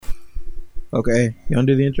Okay, you want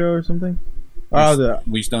to do the intro or something? I'll do it.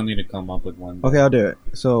 We still need to come up with one. Okay, I'll do it.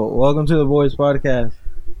 So, welcome to the BOYZ podcast.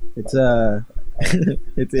 It's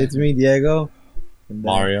it's me, Diego, and,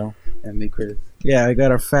 Mario. And me, Chris. Yeah, I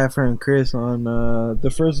got our fat friend Chris on the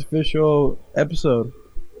first official episode.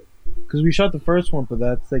 Cause we shot the first one, but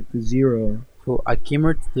that's like the 0. Cool. I came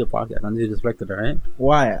here to do a podcast. I'm disrespected, alright?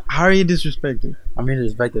 Why? How are you disrespecting? I'm here to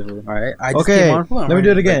disrespect it, alright? I just Okay, came on let me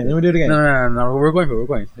do it again. No, we're going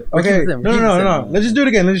for it. Okay, no. Let's just do it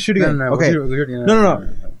again. Let's just shoot again. Okay. No.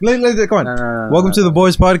 Let's come on. Welcome to the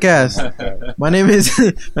BOYZ podcast. My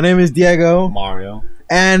name is Diego. Mario.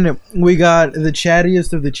 And we got the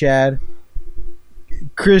chattiest of the Chad,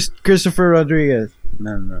 Christopher Rodriguez.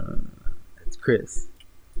 No. It's Chris.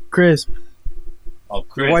 Chris. Oh,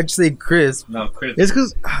 Chris. Why'd you say Chris? No, Chris. It's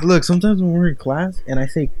because, look, sometimes when we're in class and I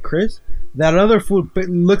say Chris, that other fool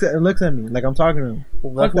looks at me like I'm talking to him.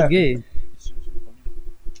 Well, that's gay.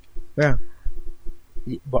 Yeah.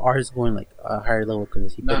 But ours is going like a higher level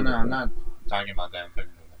because he. No, I'm not talking about that.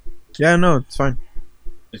 Yeah, no, it's fine.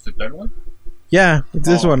 It's the third one? Yeah, it's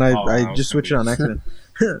this one. I was just switched it on accident.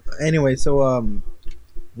 Anyway, so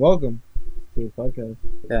welcome to the podcast.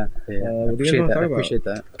 Yeah. What do you guys want to talk about? Appreciate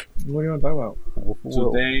that. What do you want to talk about?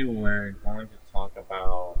 Today we're going to talk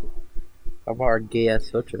about our gay ass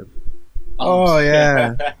field trip. Oh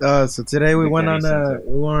yeah. So today we went on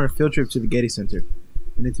Center. a field trip to the Getty Center,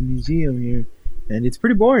 and it's a museum here, and it's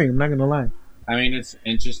pretty boring. I'm not gonna lie. I mean, it's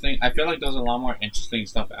interesting. I feel like there's a lot more interesting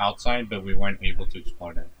stuff outside, but we weren't able to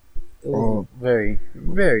explore that. It was very,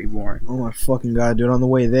 very boring. Oh my fucking god, dude! On the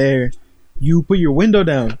way there, you put your window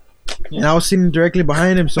down, and I was sitting directly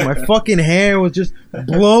behind him, so my fucking hair was just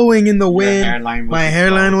blowing in the wind. My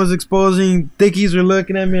hairline was exposing. Thickies were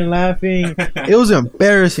looking at me and laughing. It was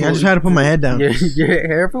embarrassing. I just had to put my head down. Your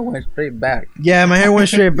hair went straight back. Yeah, my hair went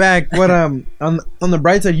straight back. But on the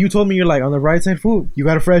bright side, you told me you're like on the bright side, fool. You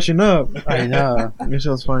gotta freshen up. I know. This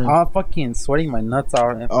was funny. I'm fucking sweating my nuts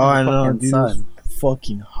out. In I know, fucking dude. It was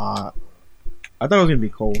fucking hot. I thought it was gonna be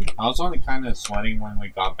cold. I was only kind of sweating when we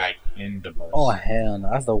got back in the bus. Oh hell no,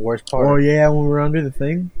 that's the worst part. Oh yeah, when we were under the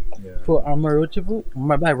thing. Yeah. Fool, I remember what you put. When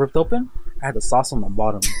my bag ripped open, I had the sauce on the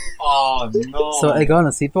bottom. Oh no! So I got on the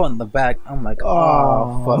seatbelt in the back. I'm like,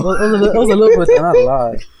 Oh. fuck. It was a little bit, not a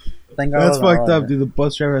lot. Thank God. That's fucked up, dude. The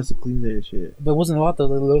bus driver has to clean that shit. But it wasn't a lot though.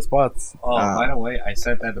 The little spots. Oh, by the way, I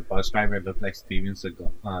said that the bus driver looked like Steven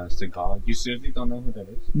Seagal. You seriously don't know who that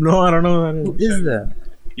is? No, I don't know who that Who is. is that?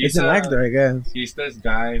 It's an actor, I guess. He's this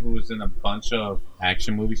guy who was in a bunch of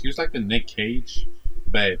action movies. He was like the Nick Cage,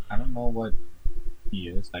 but I don't know what he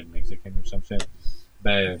is, like Mexican or some shit.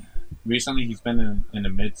 But recently he's been in the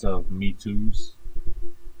midst of Me Too's.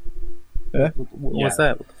 What's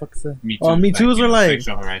that? What the fuck is that? Me Too's, Oh, Me Too's are like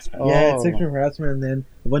sexual harassment. yeah, it's Oh. sexual harassment, and then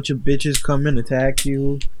a bunch of bitches come and attack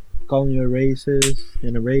you, calling you a racist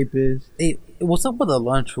and a rapist. Hey, what's up with the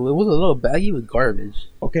lunch? It was a little baggy with garbage.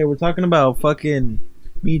 Okay, we're talking about fucking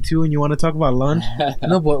Me Too, and you want to talk about lunch?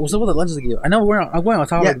 No, but what's up with the lunches they give? I know I'm going on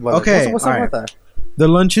topic, Yeah, but okay, what's up alright. with that? The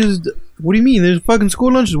lunches. What do you mean? There's fucking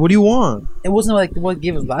school lunches. What do you want? It wasn't like what they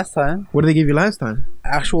gave us last time. What did they give you last time?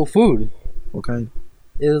 Actual food. Okay.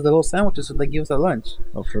 It was the little sandwiches that they give us at lunch.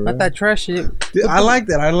 Oh, for Not real? that trash shit. Dude, I like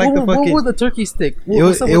that. I like the What fucking. was the turkey stick? It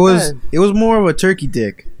was. What's up It with was. that? It was more of a turkey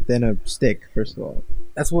dick than a stick. First of all,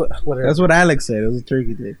 That's what. Whatever. that's what Alex said. It was a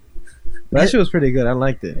turkey dick. But that shit was pretty good. I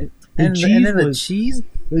liked it. And cheese then the was- cheese.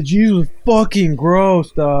 The cheese was fucking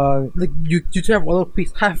gross, dog. Like you have a little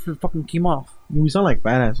piece, half of it fucking came off. We sound like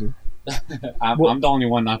fat asses. I'm the only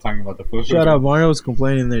one not talking about the food. Shut up, Mario was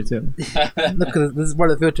complaining there too. Look, 'cause this is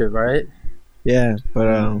part of the filter, right? Yeah, but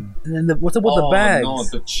And then what's up with the bags? No,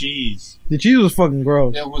 the cheese. the cheese was fucking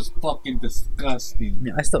gross. It was fucking disgusting. I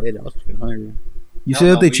mean, I still ate it. I was fucking hungry. You No, said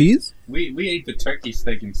no, the we- cheese? We ate the turkey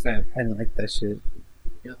steak instead. I didn't like that shit.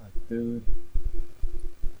 Yeah, dude.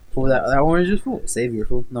 Fool, that orange juice, fool, save your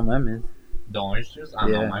food. No memes. The orange juice? I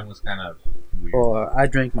don't know, Yeah. mine was kind of weird. Oh, I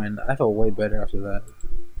drank mine. I felt way better after that.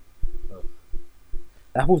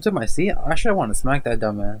 That fool took my seat. I should want to smack that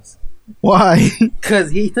dumbass. Why?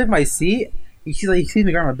 Cause he took my seat. He sees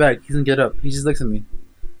me grab my bag. He doesn't get up. He just looks at me.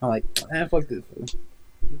 I'm like, fuck this fool.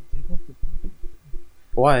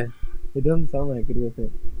 Why? It doesn't sound like good with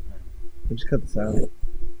it. I just cut the sound.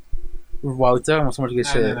 Wow, we're talking about so much good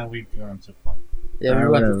shit. No, we've gone too far. Yeah, we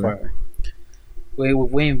went too far. We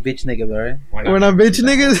ain't bitch niggas, alright? We're not bitch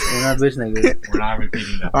niggas? We're not bitch niggas. We're not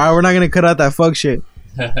repeating that. Alright, we're not gonna cut out that fuck shit.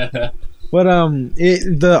 But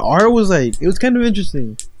the art was like, it was kind of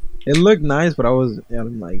interesting. It looked nice, but I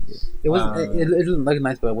didn't like it. It wasn't. It didn't look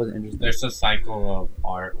nice, but it wasn't interesting. There's a cycle of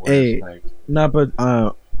art where Hey. it's like, Nah, but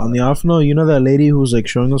on the off note, you know that lady who's like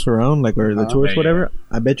showing us around, like or the tourist, yeah. whatever.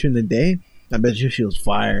 I bet you in the day, I bet you she was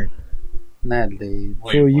fire. Not days.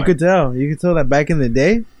 Fool, you could tell. You could tell that back in the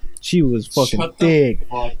day, she was fucking thick.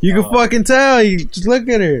 You could fucking tell. You just look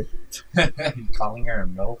at her. Calling her a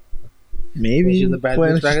milk? Maybe. She's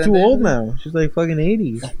too old now. She's like fucking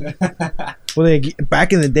 80s. Well, like,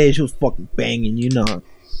 back in the day, she was fucking banging, you know.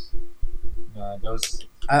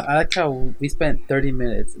 I like how we spent 30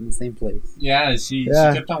 minutes in the same place. Yeah, she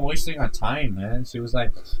kept on wasting our time, man. She was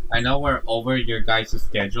like, I know we're over your guys'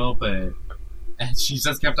 schedule, but... And she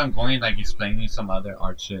just kept on going, like, explaining some other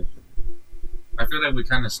art shit. I feel like we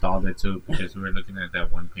kind of stalled it, too, because we were looking at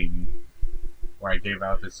that one painting where I gave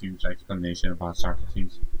out this huge explanation about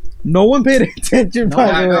Socrates. No one paid attention,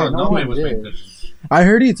 by the way. No one was paying attention. I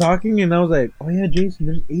heard you talking, and I was like, oh, yeah, Jason,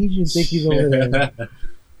 there's Asian thickies over there.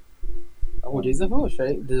 Oh, Jason, fool,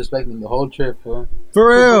 straight disrespecting me the whole trip, fool. For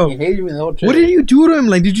real. He hated me the whole trip. What did you do to him?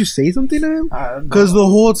 Like, did you say something to him? Because the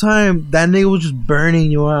whole time, that nigga was just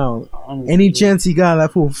burning you out. Honestly, any chance he got,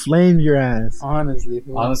 that fool flamed your ass. Honestly,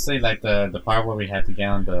 like the part where we had to get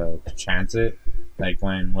on the transit, like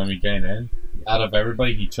when we get in, out of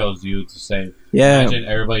everybody, he chose you to say, imagine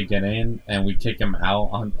everybody get in and we kick him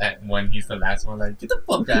out when he's the last one. Like, get the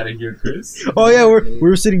fuck out of here, Chris. Oh yeah, we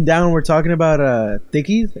were sitting down, we're talking about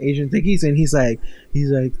thickies, Asian thickies, and he's like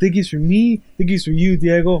thickies for me, thickies for you,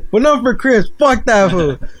 Diego, but not for Chris. Fuck that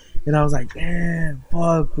fool. And I was like, damn,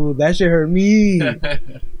 fuck fool, that shit hurt me.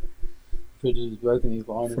 For me, for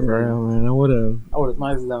honestly. For real, man, I would have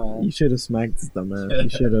smacked this dumbass. You should have smacked this dumbass. You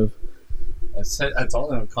should have. I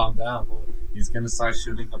told him to calm down. He's gonna start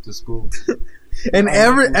shooting up the school. And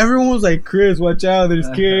everyone was like, Chris, watch out, there's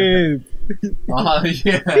kids. Oh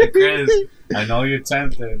yeah, Chris. I know you're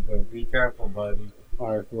tempted, but be careful, buddy.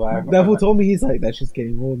 Alright, well, that fool told me, he's like, that's just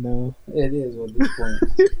getting old now. It is at this point.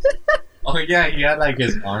 Oh yeah, he had like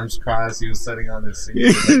his arms crossed. He was sitting on the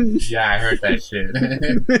seat. Like, yeah, I heard that shit.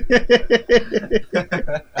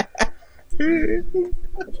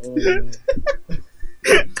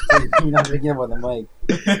 You're not picking up on the mic.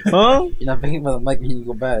 Huh? You're not picking up on the mic when you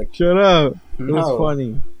go back. Shut up. It was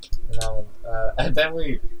funny. And then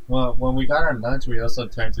when we got our lunch, we also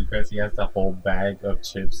turned to Chris. He has the whole bag of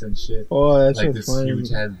chips and shit. Oh, that's like so this funny.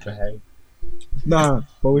 huge ass bag. Nah,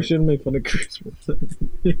 but we shouldn't make fun of Christmas. I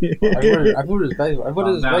put respect.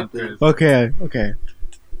 Okay.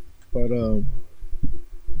 But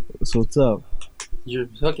so what's up? You're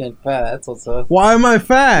fucking fat. That's what's up. Why am I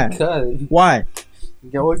fat? Because. Why?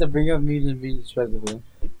 You always bring up me and being disrespectful.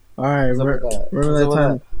 Alright,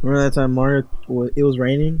 remember that time Mario, it was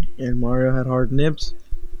raining and Mario had hard nips?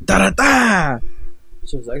 Da-da-da!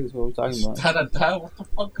 She was sexy, what we're talking about. Da-da-da? What the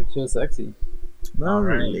fuck? She was sexy. Not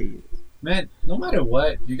really. Man, no matter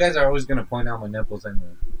what, you guys are always gonna point out my nipples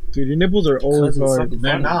anyway. Dude, your nipples are always hard.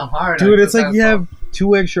 They're not hard. Dude, it's like you have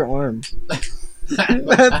 2 extra arms.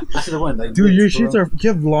 Dude, your shits are, you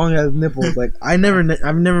have long ass nipples. Like, I've never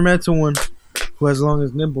met someone who has long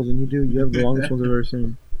as nipples, and you do. You have the longest ones I've ever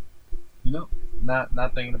seen. You know, not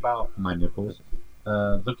thinking about my nipples.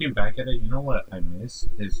 Looking back at it, you know what I miss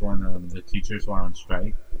is when the teachers were on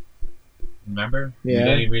strike. Remember? Yeah. You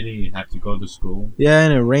didn't really have to go to school. Yeah,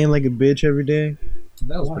 and it rained like a bitch every day.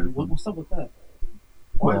 That was pretty fun. What's up with that?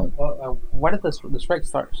 Why did the strike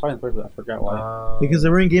start in the first place? I forgot why. Because they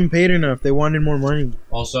weren't getting paid enough. They wanted more money.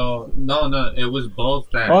 Also, no, it was both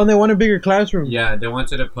that. Oh, and they wanted bigger classrooms. Yeah, they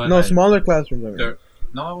wanted to put... smaller classrooms.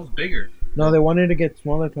 No, it was bigger. No, they wanted to get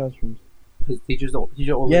smaller classrooms. Because teachers don't... they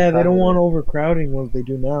don't want overcrowding what they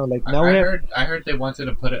do now. Like now, I heard they wanted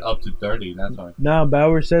to put it up to 30. That's why. No,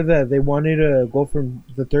 Bauer said that they wanted to go from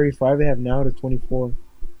the 35 they have now to 24.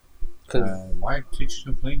 Why are teachers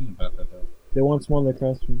complaining about that though? They want smaller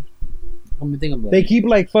classrooms. They keep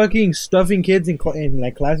like fucking stuffing kids in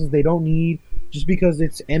like classes they don't need just because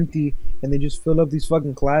it's empty, and they just fill up these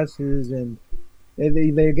fucking classes, and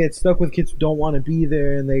they get stuck with kids who don't want to be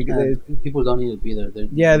there, and people don't need to be there.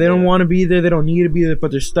 They don't want to be there. They don't need to be there,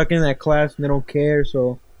 but they're stuck in that class and they don't care.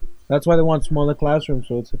 So that's why they want smaller classrooms.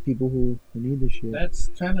 So it's the people who need this shit. That's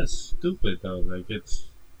kind of stupid though. Like, it's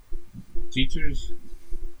teachers.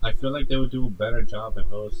 I feel like they would do a better job if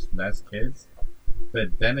it was less kids.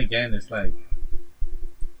 But then again, it's like,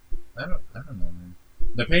 I don't know, man.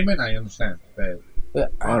 The payment, I understand, but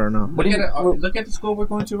I don't know. Look at the school we're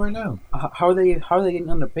going to right now. How are they getting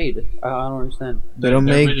underpaid? I don't understand. They're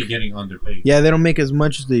really getting underpaid. Yeah, they don't make as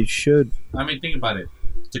much as they should. I mean, think about it.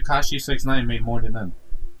 Tekashi 6ix9ine made more than them.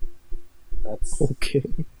 That's okay.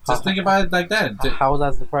 Just think about it like that. How is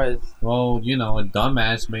that surprised? Well, a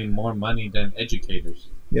dumbass made more money than educators.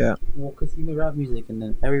 Yeah. Well, because he made rap music, and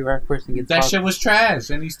then every rap person gets... That shit was trash,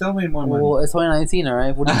 and he still made more money. Well, it's 2019,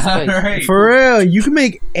 alright? What do you expect? Right. For real, you can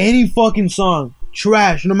make any fucking song.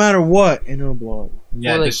 trash, no matter what, and it'll blow up.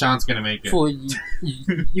 Yeah, Well, like, Deshaun's gonna make it. Fool, you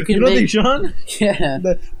can You don't make. think Sean? Yeah.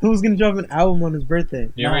 Who's gonna drop an album on his birthday?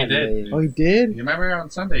 He already did. Oh, he did? You remember on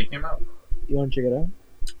Sunday it came out? You want to check it out?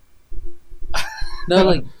 No,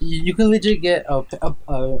 like you can legit get a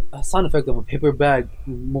sound effect of a paper bag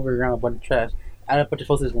moving around a bunch of trash. Add a bunch of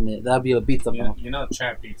filters in it. That'll be a beat somehow. You know,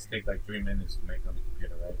 trap beats take like 3 minutes to make on the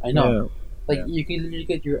computer, right? I know. Yeah. Like Yeah. you can literally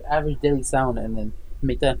get your average daily sound and then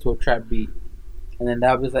make that into a trap beat, and then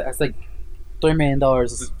that's like $3 million.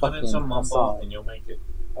 Just put in some mumble song. and you'll make it.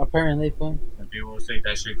 Apparently, fun. And people will say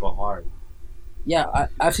that shit go hard. Yeah,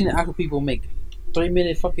 I've seen actual people make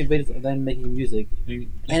 3-minute fucking videos of them making music, Do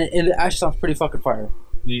and it actually sounds pretty fucking fire.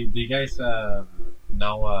 you guys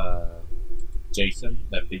know Jason?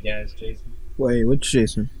 That big ass Jason? Wait, which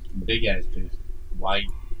Jason? Big ass Jason. White,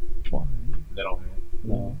 little hair.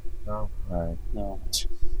 No, No? Alright. no.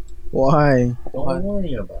 Why? Don't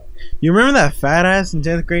worry about it. You remember that fat ass in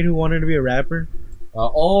 10th grade who wanted to be a rapper? They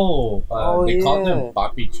called yeah. him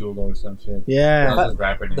Papi Chulo or some shit. Yeah. That was his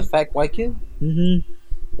rapper name. The fat white kid. Mm-hmm.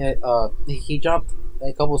 Yeah. He dropped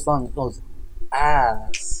a couple songs. Those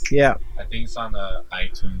ass. Yeah. I think it's on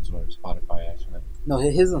iTunes or Spotify, actually. No,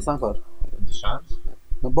 his is on SoundCloud. Deshaun's?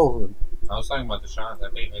 No, both of them. I was talking about Deshaun's. I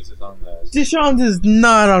think his is on the... Deshaun's is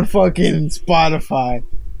not on fucking Spotify.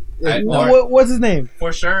 Or- What's his name?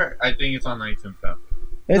 For sure, I think it's on iTunes, though.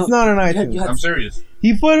 It's No, not on you iTunes. had- I'm serious.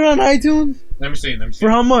 He put it on iTunes? Let me see. For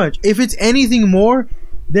how much? If it's anything more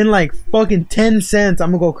than like fucking 10 cents, I'm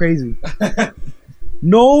gonna go crazy.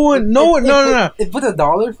 No. It put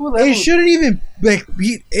 $1 for that. It shouldn't even like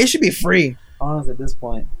it should be free. Honestly, at this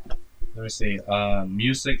point, Let me see.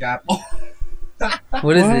 Music Apple.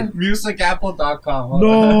 what is What? it? Musicapple.com. Hold on.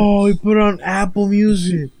 No, he put it on Apple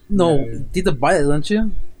Music. No, Yeah. you have to buy it, don't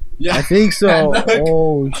you? Yeah. I think so. Look.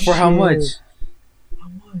 Oh, For how shit. much?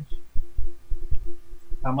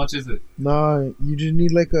 How much is it? No, you just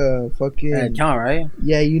need like a fucking Account, right?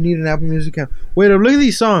 yeah. You need an Apple Music account. Wait up, look at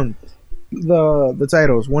these songs. The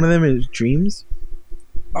titles. One of them is Dreams,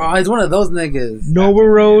 Oh, he's one of those niggas. Nova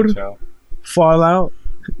Road, Show. Fallout,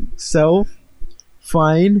 Self,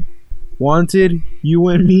 Fine, Wanted, You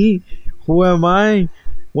and Me, Who Am I,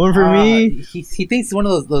 One for Me, He thinks he's one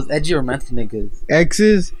of those edgy romantic niggas.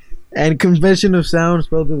 X's, and Convention of Sound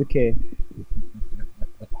spelled with a K.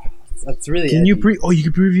 That's really. Can you edgy. you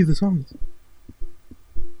can preview the songs.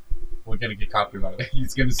 We're gonna get copyrighted.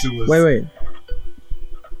 He's gonna sue us. Wait.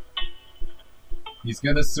 He's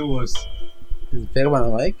gonna sue us. Is it big on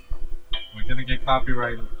the mic? We're gonna get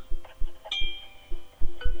copyrighted.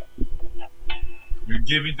 You're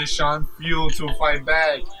giving Deshaun fuel to fight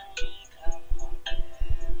back.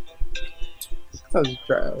 Sounds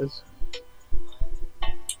trash.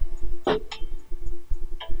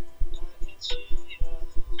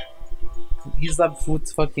 He's like food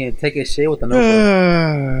to fucking take a shit with a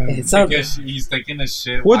notebook. It sounds. He's taking a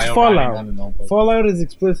shit. What's while Fallout? riding on the notebook. Fallout is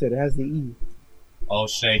explicit. It has the E. Oh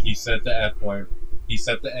shit! He said the F word. He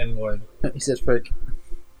said the N word. He says frick.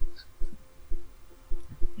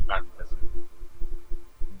 He probably doesn't.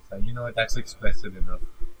 He's like, you know what? That's explicit enough.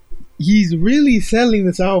 He's really selling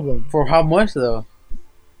this album. For how much though?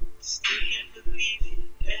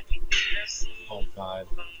 Oh god.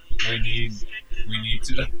 We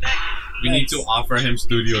need to offer him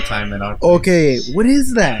studio time at our place. Okay, what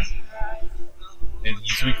is that? And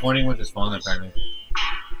he's recording with his phone apparently.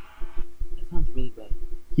 Sounds really bad.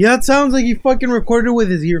 Yeah, it sounds like he fucking recorded with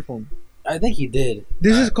his earphone. I think he did.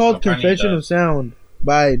 This is called apparently Confession he of does. Sound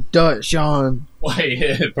by Sean.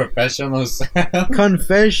 Wait, professional sound.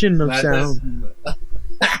 Confession of That Sound.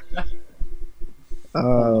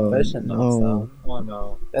 Confession of no. Sound. Oh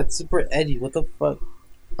no. That's super edgy. What the fuck?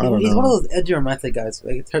 I don't He's know. one of those edgy romantic guys.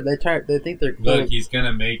 Like, they think they're cool. Look, he's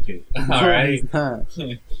gonna make it. Alright? He's not.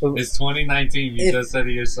 It's 2019. You If- just said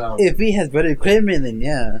it yourself. If he has better equipment, then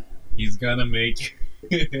yeah. He's gonna make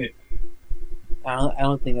it. I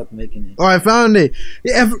don't think that's making it. Oh, I found it.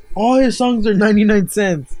 All his songs are 99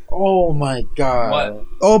 cents. Oh my god. What?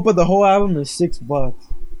 Oh, but the whole album is $6.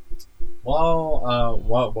 Well,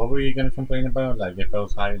 what were you gonna complain about? Like if it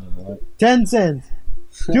was higher than what? 10 cents.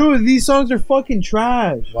 Dude, these songs are fucking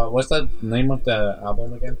trash. What's the name of the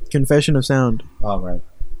album again? Confession of Sound. Oh right.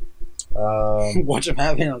 Watch him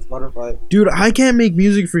have it on Spotify. Dude, I can't make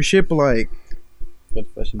music for shit, but like,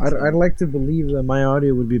 Confession. I'd like to believe that my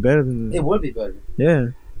audio would be better than this. It would be better. Yeah.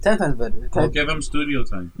 10 times better. We'll give him studio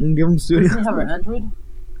time. And give him studio. Doesn't he have an Android?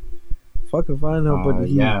 Fucking fine, no, but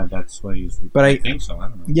he. Yeah, that's what he's. But I think so. I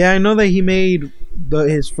don't know. Yeah, I know that he made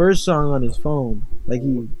his first song on his phone, like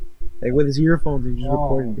with his earphones, and he just Oh.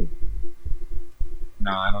 recorded it.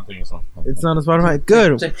 No, I don't think it's on Spotify. It's not on Spotify.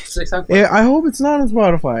 Good. Check SoundCloud. Yeah, I hope it's not on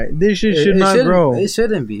Spotify. This shit should not grow. It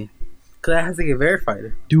shouldn't be. Because it has to get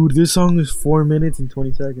verified. Dude, this song is 4 minutes and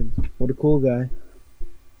 20 seconds. What a cool guy.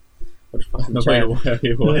 What a fucking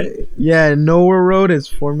Wait, what? Yeah, Nowhere Road is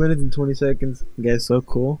 4 minutes and 20 seconds. You guys so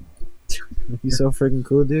cool. You so freaking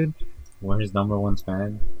cool, dude. We're his #1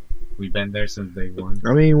 fan. We've been there since day one.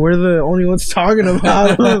 I mean, we're the only ones talking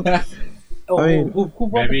about him. I mean,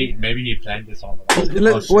 maybe he planned this all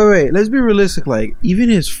the wait. Let's be realistic. Like, even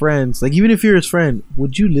his friends, like, even if you're his friend,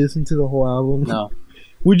 would you listen to the whole album? No.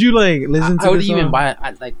 Would you like listen to? I would even buy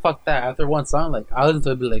it. Like, fuck that. After one song, like, I listen to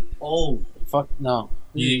it, and be like, oh, fuck no.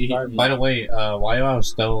 By the way, while I was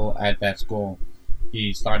still at that school,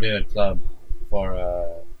 he started a club for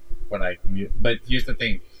like. But here's the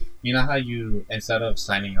thing. You know how you, instead of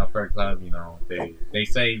signing up for a club, you know, they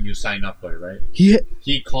say you sign up for it, right?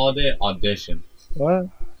 He called it audition. What?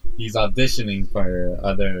 He's auditioning for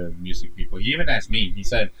other music people. He even asked me. He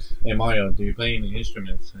said, "Hey Mario, do you play any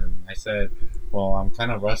instruments?" And I said, "Well, I'm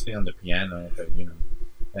kind of rusty on the piano, but you know."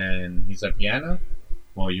 And he said, "Piano?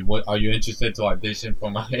 Well, are you interested to audition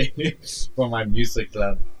for my for my music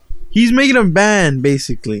club?" He's making a band,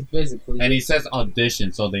 basically. And he says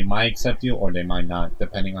audition, so they might accept you or they might not,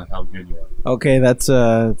 depending on how good you are. Okay, that's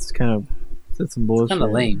some bullshit. Kind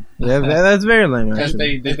of lame. Yeah, that's very lame. Because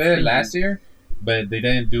Actually, they did it last year, but they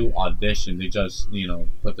didn't do audition. They just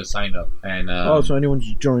put the sign up and. So anyone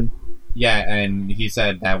just join. Yeah, and he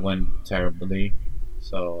said that went terribly.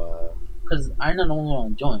 So. Because I don't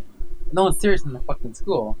want to join. No one's serious in the fucking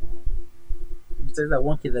school. Besides that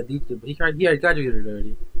one kid that DJ, but he already graduated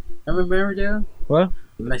already. Remember, Joe? What?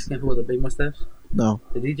 The Mexican who with the big mustache? No.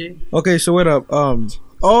 The DJ? Okay, so what up? DJ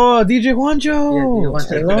Juancho! Yeah, DJ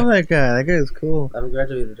Juancho. I love that guy. That guy is cool. I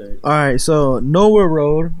graduated already. Alright, so Nowhere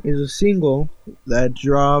Road is a single that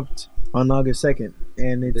dropped on August 2nd.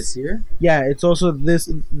 And it's, this year? Yeah, it's also the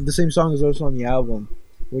same song is also on the album,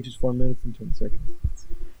 which is 4 minutes and 20 seconds.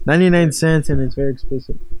 99 cents, and it's very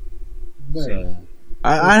explicit. So,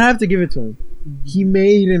 I'd have to give it to him. He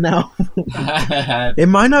made an album. It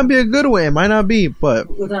might not be a good one. It might not be, but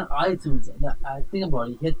it was on iTunes. I think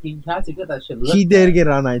about it. He had to get that shit. He did get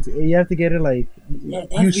it on iTunes. You have to get it like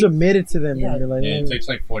you submit it to them. Yeah, and you're like, it takes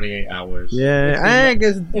like 48 hours. Yeah, I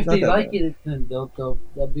guess if they like it, then they'll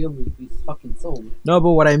be able to be fucking sold. No,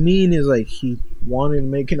 but what I mean is like he wanted to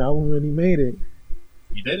make an album and he made it.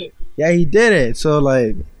 He did it. Yeah, he did it. So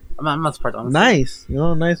like. I'm not surprised, honestly. Nice,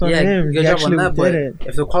 nice on him. Good he job on that, did it.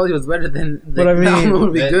 If the quality was better, then but I mean, the album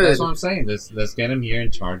would be good. That's what I'm saying. Let's get him here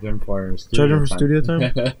and charge him for studio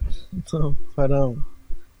time. So,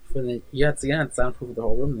 You have to soundproof the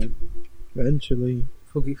whole room then. Eventually.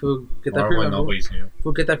 We'll get that preview. Nobody's here.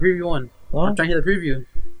 We'll get that preview on. Huh? I'm trying to hear the preview.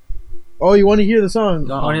 Oh, you want to hear the song?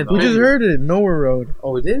 No, we just heard it. Nowhere Road.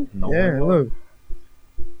 Oh, we did? Yeah, look.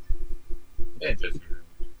 Yeah, just.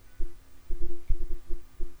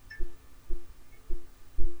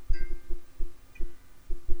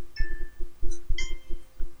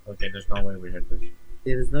 Okay, there's no way we heard this.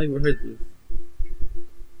 Yeah, there's no way we heard this.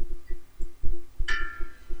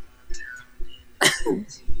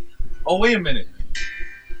 Oh, wait a minute.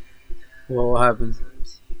 Well, what happened?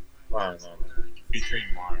 Oh, no. Featuring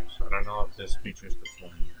Mars. I don't know if this features the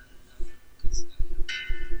one.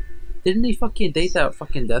 Didn't he fucking date that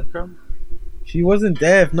fucking death girl? She wasn't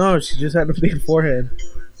deaf. No, she just had a big forehead.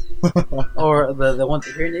 Or the one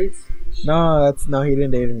with hearing aids? No, he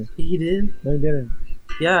didn't date her. He did? No, he didn't.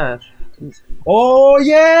 Yeah. Oh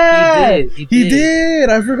yeah, he did.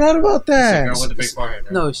 I forgot about that. The girl with the big forehead.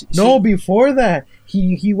 Right? No, before that,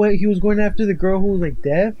 he was going after the girl who was like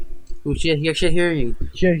deaf. Who she had hearing aids.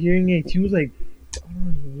 She had hearing aids. He was like,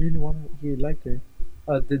 he liked her.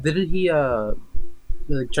 Didn't he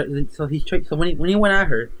so when he went at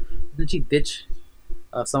her, didn't she ditch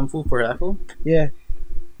some food for that food? Yeah.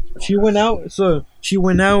 She went out. So she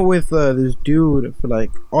went out with this dude for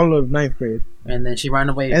like all of 9th grade. And then she ran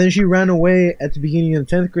away. And then she ran away at the beginning of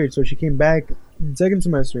the 10th grade. So she came back in 2nd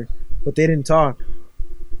semester, but they didn't talk.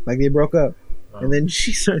 Like they broke up. Oh. And then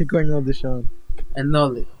she started going on Deshaun. And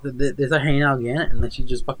no, they started hanging out again, and then she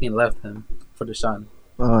just fucking left him for Deshaun.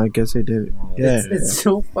 Oh, I guess they did. Yeah, it's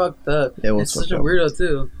so fucked up. It's such a weirdo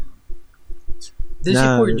too. Did she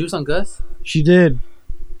pour juice on Gus? She did.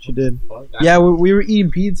 Yeah, we were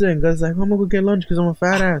eating pizza, and Gus was like, I'm gonna go get lunch because I'm a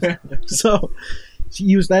fat ass. So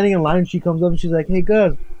he was standing in line. She comes up and she's like, "Hey,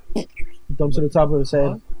 Gus," dumps to the top of his head.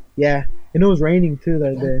 What? Yeah, and it was raining too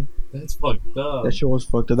that day. That's fucked up. That shit was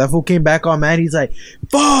fucked up. That fool came back on mad. He's like,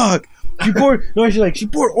 "Fuck." She poured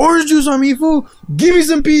orange juice on me, fool. Give me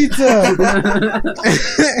some pizza.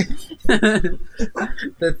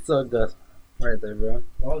 That's so Gus. Right there, bro.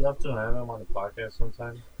 I would love to have him on the podcast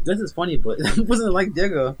sometime. This is funny, but he wasn't like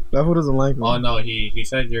Diego. That fool doesn't like me. Oh no, he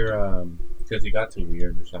said you're because he got too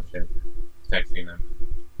weird or some shit. Texting him.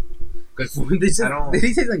 Cause Did he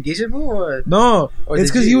say some gay shit, fool? Or No, Or it's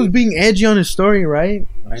did because he you- was being edgy on his story, right?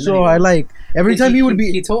 I know So he I was. like every time he would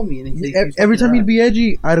be He told me, and he every time he'd be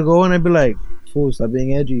edgy, I'd go and I'd be like, "Fool, stop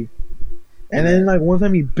being edgy." And then like one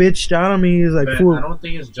time he bitched out on me. He's like, but "Fool." I don't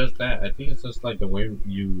think it's just that. I think it's just like the way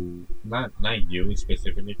you, not you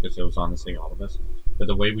specifically, because it was honestly all of us, but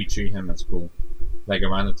the way we treat him at school. Like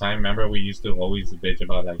around the time, remember we used to always bitch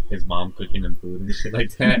about like his mom cooking him food and shit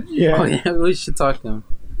like that. Yeah. Oh yeah, we should talk to him.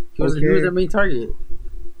 He was Okay. their main target.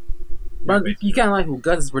 But Yeah, you can't lie, fool.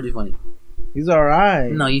 Gus is pretty funny. He's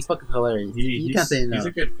alright. No, he's fucking hilarious. You can't say no. He's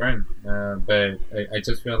a good friend, but I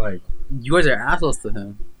just feel like You guys are assholes to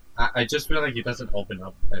him. I just feel like he doesn't open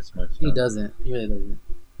up as much. He doesn't. He really doesn't.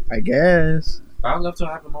 I guess. I'd love to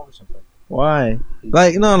have him over sometime. Why?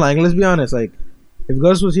 Like no, like let's be honest. Like if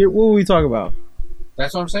Gus was here, what would we talk about?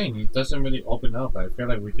 That's what I'm saying. He doesn't really open up. I feel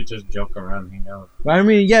like we could just joke around and hang out. I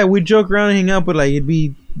mean, yeah, we joke around and hang out, but like it'd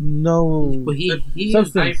be no. But he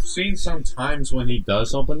Substance. I've seen some times when he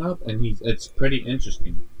does open up, and it's pretty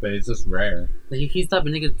interesting, but it's just rare, he stopped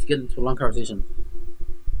niggas to get into a long conversation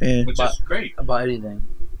Eh. which is great. about anything.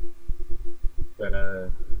 But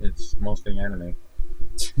it's mostly anime.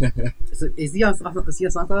 Is he on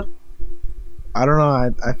SoundCloud? I don't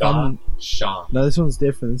know. I found Sean. no. This one's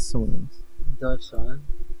different. This is someone else. Does Sean?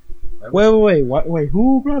 Wait.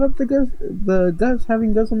 Who brought up the Gus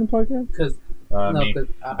having Gus on the podcast? Because Me. because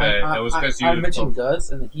It was 'cause I you mentioned told-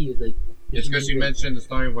 Gus, and he was like, It's because you mentioned the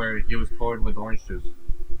story where he was poured with orange juice.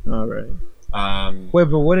 All right. Wait,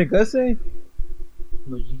 But what did Gus say?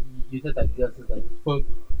 No, you said that Gus is like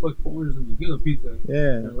fuck orders and give a pizza. Yeah,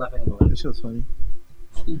 And laughing about that shit was funny.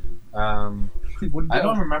 it. What I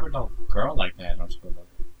don't remember no girl like that in our school.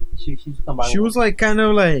 She used to come by. She was like kind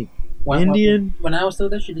of like Indian. When I was still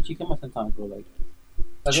there, she come up sometimes, bro. Like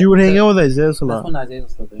She would hang out with Isaiah a That's lot. when Isaiah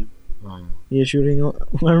was still there. Yeah, she would hang out.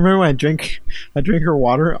 I remember when I drank her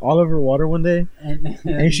water, all of her water one day,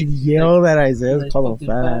 and she yelled at Isaiah, like, call him fucking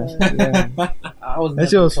fat fat ass. ass. Yeah. I was That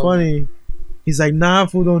shit was funny. He's like, nah,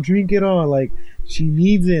 fool, don't drink it all. Like, she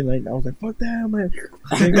needs it. Like, I was like, fuck that. I'm like,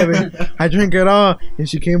 I drink it all. And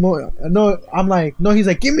she came over. No, I'm like, no, he's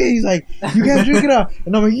like, give me. He's like, you can't drink it all.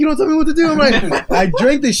 And I'm like, you don't tell me what to do. I'm like, I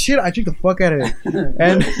drank this shit. I drank the fuck out of it.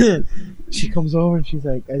 And she comes over and she's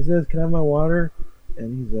like, Isaiah, can I have my water?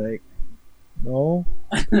 And he's like, no.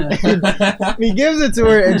 And he gives it to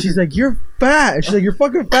her and she's like, you're fat. And she's like, you're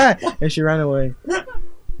fucking fat. And she ran away.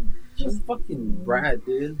 She's fucking Brad,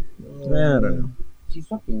 dude. I don't know. She's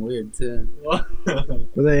fucking weird too. But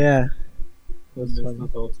then, yeah. It was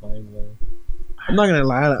funny. I'm not gonna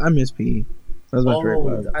lie, I miss P. That was my favorite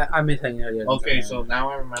club. I miss hanging out here. Okay, so now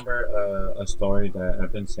I remember a story that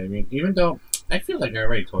I've been saving. Even though I feel like I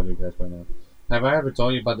already told you guys by now. Have I ever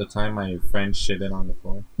told you about the time my friend shitted on the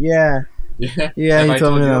floor? Yeah. Yeah. Yeah, Have you I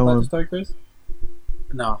told me you that about one. the story, Chris?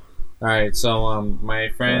 No. All right. So my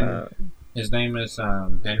friend, his name is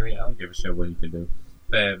Henry. I don't give a shit what he can do,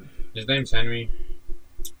 but his name's Henry.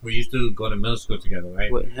 We used to go to middle school together,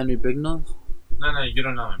 right? What, Henry Big Nose? No, you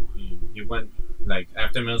don't know him. He went like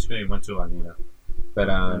after middle school. He went to Almeida, but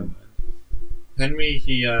Henry,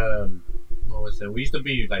 he what was it? We used to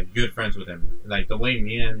be like good friends with him. Like the way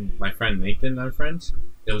me and my friend Nathan are friends,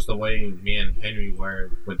 it was the way me and Henry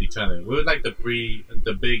were with each other. We were like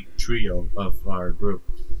the big trio of our group.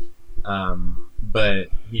 But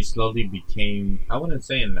he slowly became, I wouldn't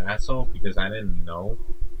say an asshole because I didn't know.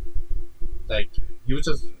 Like he was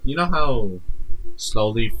just, you know how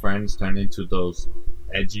slowly friends turn into those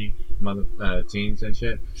edgy teens and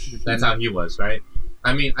shit. That's how he was, right?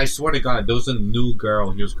 I mean, I swear to God, there was a new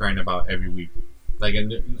girl he was crying about every week. Like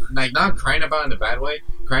not crying about in a bad way,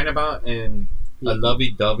 crying about in a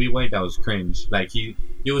lovey-dovey way that was cringe. Like he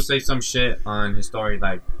would say some shit on his story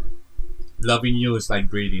like, loving you is like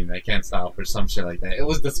breathing, I can't stop, or some shit like that. It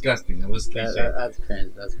was disgusting. It was cliche. That's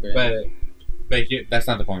cringe. That's cringe. But that's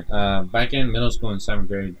not the point. Back in middle school in 7th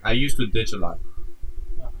grade, I used to ditch a lot.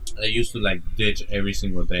 I used to like ditch every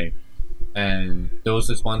single day. And there was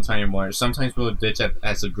this one time where sometimes we would ditch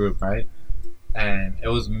as a group, right? And it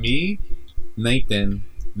was me, Nathan,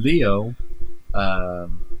 Leo,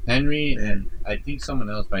 Henry, and I think someone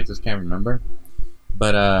else, but I just can't remember.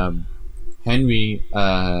 But Henry,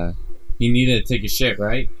 he needed to take a shit,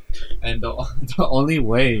 right? And the only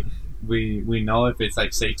way we know if it's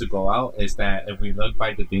like safe to go out is that if we look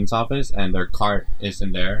by the dean's office and their cart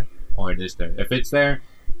isn't there or it is there. If it's there,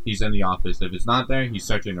 he's in the office. If it's not there, he's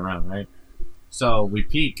searching around, right? So we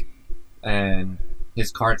peek and his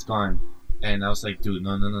cart's gone. And I was like, dude,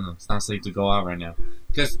 no. It's not safe to go out right now.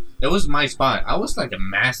 Because it was my spot. I was like a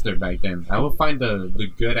master back then. I would find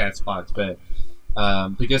the good-ass spots. But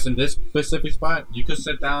because in this specific spot, you could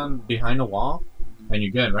sit down behind a wall and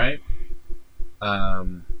you're good, right?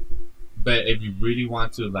 But if you really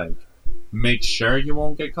want to, like, make sure you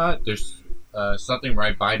won't get caught, there's something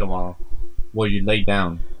right by the wall where you lay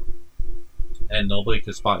down. And nobody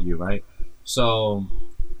could spot you, right? So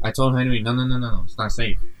I told Henry, no, it's not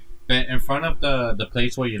safe. But in front of the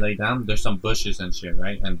place where you lay down, there's some bushes and shit,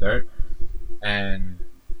 right? And dirt. And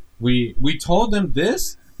we told him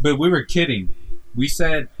this, but we were kidding. We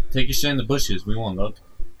said, take your shit in the bushes. We won't look.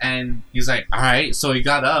 And he's like, all right. So he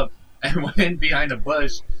got up and went behind a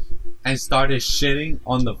bush and started shitting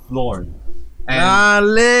on the floor.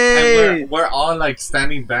 And we're all like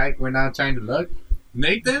standing back. We're not trying to look.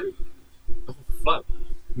 Nathan,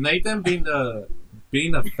 Nathan being the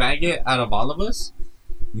faggot out of all of us.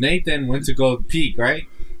 Nathan went to go peek, right?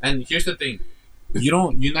 And here's the thing.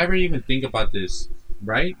 You never even think about this,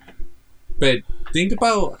 right? But think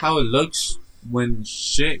about how it looks when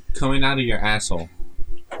shit coming out of your asshole.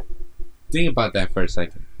 Think about that for a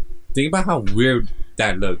second. Think about how weird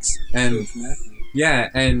that looks. And yeah,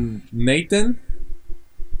 and Nathan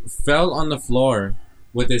fell on the floor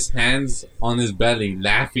with his hands on his belly,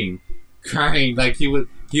 laughing, crying, like he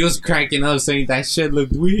was cracking up, saying that shit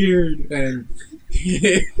looked weird, and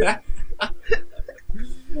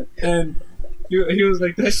and he was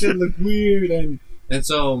like, that shit looked weird, and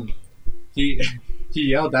so he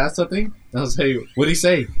yelled out something. I was like, what'd he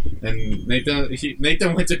say? And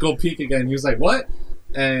Nathan went to go peek again. He was like, what?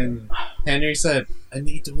 And Henry said, I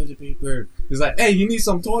need toilet paper. He's like, hey, you need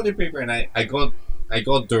some toilet paper. And I go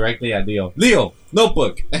directly at Leo,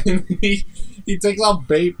 notebook. And he takes out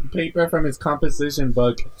paper from his composition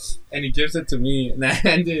book and he gives it to me, and I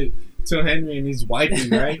hand it to Henry, and he's wiping,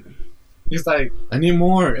 right? He's like, I need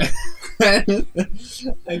more. I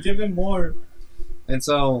give him more. And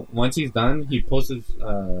so once he's done, he pulls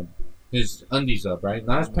his undies up, right?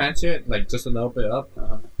 Not his pants yet, like just a little bit up.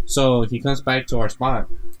 So he comes back to our spot,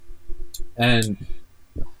 and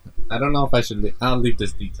I don't know if I should. I'll leave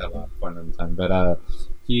this detail out for another time. But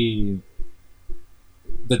the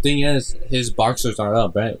thing is, his boxers are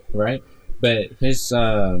up, right? But his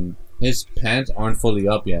pants aren't fully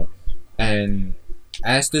up yet. And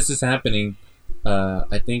as this is happening,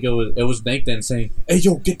 I think it was Nathan saying, "Hey,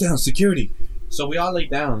 yo, get down, security!" So we all lay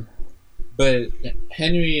down, but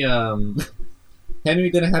Henry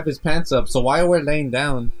didn't have his pants up. So while we're laying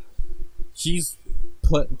down, he's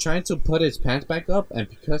trying to put his pants back up, and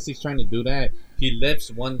because he's trying to do that, he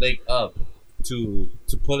lifts one leg up to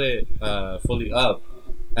put it fully up,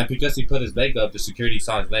 and because he put his leg up, the security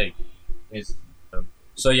saw his leg.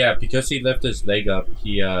 So yeah, because he lifted his leg up,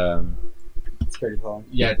 the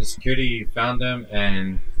security found him,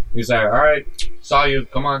 and he was like, all right, saw you,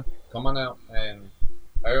 come on out. And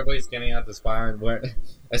everybody's getting out the spot. Where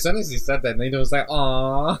as soon as he said that, Nathan was like,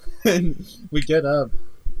 aww. And we get up.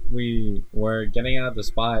 We're getting out of the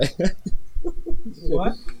spot.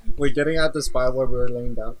 What? We're getting out the spot where we were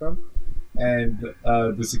laying down from. And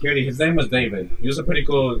the security, his name was David. He was a pretty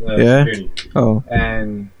cool security. Oh.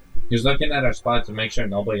 And he was looking at our spot to make sure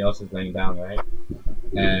nobody else is laying down, right?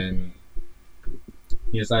 And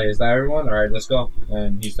he was like, is that everyone? All right, let's go.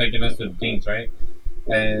 And he's taking us to the Dean's, right?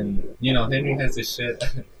 And, Henry has this shit.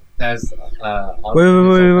 Wait.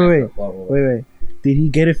 Did he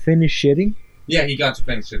get to finish shitting? Yeah, he got to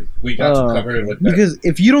finish it. We got to cover it with that. Because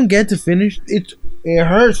if you don't get to finish, it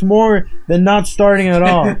hurts more than not starting at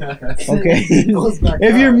all. Okay?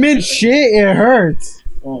 If you're mid-shit, it hurts.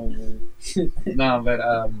 Oh, man. No, but,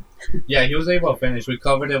 yeah, he was able to finish. We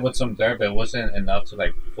covered it with some dirt, but it wasn't enough to,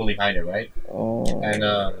 like, fully hide it, right? Oh.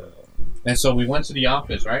 And so we went to the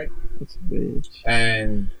office, right? That's a bitch.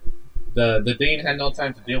 And the dean had no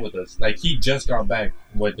time to deal with us. Like, he just got back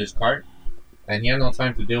with his cart, and he had no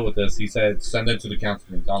time to deal with us. He said, send them to the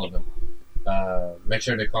counseling, all of them. Make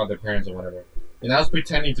sure they call their parents or whatever. And I was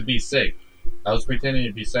pretending to be sick. I was pretending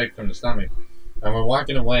to be sick from the stomach. And we're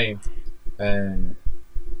walking away, and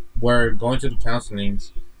we're going to the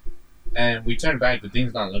counselings, and we turn back. The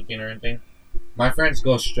dean's not looking or anything. My friends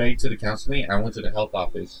go straight to the counseling. I went to the health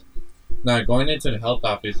office. Now, going into the health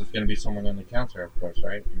office, there's going to be someone on the counter, of course,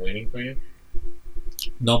 right? Waiting for you.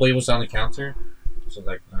 Nobody was on the counter. So I was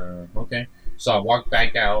like, okay. So I walked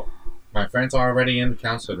back out. My friends are already in the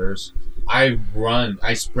counselors. I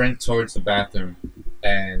sprint towards the bathroom.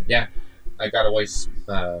 And yeah, I got away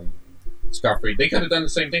scot-free. They could have done the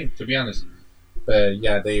same thing, to be honest. But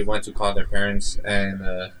yeah, they went to call their parents, and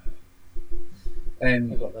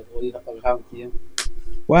what happened to you?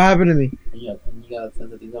 What happened to me? And you got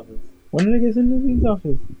sent to the office. When did I get sent to the dean's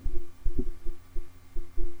office?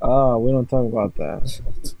 Oh, we don't talk about that.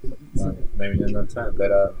 Maybe another time.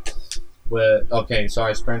 But okay, so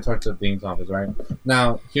I sprint towards the dean's office, right?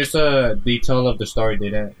 Now, here's the detail of the story they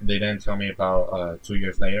didn't tell me about 2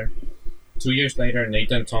 years later. 2 years later,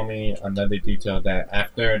 Nathan told me another detail that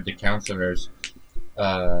after the counselors,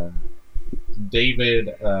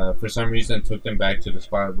 David, for some reason, took them back to the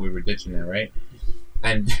spot we were ditching it, right?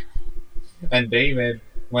 And David,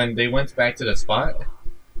 when they went back to the spot,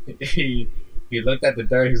 he looked at the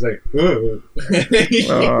door. He's like, ugh.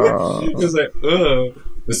 He was like, ugh.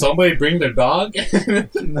 Did somebody bring their dog?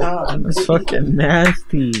 Nah, That's fucking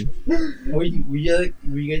nasty. were you guys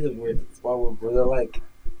at the spot where they're like,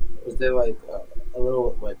 was there like a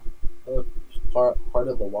little like a part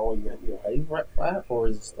of the wall where you're hiding right at, or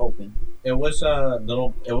is it open? It was a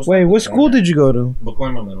little. It was. Wait, what school did you go to?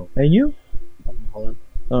 Bookworm Middle. And you? Holland.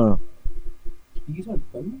 Oh, You guys went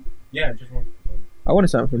to Bookworm? Yeah, just one. I went to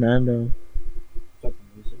San Fernando. Fucking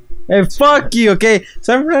loser. Hey, fuck you. Okay,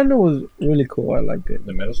 San Fernando was really cool. I liked it.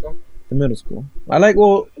 The middle school. The middle school. I like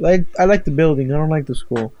the building. I don't like the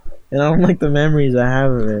school, and I don't like the memories I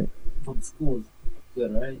have of it. But the school was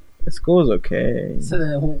good, right? The school's okay. So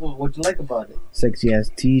then, what'd you like about it? Sexy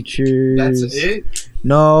ass teachers. That's it.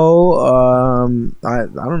 No, I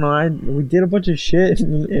don't know. We did a bunch of shit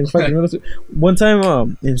in fucking middle school. One time,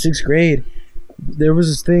 in 6th grade, there was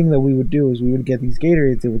this thing that we would do is we would get these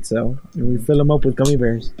Gatorades they would sell, and we'd fill them up with gummy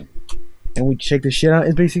bears, and we'd shake the shit out.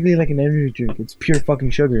 It's basically like an energy drink. It's pure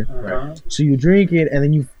fucking sugar. Uh-huh. So you drink it, and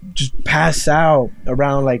then you just pass out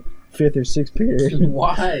around like 5th or 6th period.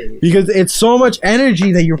 Why? Because it's so much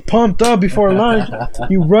energy that you're pumped up before lunch.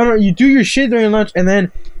 You do your shit during lunch, and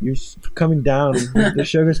then you're coming down. The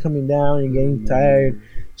sugar's coming down. You're getting tired,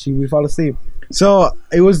 so we fall asleep. So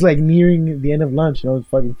it was like nearing the end of lunch, and I was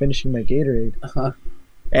fucking finishing my Gatorade. Uh-huh.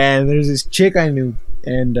 And there's this chick I knew,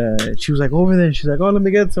 and she was like over there. And she's like, "Oh, let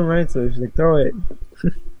me get some," right? So she's like, "Throw it."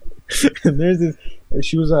 And there's this.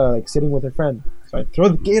 She was like sitting with her friend. So I throw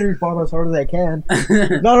the Gatorade bottle as hard as I can.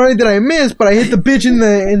 Not only did I miss, but I hit the bitch in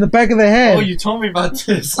the back of the head. Oh, you told me about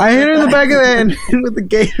this. I hit her in the back of the head with the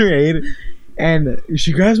Gatorade, and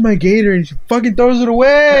she grabs my Gatorade and she fucking throws it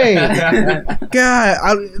away.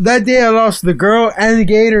 God, that day I lost the girl and the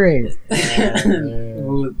Gatorade.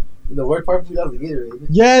 The worst part for you was the Gatorade.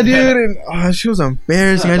 Yeah, dude, and she was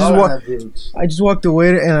embarrassing. I just walked away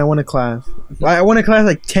and I went to class. I went to class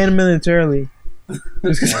like 10 minutes early,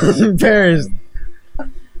 just because I was embarrassed.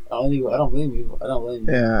 I don't blame you.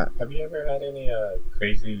 Yeah. Have you ever had any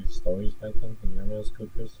crazy stories back then from your middle school,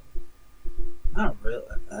 Chris? Not really.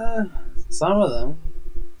 Some of them.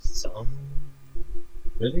 Some.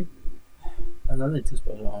 Really? Nothing too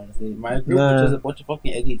special, honestly. My group was just a bunch of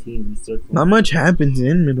fucking edgy teens in circles. Not much happens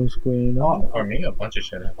in middle school, you know. For me, a bunch of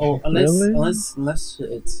shit happened. Oh, unless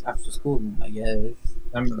it's after school, I guess.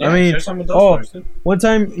 I mean, some of those stories, one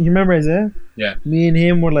time, you remember Isaiah? Yeah. Me and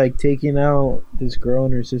him were like taking out this girl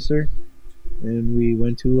and her sister, and we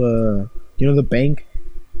went to the bank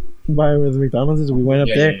by where the McDonald's is. We went up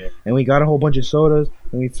there and we got a whole bunch of sodas,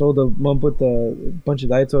 and we filled them up with a bunch of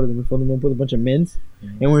diet sodas, and we filled them up with a bunch of mints,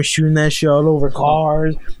 and we were shooting that shit all over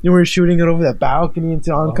cars, and we were shooting it over the balcony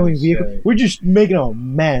into oncoming vehicles. We're just making a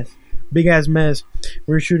mess, big ass mess.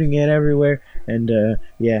 We're shooting it everywhere, and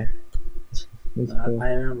yeah. I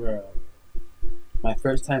remember my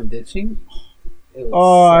first time ditching. It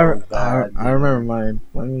was bad, I remember mine.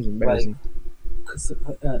 Mine was embarrassing.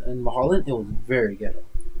 In Holland, it was very ghetto.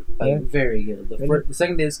 Very ghetto. The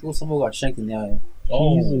second day of school, someone got shanked in the eye.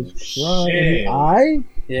 Oh, Jesus Christ. shit. In the eye?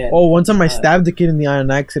 Yeah. Oh, one time I stabbed a kid in the eye on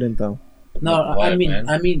accident, though. No, I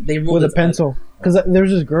mean, they with a pencil. Because there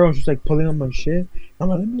was this girl, she's like pulling on my shit. I'm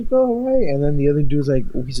like, let me go, right? And then the other dude's like,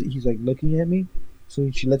 he's like looking at me. So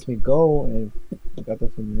she lets me go, and I got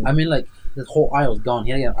that from him. I mean, like, his whole eye was gone.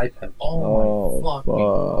 He had to get an iPad. Oh, fuck.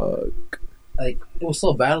 Like, it was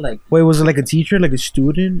so bad, like... Wait, was it like a teacher, like a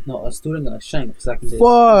student? No, a student got shanked.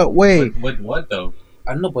 Fuck, wait. With what, though?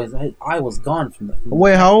 I don't know, but his eye was gone from that.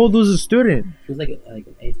 Wait, how old was the student? He was like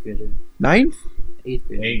an 8th grader. 9th? 8th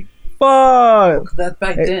grader. 8. Fuck! That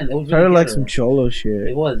back then, it was really really like some cholo shit.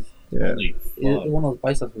 It was. Yeah. Holy fuck. It was one of those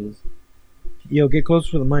biceps moves. Yo, get close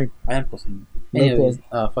to the mic. I am close to him. Anyways,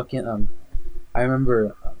 I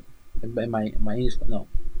remember in my English,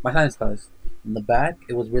 my science class, in the back,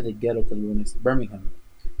 it was really ghetto because we were in Birmingham.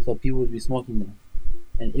 So people would be smoking there.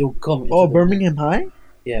 And it would come. Oh, Birmingham High?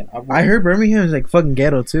 Yeah. I heard Birmingham is like fucking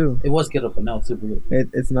ghetto too. It was ghetto, but now it's super good.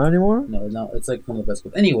 It's not anymore? No, it's like one of the best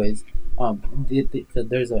schools. Anyways,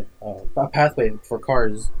 there's a pathway for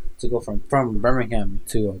cars to go from Birmingham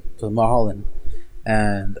to Mulholland.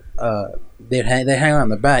 And they hang on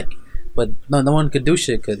the back. but no one could do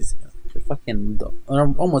shit because they're fucking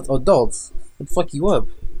almost adults. They'd fuck you up.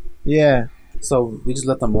 Yeah. So we just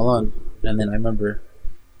let them alone. And then I remember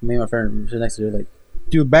me and my friend were next to her, like,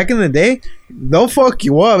 dude, back in the day, they'll fuck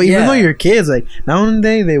you up even though you're kids. Like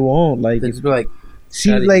nowadays, they won't. Like, they just be like,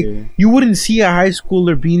 see, like you wouldn't see a high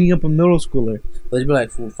schooler beating up a middle schooler. They'd be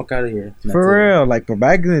like, fuck out of here. For real, like, but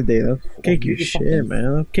back in the day, they'll kick your shit, man.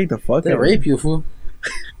 They'll kick the fuck out. They'll rape you, fool.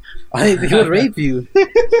 They would rape you.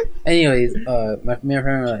 Anyways, me and my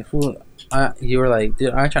friend were like, fool. You were like,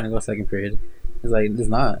 dude, I ain't trying to go second period. It's like, it's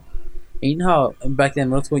not. And you know how back then in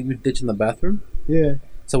middle school you would ditch in the bathroom? Yeah.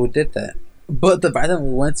 So we did that. But the bathroom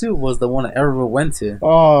we went to was the one that everyone went to.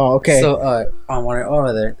 Oh, okay. So on one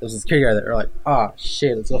over there, there was a security guard there. We're like, oh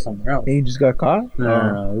shit, let's go somewhere else. And you just got caught?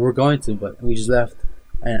 No. We were going to, but we just left.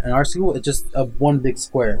 And our school is just one big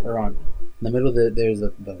square around. In the middle, there's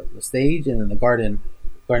the stage and then the garden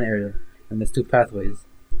area, and there's two pathways.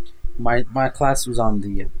 My class was on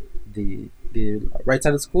the right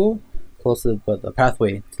side of school, close to the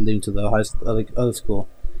pathway leading to the other school.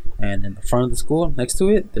 And in the front of the school, next to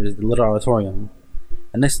it, there's the little auditorium.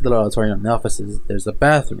 And next to the little auditorium, in the offices, there's a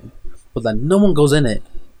bathroom. But then no one goes in it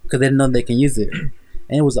because they know they can use it. And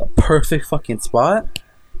it was a perfect fucking spot.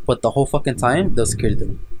 But the whole fucking time, there was security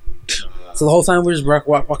there. So the whole time, we just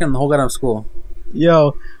walking the whole goddamn school.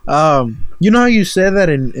 Yo, you know how you said that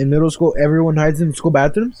in middle school, everyone hides in school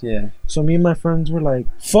bathrooms? Yeah. So me and my friends were like,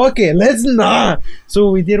 fuck it, let's not. So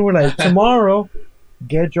what we did, we're like, tomorrow,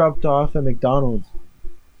 get dropped off at McDonald's.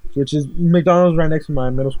 Which is McDonald's right next to my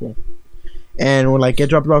middle school. And we're like, get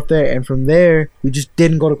dropped off there. And from there, we just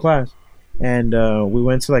didn't go to class. And we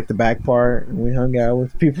went to like the back part. And we hung out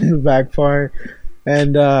with people in the back part.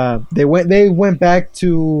 And they went back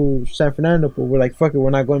to San Fernando. But we're like, fuck it, we're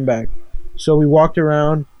not going back. So we walked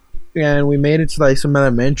around. And we made it to like some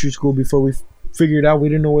elementary school before we figured out we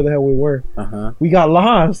didn't know where the hell we were. We got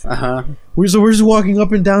lost. We're just walking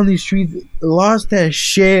up and down these streets, lost as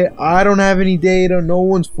shit. I don't have any data. No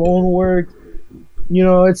one's phone works. You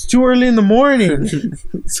know, it's too early in the morning.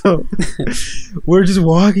 So we're just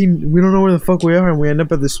walking. We don't know where the fuck we are, and we end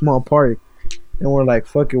up at this small park. And we're like,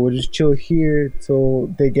 fuck it, we'll just chill here till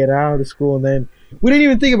they get out of school. And then we didn't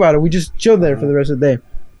even think about it. We just chilled there for the rest of the day.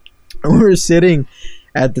 And we were sitting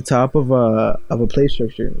at the top of a play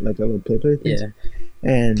structure, like a little play thing. Yeah.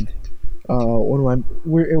 And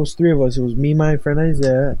it was three of us. It was me, my friend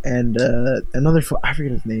Isaiah, and another I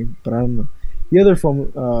forget his name, but I don't know. The other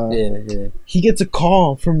phone, yeah. He gets a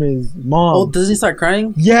call from his mom. Oh, does he start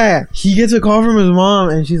crying? Yeah, he gets a call from his mom,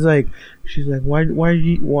 and she's like, why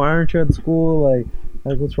aren't you at school?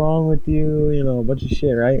 Like what's wrong with you? You know, a bunch of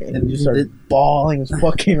shit, right? And he just started bawling his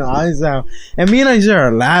fucking eyes out. And me and Isaiah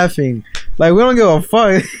are laughing. Like, we don't give a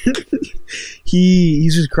fuck.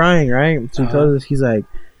 He's just crying, right? So he tells us, he's like,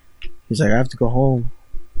 I have to go home.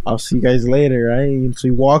 I'll see you guys later, right? And so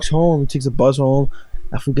he walks home, takes a bus home.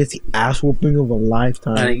 I forget the ass whooping of a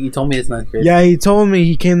lifetime. And he told me it's not crazy. Yeah, he told me.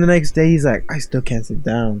 He came the next day. He's like, I still can't sit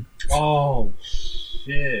down. Oh,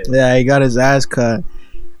 shit. Yeah, he got his ass cut.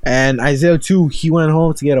 And Isaiah, too, he went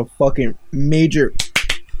home to get a fucking major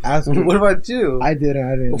ass whooping. What about you? I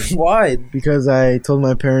didn't. Why? Because I told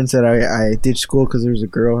my parents that I ditched school because there was a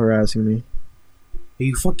girl harassing me. Are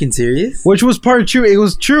you fucking serious? Which was part true. It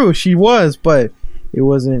was true. She was, but it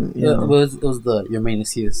wasn't. You know. It was your main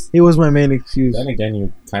excuse. It was my main excuse. Then again,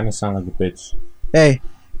 you kind of sound like a bitch. Hey,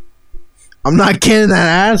 I'm not getting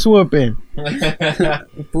that ass whooping.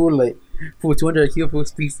 Fool, 200 IQ, fool,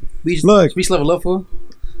 speech level up, fool.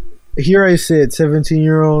 Here I sit,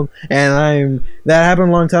 17-year-old, and that happened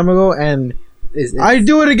a long time ago, and I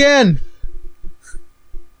do it again.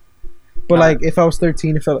 But like, if I was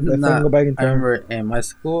 13, if I can go back in time. I remember in my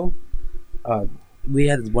school, we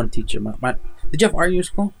had this one teacher. Did you have art in your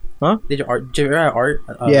school? Huh? Did you ever have art?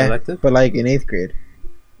 Yeah, elective? but like in 8th grade.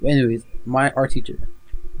 Anyways, my art teacher,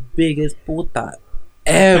 biggest puta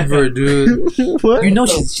ever, dude. What? You know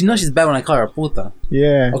she's bad when I call her puta.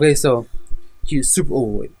 Yeah. Okay, so she's super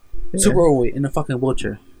overweight. Yeah. Super overweight in a fucking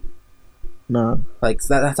wheelchair. Nah. Like,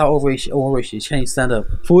 that's how overweight she is. She can't stand up.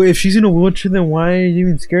 Fool, if she's in a wheelchair, then why are you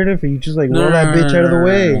even scared of her? You just like roll that bitch out of the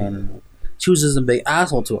way. No. She was just a big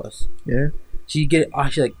asshole to us. Yeah. She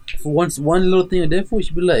like, for one little thing I did for her,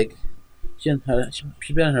 she'd be like, she'd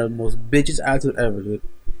be on her most bitchest attitude ever, dude.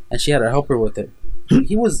 And she had her helper with her.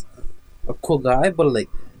 He was a cool guy, but like,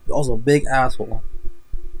 also a big asshole.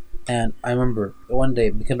 And I remember one day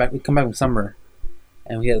we come back from summer.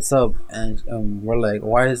 And we had a sub, and we're like,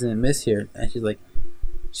 why isn't it Miss here? And she's like,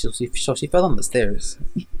 she fell on the stairs.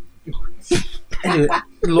 Anyway,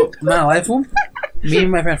 look, man, alive, me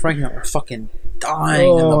and my friend Frankie were fucking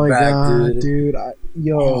dying in the back, dude.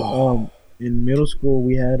 In middle school,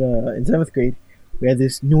 we had in 7th grade, we had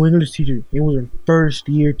this new English teacher. It was her first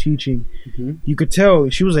year teaching. Mm-hmm. You could tell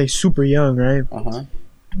she was like super young, right?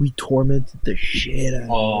 We tormented the shit out of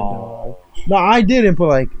her. No, I didn't, but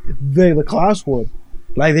like the class would.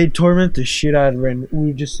 Like they torment the shit out of her, and we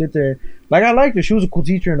would just sit there. Like I liked her; she was a cool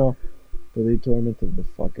teacher and all, but they tormented the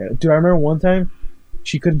fuck out of her. Dude, I remember one time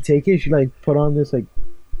she couldn't take it. She like put on this like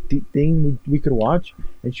thing we could watch,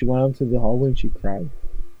 and she went out to the hallway and she cried.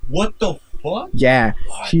 What the fuck? Yeah,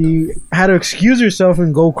 she had to excuse herself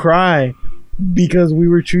and go cry because we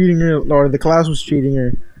were treating her, or the class was treating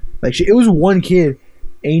her like it was one kid,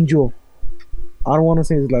 Angel. I don't want to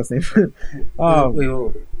say his last name.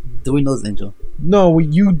 Wait. Do we know this Angel? No,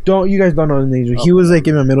 you don't. You guys don't know his Angel. He was like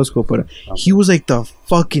in my middle school, but he was like the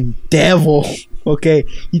fucking devil. Okay,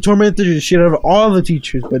 he tormented the shit out of all the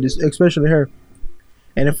teachers, but especially her,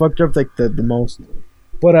 and it fucked her up like the most.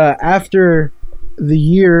 But after the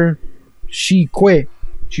year, she quit.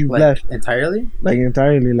 She left entirely. Like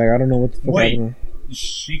entirely. Like I don't know what the fuck happened.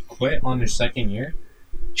 She quit on her second year.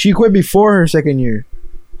 She quit before her second year.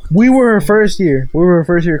 We were her first year. We were her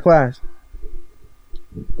first year class.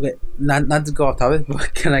 Okay, not to go off topic,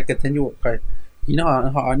 but can I continue? You know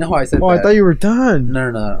how I said. Oh, that? I thought you were done.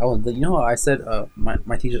 No. I wasn't. You know how I said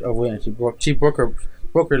my teacher's overweight and she broke her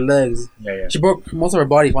legs. Yeah. She broke most of her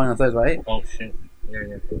body falling on stairs, right? Oh shit.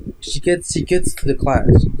 Yeah. She gets to the class.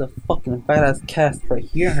 The fucking fat ass cast right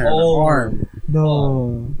here in her arm.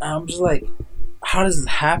 No. I'm just like, how does this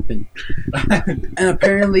happen? And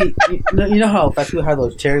apparently, you know how fat people have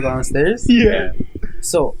those chairs on the stairs? Yeah.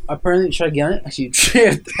 So apparently, she tried to get on it and she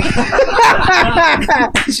tripped.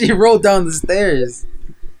 She rolled down the stairs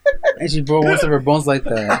and she broke most of her bones like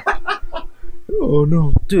that. Oh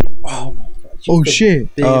no, dude! Oh my god! Oh shit!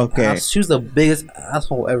 Okay, she was the biggest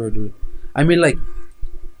asshole ever, dude. I mean, like,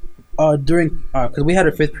 during because we had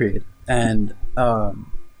her 5th period and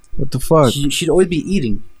what the fuck? She'd always be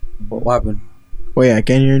eating. What happened? Wait, I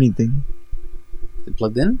can't hear anything. Is it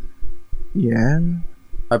plugged in? Yeah.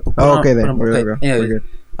 Okay, then. We're good.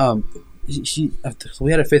 So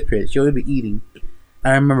we had a 5th period. She always be eating.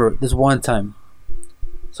 I remember this one time,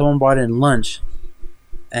 someone brought in lunch,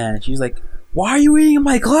 and she was like, "Why are you eating in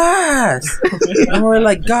my class?" And we're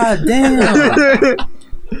like, "God damn!"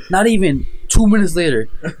 Not even 2 minutes later,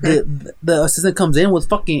 the assistant comes in with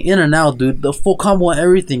fucking in and out, dude, the full combo and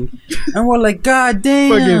everything, and we're like, "God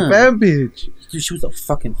damn!" Fucking fat bitch. Dude, she was a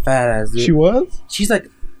fucking fat ass, dude. She was. She's like.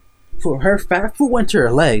 For her fat foot went to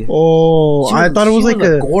her leg. Oh, I thought it was I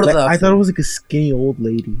thought it was like a skinny old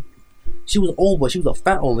lady. She was old, but she was a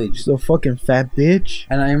fat old lady. She's a fucking fat bitch.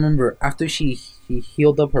 And I remember after she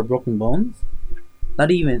healed up her broken bones, not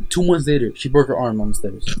even 2 months later, she broke her arm on the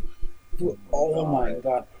stairs. Oh my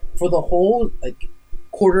god! For the whole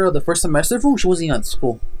quarter of the first semester, she wasn't even at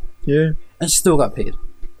school. Yeah, and she still got paid.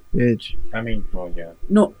 Bitch. I mean, well, yeah.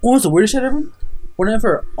 No, what was the weirdest shit ever? One of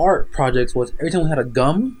her art projects was every time we had a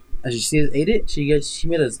gum. As she ate it, she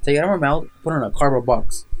made us take it out of her mouth, put it in a cardboard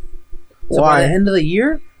box. So by the end of the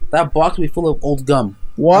year, that box would be full of old gum.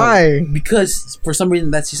 Why? Because for some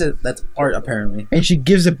reason she said that's art apparently. And she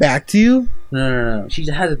gives it back to you? No. She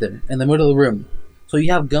just has it there in the middle of the room. So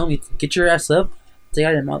you have gum, you get your ass up, take it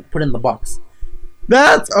out of your mouth, put it in the box.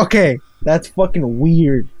 That's okay. That's fucking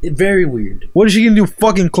weird. Very weird. What is she gonna do?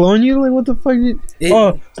 Fucking clone you? Like what the fuck?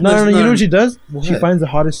 No. You know what she does? What? She finds the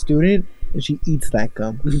hottest student. And she eats that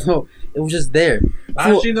gum. No, it was just there.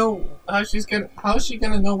 How's she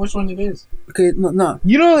gonna know which one it is? Okay, no.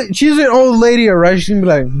 You know, she's an old lady, alright? She's gonna be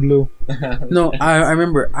like blue. No, I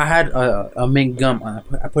remember I had a mint gum. I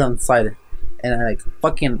put it on the side, and I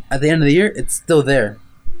fucking at the end of the year, it's still there.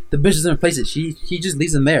 The bitch doesn't replace it. She just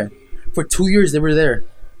leaves them there. For 2 years they were there,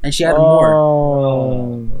 and she had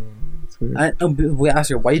more. We asked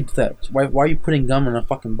her why you do that. Why are you putting gum in a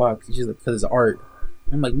fucking box? She's like, because it's art.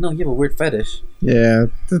 I'm like, no, you have a weird fetish. Yeah,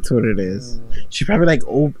 that's what it is. She probably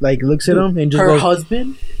looks at him and just her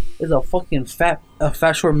husband is a fucking fat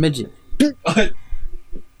short midget.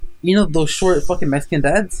 You know those short fucking Mexican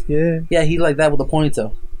dads? Yeah, he like that with a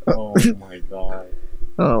ponytail. Oh my god.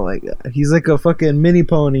 Oh my god, he's like a fucking mini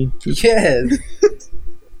pony. Yeah.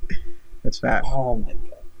 That's fat. Oh my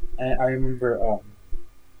god. I remember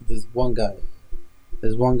this one guy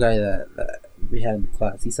that we had in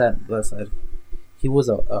class. He sat on the left side. He was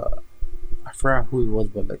I forgot who he was,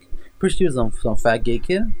 but pretty sure he was some fat gay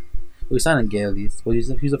kid. Well, he sounded gay at least. But he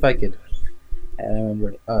was a fat kid. And I remember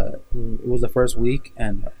it was the first week,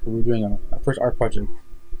 and we were doing our first art project.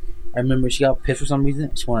 I remember she got pissed for some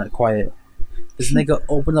reason. She wanted it quiet. This nigga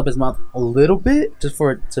opened up his mouth a little bit just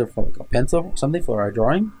for like a pencil or something for our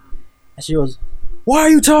drawing, and she goes, why are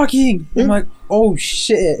you talking? I'm like, oh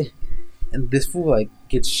shit. And this fool like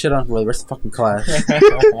gets shit on for the rest of the fucking class.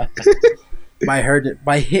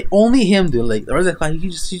 Only him, dude. Like the rest of the class,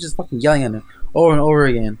 he's just fucking yelling at him over and over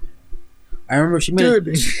again. I remember she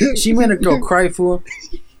made a girl cry, fool.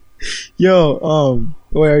 Yo,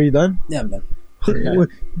 wait, are you done? Yeah, I'm done.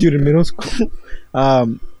 Dude, in middle school,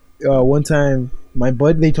 one time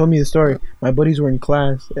they told me the story. My buddies were in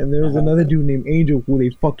class, and there was another dude named Angel who they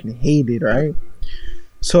fucking hated, right?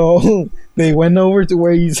 So they went over to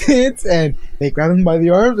where he sits, and they grabbed him by the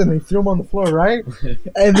arms, and they threw him on the floor, right?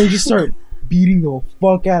 And they just start beating the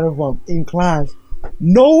fuck out of him in class.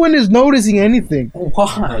 No one is noticing anything.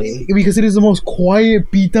 Why? Because it is the most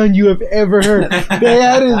quiet beatdown you have ever heard. They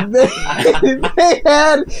had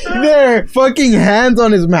their fucking hands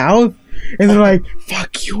on his mouth, and they're like,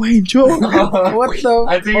 "Fuck you, Angel." What the?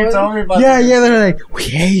 I think you told me about Yeah, they're like, "We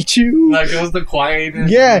hate you." Like, it was the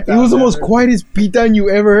quietest. Yeah, it was the most quietest beatdown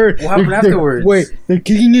you ever heard. What happened afterwards? They're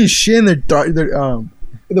kicking his shit, and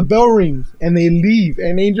the bell rings, and they leave,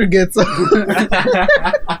 and Angel gets up.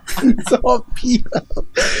 He's all beat up.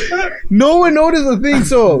 No one noticed a thing,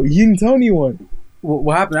 so he didn't tell anyone.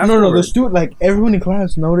 What happened afterwards? No, the student, like, everyone in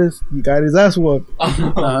class noticed he got his ass whooped.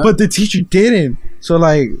 But the teacher didn't. So,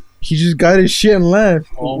 like, he just got his shit and left.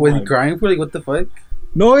 Was he crying for, like, what the fuck?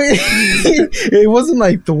 No, it wasn't,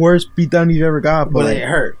 like, the worst beatdown he's ever got. But like, it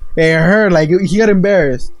hurt. It hurt. Like, he got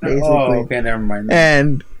embarrassed, basically. Oh, okay, never mind.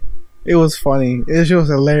 And it was funny. It was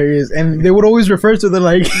hilarious. And they would always refer to the,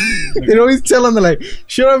 like, they'd always tell him, they're like,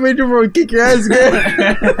 "Shut up, Angel, bro, kick your ass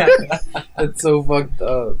again." That's so fucked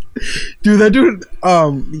up. Dude, that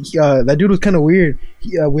dude was kind of weird.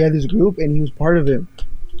 We had this group, and he was part of it.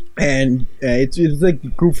 And it's like a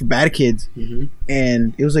group for bad kids. Mm-hmm.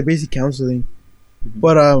 And it was like basic counseling. Mm-hmm.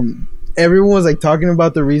 But everyone was like talking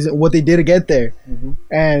about the reason, what they did to get there. Mm-hmm.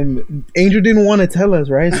 And Angel didn't want to tell us,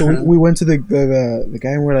 right? So we went to the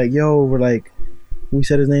guy, and we're like, we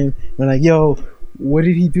said his name. We're like, "Yo, what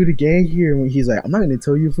did he do to get here?" And he's like, "I'm not going to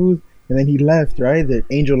tell you, food." And then he left, right? The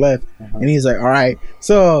Angel left. And he's like, "All right."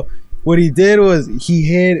 So what he did was he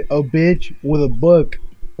hit a bitch with a book.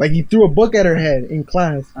 Like, he threw a book at her head in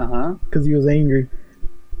class. Because he was angry.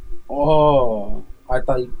 Oh, I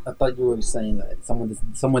thought you were saying that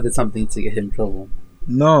someone did something to get him in trouble.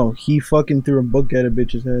 No, he fucking threw a book at a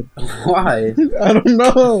bitch's head. Why? I don't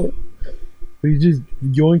know. He just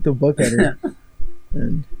yoinked a book at her.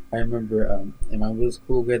 And I remember in my middle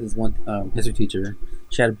school, we had this one history teacher.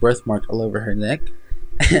 She had birthmarks all over her neck.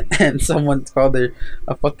 And someone called her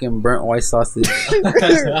a fucking burnt white sausage.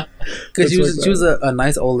 Because she was a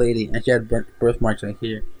nice old lady, and she had birthmarks right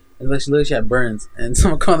here. And like she had burns, and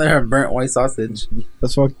someone called her a burnt white sausage.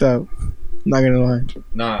 That's fucked up. Not gonna lie.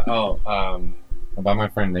 About my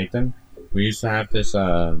friend Nathan, we used to have this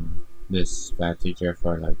this fat teacher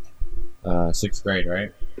for like 6th grade,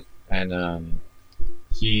 right? And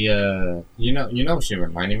he you know what she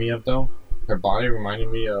reminded me of though? Her body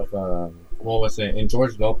reminded me of what was it? In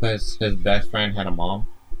George Lopez, his best friend had a mom.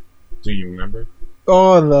 Do you remember?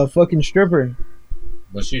 Oh, the fucking stripper.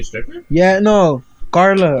 Was she a stripper? Yeah, no.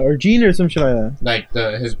 Carla or Gina or some shit like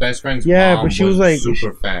that. Like his best friend's mom but she was like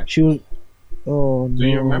super fat. She was. Oh no! Do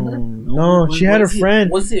you remember? No, she had a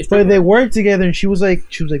friend, but they worked together, and she was like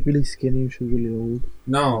really skinny. She was really old.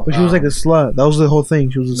 No, but she was like a slut. That was the whole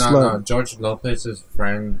thing. She was a slut. No, George Lopez's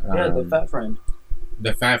friend. The fat friend.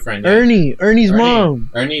 The fat friend. Yeah. Ernie's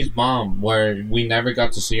mom. Ernie's mom, where we never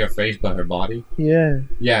got to see her face, but her body. Yeah.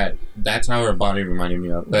 Yeah, that's how her body reminded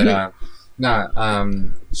me of. But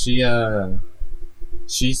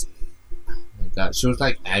she's. Oh my god, she was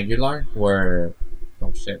like Aguilar, where.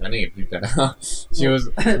 Oh shit! I need to bleep that out. She was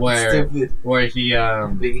where he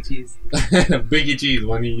Biggie Cheese. Biggie Cheese,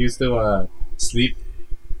 when he used to sleep,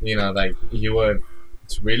 like he would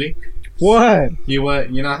really. What? He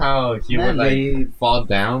would, how he would like fall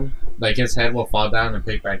down, like his head will fall down and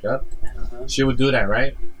pick back up. She would do that,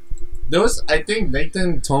 right? I think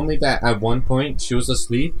Nathan told me that at one point she was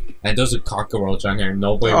asleep and there was a cockroach on her.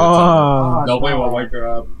 Nobody would wake her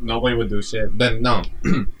up. Nobody would do shit. But no.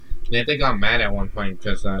 Nathan got mad at one point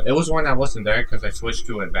because it was when I wasn't there because I switched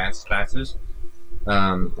to advanced classes.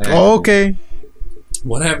 Okay.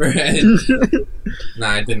 Whatever.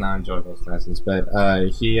 I did not enjoy those classes, but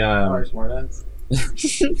he. Smartass.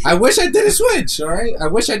 I wish I didn't switch. All right, I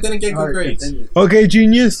wish I didn't get good grades. Okay,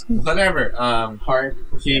 genius. Whatever. Hard.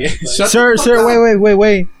 Sir,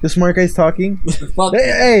 wait. The smart guy's talking.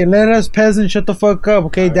 Hey, let us peasants shut the fuck up.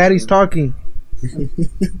 Okay, Daddy's talking.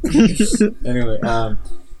 Anyway,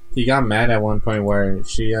 he got mad at one point where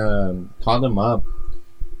she called him up,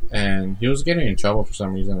 and he was getting in trouble for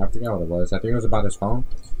some reason. I forgot what it was. I think it was about his phone,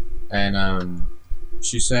 and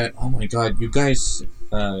She said, "Oh my god, you guys."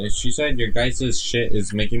 She said, "Your guys' shit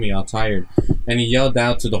is making me all tired," and he yelled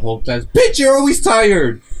out to the whole class, "Bitch, you're always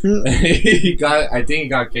tired." I think he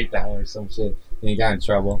got kicked out or some shit, and he got in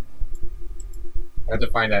trouble. I had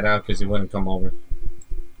to find that out because he wouldn't come over.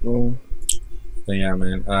 Oh. But yeah,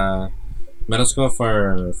 man. Middle school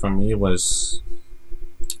for me was,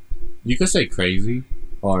 you could say crazy,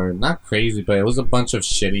 or not crazy, but it was a bunch of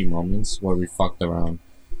shitty moments where we fucked around.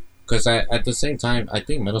 Because at the same time, I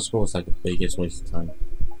think middle school was like the biggest waste of time,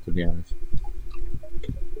 to be honest.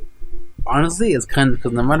 Honestly, it's kind of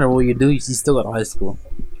because no matter what you do, you still go to high school.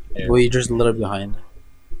 Yeah. But you're just a little behind.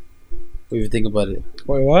 If you think about it.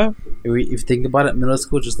 Wait, what? If you think about it, middle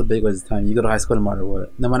school is just a big waste of time. You go to high school no matter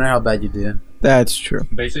what. No matter how bad you do. That's true.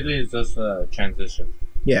 Basically, it's just a transition.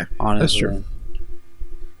 Yeah, honestly. That's true.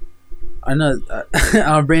 I know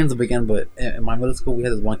our brains will begin, but in my middle school, we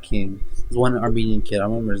had this one kid. This one Armenian kid. I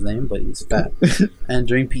don't remember his name, but he's fat. And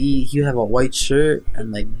during PE, he would have a white shirt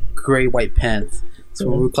and like gray white pants. So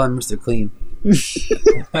we would call him Mr. Clean.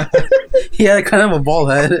 He had kind of a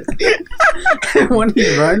bald head. When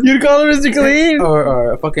he run, you'd call him Mr. Clean,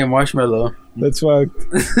 or a fucking marshmallow. That's fucked.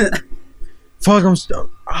 Fuck, I'm stuck.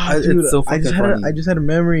 Oh, dude, it's so fucking funny. I just had a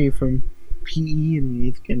memory from PE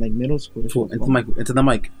in like middle school. Into the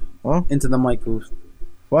mic. Huh? Into the mic, Bruce.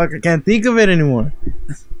 Fuck, I can't think of it anymore.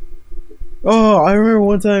 Oh, I remember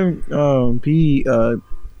one time, PE,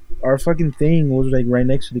 our fucking thing was like right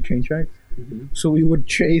next to the train tracks. Mm-hmm. So we would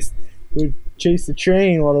chase the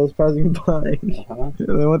train while it was passing by. And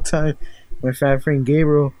then one time, my fat friend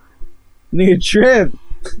Gabriel, nigga tripped.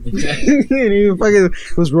 And he fucking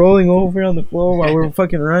was rolling over on the floor while we were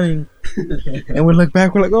fucking running. And we look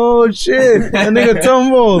back, we're like, oh shit, that nigga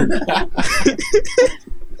tumbled.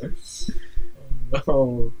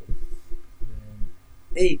 No.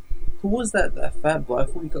 Hey, who was that fat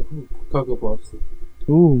black one? Cocoa Puffs.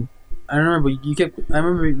 Ooh. I don't remember. I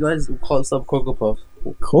remember you guys called yourself Cocoa Puff.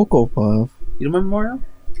 Cocoa Puff? You remember Mario?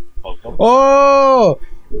 Oh!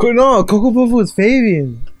 No, Cocoa Puff was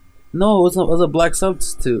Fabian. No, it was a black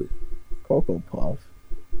substitute. Cocoa Puff.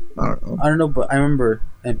 I don't know, but I remember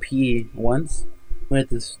in PE once, we had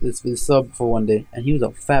this sub for one day, and he was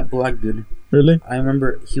a fat black dude. Really? I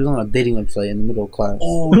remember he was on a dating website in the middle of class.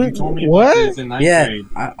 Oh, you told me about this in 9th grade.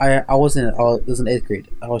 I was in 8th grade.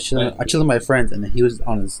 I chilling with my friends, and he was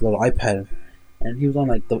on his little iPad, and he was on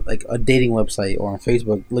like a dating website or on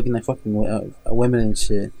Facebook looking at fucking women and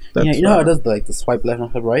shit. You know how it does the swipe left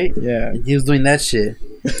and swipe right? Yeah. And he was doing that shit.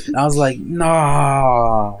 And I was like,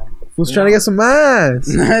 nah. Who's trying to get some ass?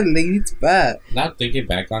 It's bad. Not thinking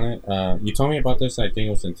back on it, you told me about this, I think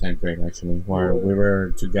it was in 10th grade actually, where we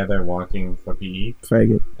were together walking for PE.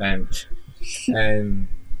 Faggot. And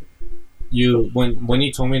you, when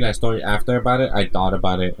you told me that story after about it, I thought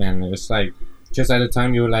about it, and it's like, just at the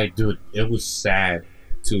time you were like, dude, it was sad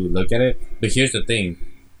to look at it. But here's the thing,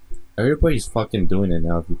 everybody's fucking doing it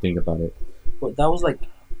now if you think about it. But that was like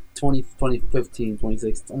 2015,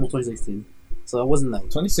 2016, almost 2016. So it wasn't like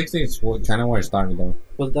 2016 is kind of where it started though.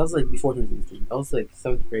 But that was like before 2016. That was like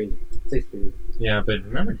 7th grade, 6th grade. Yeah, but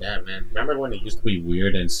remember that, man. Remember when it used to be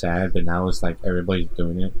weird and sad, but now it's like everybody's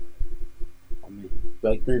doing it. I mean,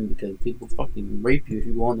 back then, because people fucking rape you if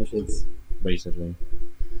you go on their shits. Basically.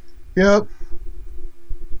 Yep.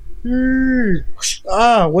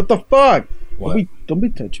 What the fuck? What? Don't be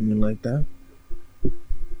touching me like that.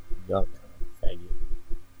 Yuck. Faggot.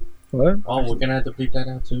 What? Oh, we're gonna have to bleep that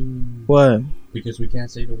out too. What? Because we can't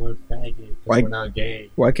say the word faggot. Because we're not gay.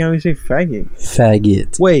 Why can't we say faggot?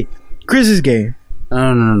 Faggot. Wait, Chris is gay.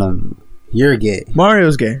 No. You're gay.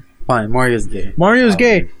 Mario's gay. Fine, Mario's gay. Mario's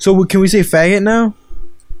gay. So can we say faggot now?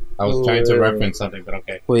 I was trying to reference something, but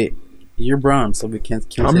okay. Wait, you're brown, so we can't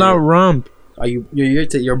I'm not rump. Are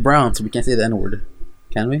you're brown, so we can't say the N-word.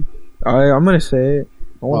 Can we? I'm gonna say it.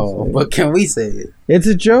 But can we say it? It's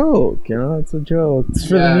a joke, it's a joke. It's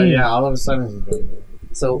for me. Yeah, all of a sudden it's a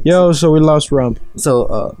joke. So we lost rump.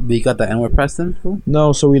 So we got the N-word pressed in?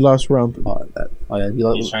 No, so we lost rump.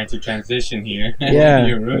 He's trying to transition here.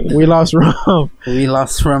 Yeah, we lost rump. We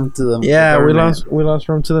lost rump to the we lost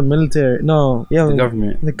rump to the military. No, yeah, the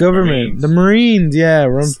government. The government. The Marines, yeah.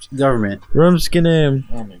 Government. Rump's gonna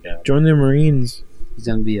join the Marines. He's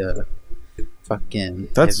gonna be a fucking...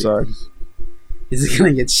 That sucks. He's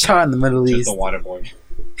gonna get shot in the Middle East. Just the water boy.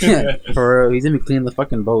 Yeah, for real. He's gonna be cleaning the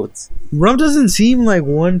fucking boats. Rump doesn't seem like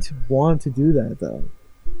one to want to do that though.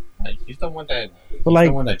 He's the one that. But like,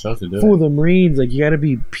 the one that chose to do it. For the Marines, like you gotta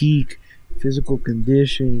be peak physical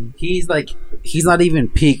condition. He's not even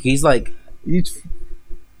peak. He's a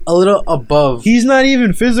little above. He's not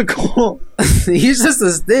even physical. He's just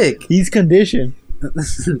a stick. He's conditioned.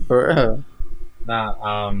 For real.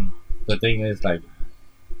 Nah, the thing is, like,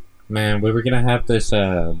 man, we were gonna have this,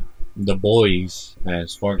 the boys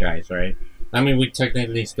as 4 guys, right? I mean, we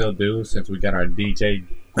technically still do since we got our DJ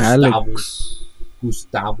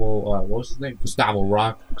Gustavo, what was his name? Gustavo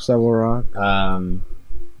Rock.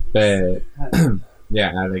 But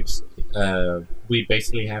yeah, Alex. We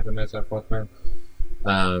basically have him as our 4th man.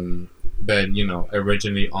 But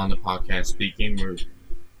originally on the podcast speaking,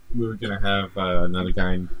 we were gonna have another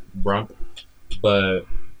guy in Brump, but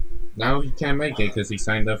now he can't make it because he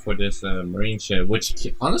signed up for this Marine shit, which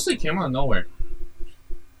honestly came out of nowhere.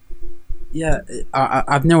 Yeah,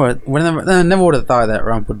 I never would have thought that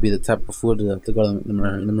rump would be the type of food to go to the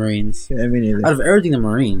Marines. Yeah, I mean, either. Out of everything, the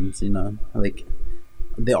Marines, like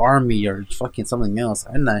the Army or fucking something else,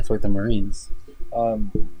 I didn't expect the Marines.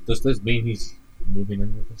 Does this mean he's moving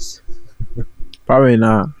in with us? Probably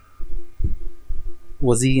not.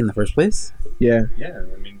 Was he in the first place? Yeah. Yeah,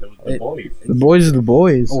 I mean, the boys. The boys are the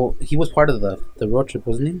boys. Well, he was part of the road trip,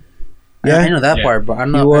 wasn't he? Yeah, I know that part, but I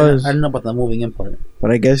don't know. I don't know about the moving in part.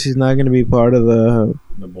 But I guess he's not gonna be part of the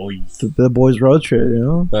boys. The boys road trip,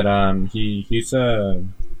 But he's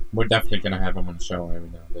we're definitely gonna have him on the show every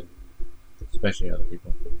now and then, especially other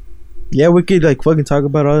people. Yeah, we could like fucking talk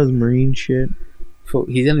about all his Marine shit.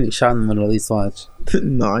 He's gonna get shot in the Middle East. Watch.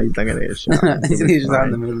 No, he's not gonna get shot. He's gonna get shot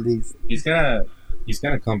in the Middle East. He's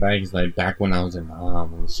gonna come back. He's like, back when I was in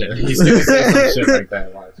mom and shit. He's gonna say some shit like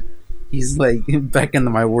that. Watch. He's like, back in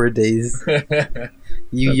my war days.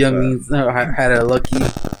 You youngins had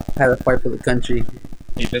a fight for the country.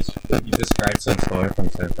 He described some story from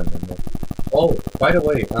San Fernando. Oh, by the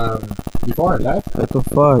way, before I left, what the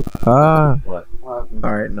fuck? What?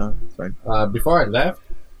 Alright, no, it's fine. Before I left,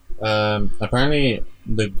 apparently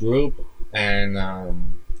the group and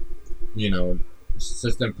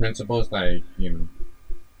assistant principals, like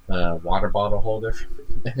water bottle holder,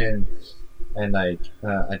 and like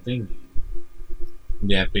I think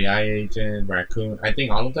the FBI agent, Raccoon, I think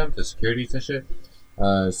all of them, the securities and shit.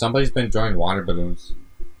 Somebody's been drawing water balloons.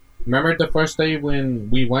 Remember the first day when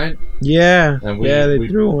we went? Yeah. And they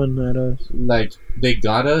threw one at us. Like, they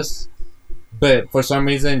got us, but for some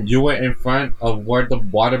reason you were in front of where the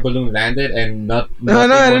water balloon landed and no, it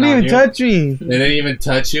didn't even touch me. It didn't even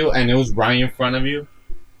touch you, and it was right in front of you.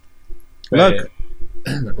 Look.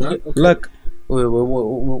 Look. Wait,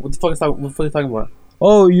 what the fuck are you talking about?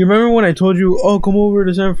 Oh, you remember when I told you, oh, come over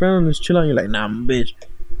to San Fernando and just chill out? You're like, nah, I'm a bitch.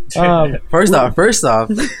 First off,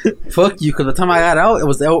 fuck you, because the time I got out, it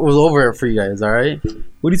was over for you guys, alright?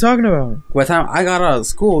 What are you talking about? By the time I got out of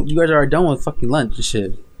school, you guys are done with fucking lunch and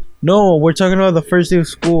shit. No, we're talking about the first day of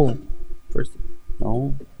school.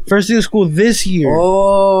 First day of school this year.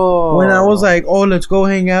 Oh. When I was like, oh, let's go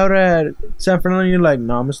hang out at San Fernando, you're like,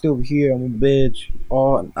 nah, I'm still over here. I'm a bitch.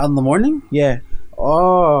 Oh, in the morning? Yeah.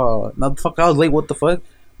 Oh, no, the fuck, I was late. What the fuck?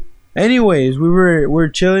 Anyways, we were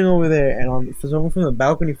chilling over there, and someone from the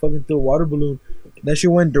balcony fucking threw a water balloon. That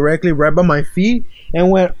shit went directly right by my feet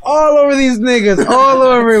and went all over these niggas, all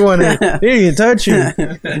over everyone. They didn't even touch you.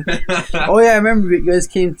 Oh yeah, I remember you guys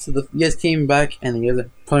came back and you guys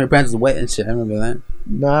pulling your pants was wet and shit. I remember that.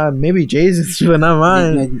 Nah, maybe Jason's, but not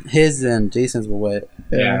mine. His and Jason's were wet.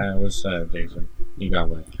 Yeah, it was Jason. He got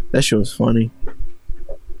wet. That shit was funny.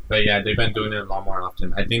 But yeah, they've been doing it a lot more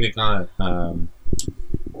often. I think they got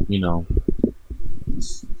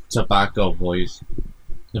tobacco boys.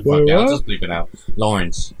 I'll just bleep it out.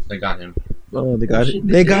 Lawrence, they got him. Oh, they got it.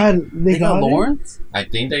 They got Lawrence. I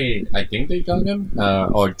think they got him,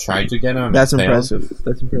 or tried to get him. That's impressive.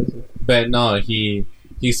 But no, he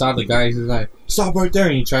saw the guy. He's like, stop right there,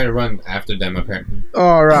 and he tried to run after them. Apparently.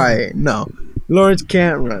 All right, no, Lawrence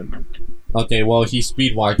can't run. Okay, well, he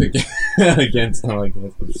speed walked against them. I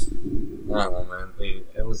guess. I don't know, man.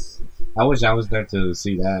 It was. I wish I was there to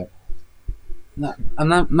see that. No, I'm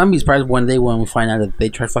not be surprised one day when we find out that they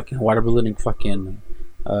tried fucking water ballooning fucking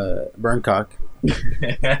Burncock.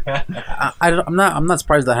 I'm not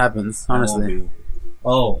surprised that happens, honestly.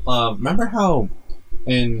 Remember how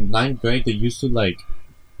in 9th grade they used to like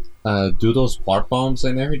do those fart bombs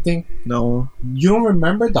and everything? No. You don't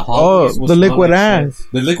remember the holidays? Oh, the liquid ass.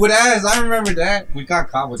 The liquid ass. I remember that. We got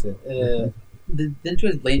caught with it. Didn't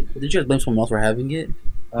you guys blame someone else for having it?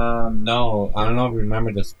 No, I don't know if you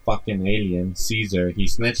remember this fucking alien, Caesar. He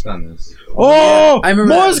snitched on us. Oh, I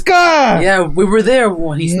remember Mosca! Yeah, we were there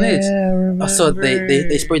when he snitched. I remember. So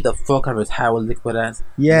they sprayed the fuck out of his hat with liquid ass.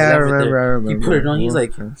 Yeah, I remember. He put it on. He's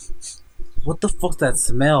like, what the fuck's that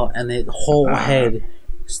smell? And his whole head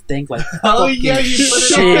stank like fucking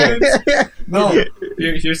shit. No,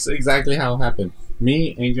 here's exactly how it happened.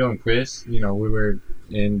 Me, Angel, and Chris, we were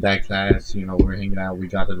in that class. We were hanging out. We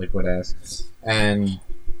got the liquid ass. And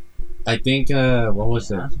I think what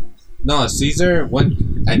was it? No, Caesar.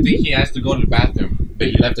 I think he has to go to the bathroom, but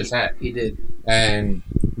he left his hat. He did, and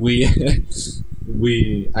we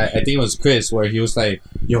I think it was Chris where he was like,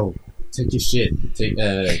 "Yo, take your shit,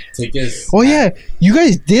 take his." Oh yeah, you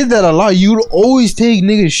guys did that a lot. You'd always take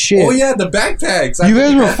niggas' shit. Oh yeah, the backpacks. You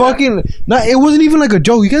guys were fucking. Not. It wasn't even like a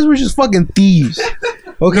joke. You guys were just fucking thieves.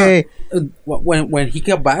 Okay. No, when he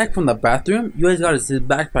got back from the bathroom, you guys got his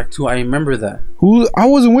backpack too. I remember that. Who? I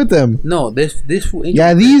wasn't with them. No, this.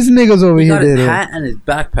 Yeah, these niggas over here did it. His hat and his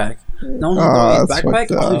backpack. No, his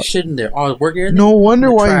backpack. All his shit in there. All his work area. No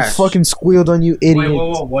wonder why he fucking squealed on you,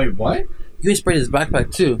 idiot. Wait, what? You guys sprayed his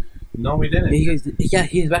backpack too. No, we didn't. His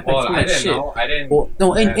backpack. Well, I didn't know. I didn't. Well,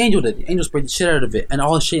 no, Angel did. Angel sprayed the shit out of it, and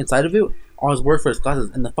all the shit inside of it. All his work for his glasses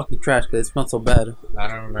in the fucking trash because it smelled so bad. I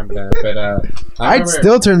don't remember that, but I'd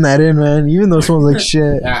still turn that in, man, even though it smells like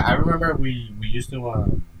shit. Yeah, I remember we used to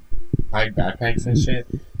hide backpacks and shit.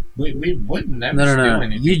 We would never steal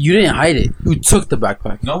anything. You didn't hide it. You took the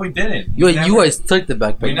backpack. No, we didn't. You guys took the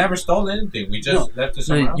backpack. We never stole anything. We just left it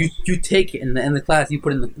somewhere else. You take it in the class. You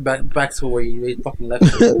put it in the back school where you fucking left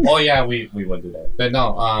it. Oh yeah, we would do that. But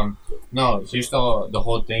no, you stole the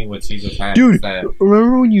whole thing with Caesar's hat. Dude,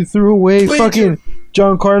 remember when you threw away fucking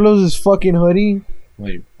John Carlos's fucking hoodie?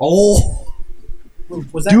 Wait. Oh.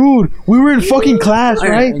 Was that? Dude, we were in fucking class,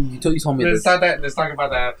 right? You told me this. Let's talk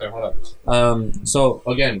about that after. Hold up. So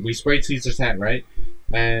again, we sprayed Caesar's hat, right?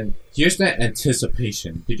 And here's the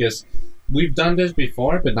anticipation because we've done this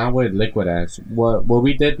before, but not with liquid ass. What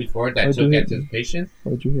we did before that took anticipation.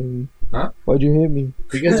 Why'd you hit me? Huh? Why'd you hit me?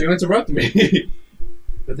 Because you interrupted me.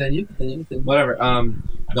 But then you. Whatever.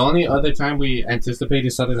 The only other time we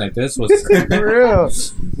anticipated something like this was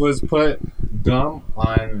was put gum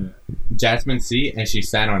on Jasmine's seat and she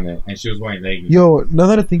sat on it and she was wearing leggings. Yo, now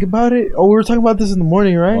that I think about it, we were talking about this in the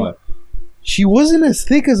morning, right? What? She wasn't as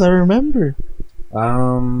thick as I remember. I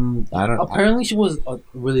don't. Apparently, she was a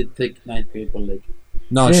really thick ninth grade, but like.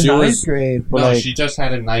 No, she was. Grade, but no, she just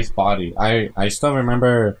had a nice body. I still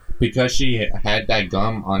remember because she had that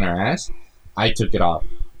gum on her ass. I took it off.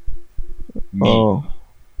 Me. Oh.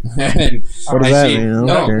 And what does that mean?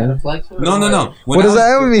 No. What does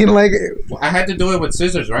that mean? Like, I had to do it with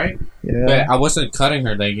scissors, right? Yeah. But I wasn't cutting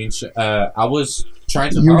her leggings. I was trying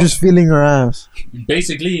to. You were just feeling her ass.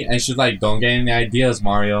 Basically, and she's like, "Don't get any ideas,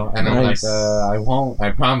 Mario." And I'm like, "I won't. I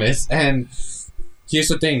promise." And here's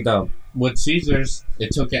the thing, though. With Caesar's,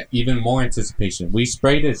 it took even more anticipation. We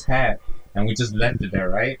sprayed his hat and we just left it there,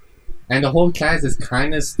 right? And the whole class is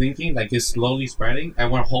kind of stinking, like it's slowly spreading,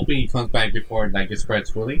 and we're hoping he comes back before like it spreads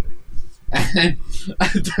fully. And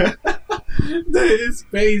his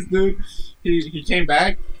face, dude, he came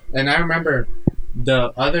back, and I remember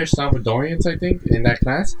the other Salvadorians, I think, in that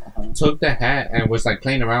class, took the hat and was like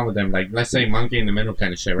playing around with them, like let's say monkey in the middle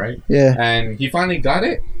kind of shit, right? Yeah. And he finally got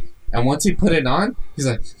it. And once he put it on, he's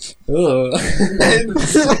like, ugh.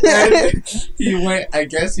 and he went, I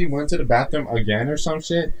guess he went to the bathroom again or some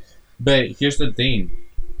shit. But here's the thing.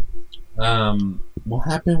 What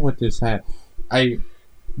happened with this hat?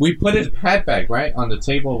 We put his hat back, right, on the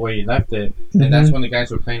table where he left it. And that's when the guys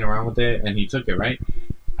were playing around with it and he took it, right?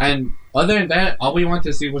 And other than that, all we wanted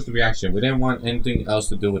to see was the reaction. We didn't want anything else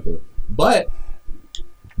to do with it. But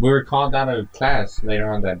we were called out of class later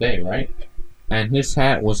on that day, right? And his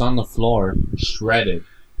hat was on the floor, shredded.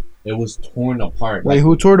 It was torn apart. Wait,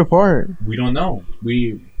 who tore it apart? We don't know.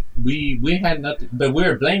 We had nothing, but we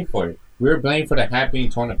were blamed for it. We were blamed for the hat being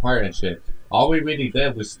torn apart and shit. All we really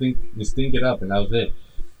did was stink it up, and that was it.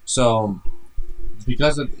 So,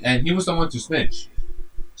 and he was the one to snitch.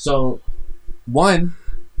 So, one,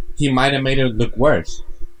 he might have made it look worse.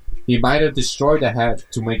 He might have destroyed the hat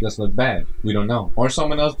to make us look bad. We don't know. Or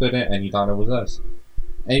someone else did it, and he thought it was us.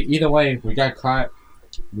 Either way, we got caught.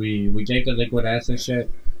 We gave the liquid ass and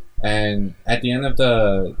shit. And at the end of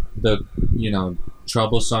the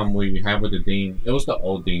troublesome we had with the dean, it was the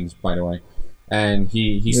old deans, by the way. And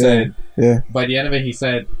he said, by the end of it, he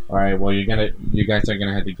said, "All right, well, you guys are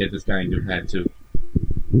gonna have to get this guy a new hat too,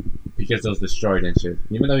 because it was destroyed and shit.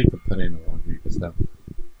 Even though he could put it in the laundry and stuff."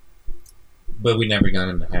 But we never got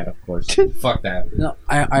him the hat, of course. Fuck that. No,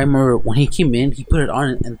 I remember when he came in, he put it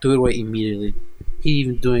on and threw it away immediately. He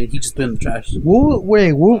just put it in the trash.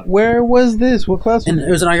 Where was this? What class? And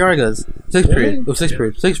it was in Ayarga's. Sixth period. It was sixth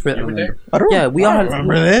period. You were there? I we all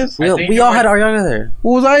remember this. We all had Ayarga there.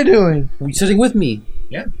 What was I doing? You sitting with me.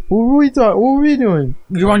 Yeah. What were we doing?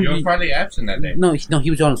 You were probably absent that day. No,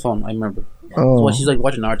 he was on his phone. I remember. Oh. So she's like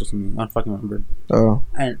watching art or something. I don't fucking remember. Oh.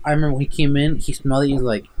 And I remember when he came in, he smelled it. He was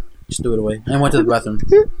like, just threw it away. And I went to the bathroom.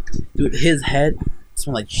 Dude, his head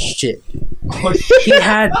smelled like shit. He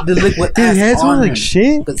had the liquid His ass head on smelled him like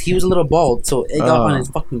shit. because he was a little bald, so it got on his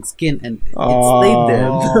fucking skin and it stayed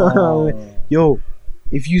there. Yo,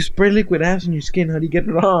 if you spray liquid ass on your skin, how do you get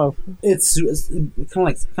it off? It's kind of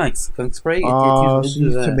like skunk spray. So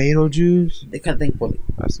use tomato juice. They kind of think, well,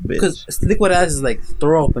 That's a bitch. because liquid ass is like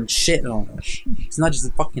throw up and shit and all that. It's not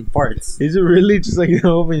just fucking farts. Is it really just like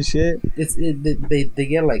open shit? They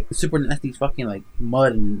get like super nasty fucking like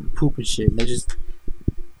mud and poop and shit. And they just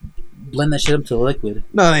blend that shit up to a liquid.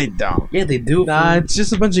 No, they don't. Yeah, they do. Nah, it's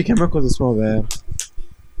just a bunch of chemicals that smell bad.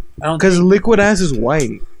 I don't because liquid ass is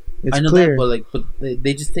white. It's I know clear. that, but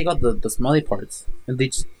they just take out the smelly parts and they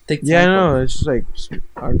just take. Yeah, I know. It's just like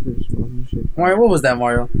artificial and shit. Mario, what was that,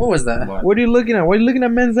 Mario? What was that? What are you looking at? Why are you looking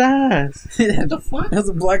at men's ass? What the fuck? That's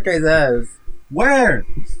a black guy's ass. Where?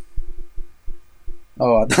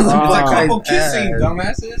 Oh, that's a black couple guy's kissing, ass.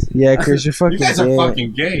 dumbasses. Yeah, Chris, you're fucking You guys gay. are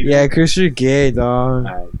fucking gay. Yeah, Chris, you're gay, dog.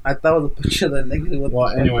 I thought it was a picture of that nigga with. Well,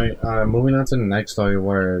 anyway, moving on to the next story,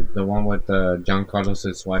 where the one with John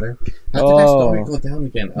Carlos' sweater. How did that story go down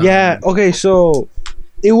again? Yeah. Okay. So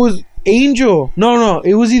it was Angel. No.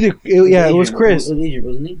 It was either. It was Chris. It was Adrian,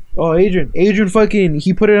 wasn't he? Oh, Adrian. Adrian fucking.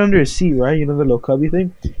 He put it under his seat, right? You know the little cubby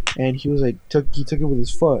thing, and he was like he took it with his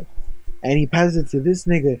foot, and he passed it to this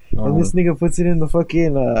nigga, and this nigga puts it in the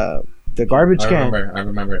fucking the garbage can. I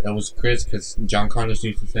remember. It was Chris because John Carlos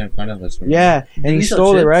used to sit in front of us. Remember? Yeah, and he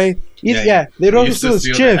stole it, right? Yeah. They'd also steal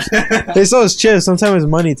his chips. They stole his chips. Sometimes his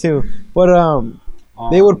money too. But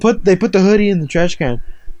they put the hoodie in the trash can,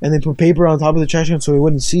 and they put paper on top of the trash can so he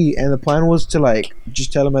wouldn't see. And the plan was to like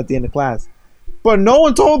just tell him at the end of class, but no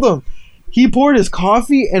one told him. He poured his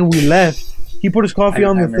coffee and we left. He put his coffee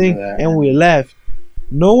on the thing and we left.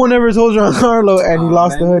 No one ever told Giancarlo, and he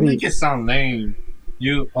lost the hoodie. Make it sound lame.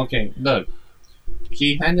 Okay? Look,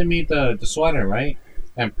 he handed me the sweater, right?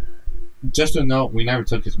 And just to note, we never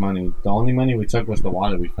took his money. The only money we took was the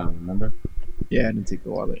wallet we found. Remember? Yeah, I didn't take the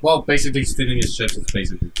wallet. Well, basically stealing his chips is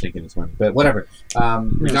basically taking his money. But whatever.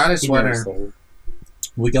 We got his sweater.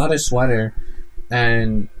 We got his sweater,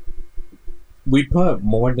 and we put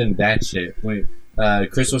more than that shit.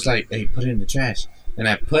 Chris was like, "Hey, put it in the trash," and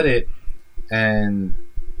I put it, and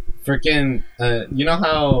freaking, you know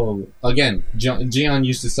how again, Gian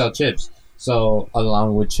used to sell chips. So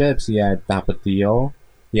along with chips, he had tapatio,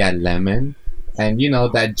 he had lemon, and you know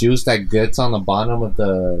that juice that gets on the bottom of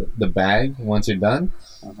the bag once you're done.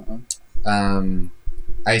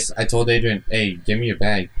 I told Adrian, "Hey, give me your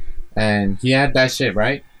bag," and he had that shit,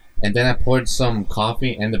 right? And then I poured some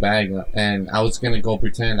coffee in the bag, and I was gonna go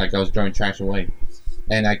pretend like I was throwing trash away,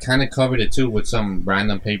 and I kind of covered it too with some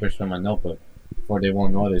random papers from my notebook, before they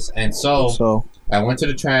won't notice. And so I went to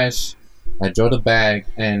the trash, I drew the bag,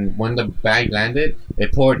 and when the bag landed,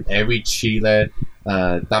 it poured every chile,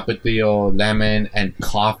 tapatio, lemon, and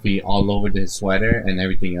coffee all over the sweater and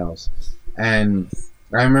everything else. And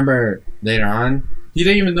I remember later on, he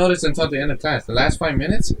didn't even notice until the end of class. The last 5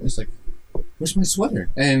 minutes, it's like, "Where's my sweater?"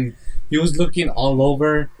 And he was looking all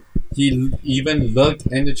over. He even looked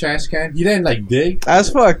in the trash can. He didn't like dig. That's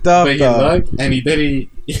fucked up. But he looked, and he didn't.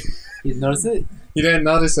 He noticed it. He didn't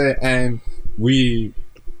notice it, and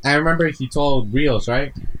I remember he told Rios,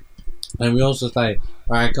 right? And Rios was like,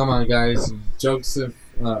 "All right, come on, guys. Jokes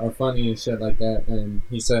are funny and shit like that." And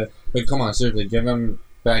he said, "But come on, seriously, give him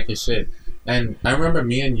back his shit." And I remember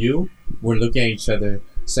me and you were looking at each other,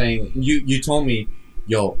 saying, "You told me,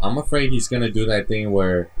 yo, I'm afraid he's gonna do that thing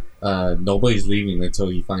where nobody's leaving until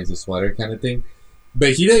he finds his sweater kind of thing."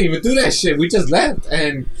 But he didn't even do that shit. We just left,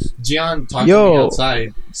 and Gian talked to me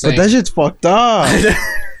outside. Saying, but that shit's fucked up.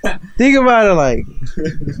 Think about it, like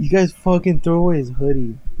you guys fucking throw away his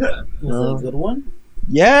hoodie. Was it a good one?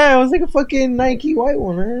 Yeah, it was like a fucking Nike white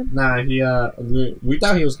one, man. Nah, we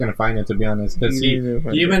thought he was gonna find it, to be honest, because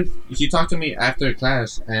he talked to me after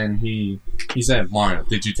class, and he said, "Mario,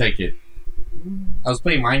 did you take it?" I was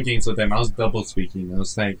playing mind games with him. I was double speaking. I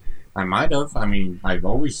was like, "I might have. I mean, I've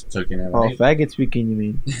always taken it." Right? Oh, faggot speaking, you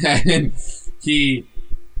mean? And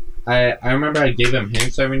I remember I gave him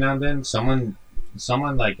hints every now and then. Someone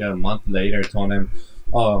like a month later told him,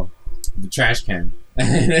 "Oh, the trash can."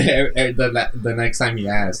 the next time he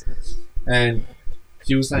asked, and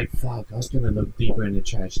he was like, "Fuck, I was gonna look deeper in the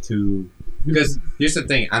trash too." Because here's the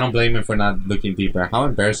thing, I don't blame him for not looking deeper. How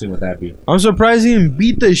embarrassing would that be? I'm surprised he didn't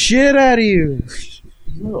beat the shit out of you. He's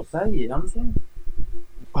a little faggot, I'm saying.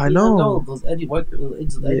 I know. Those edgy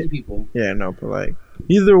people. Yeah, no, but like,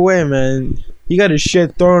 either way, man, he got his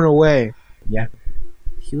shit thrown away. Yeah.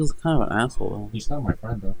 He was kind of an asshole, though. He's not my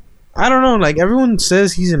friend, though. I don't know. Like, everyone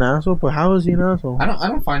says he's an asshole, but how is he an asshole? I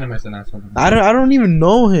don't find him as an asshole. I don't even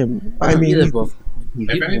know him. I mean, either, bro.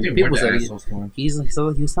 If anything, we're the assholes to him. He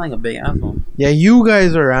was sounding a big asshole. Yeah, you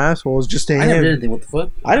guys are assholes. Just to him. I never did anything. What the fuck?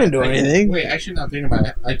 I didn't do anything. Wait, actually, not thinking about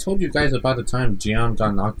it. I told you guys about the time Gian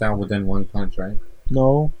got knocked out within one punch, right?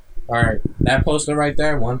 No. Alright, that poster right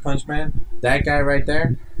there, One Punch Man, that guy right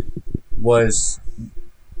there was,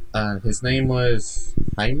 his name was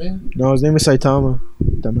Jaime? No, his name is Saitama.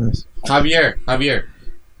 Dumbass. Javier.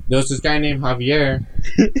 There was this guy named Javier.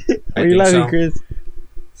 Why are you laughing, Chris?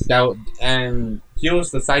 And he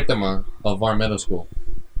was the Saitama of our middle school.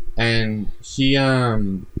 And he,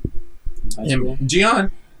 Gian,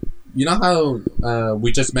 you know how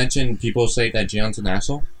we just mentioned people say that Gian's an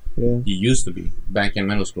asshole? Yeah. He used to be back in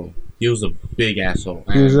middle school. He was a big asshole.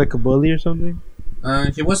 He was like a bully or something?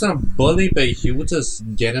 He wasn't a bully, but he would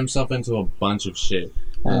just get himself into a bunch of shit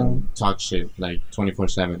and talk shit like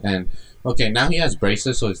 24/7. And okay, now he has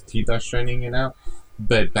braces, so his teeth are straightening out.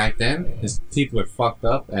 But back then, his teeth were fucked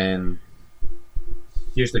up. And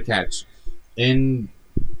here's the catch: in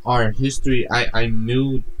our history, I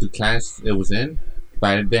knew the class it was in, but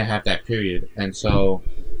I didn't have that period, and so.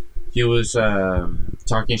 He was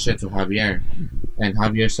talking shit to Javier, and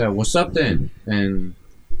Javier said, "What's up then?" And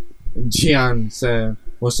Gian said,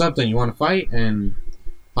 "What's up then? You want to fight?" And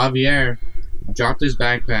Javier dropped his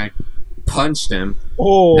backpack, punched him,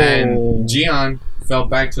 and Gian fell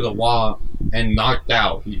back to the wall and knocked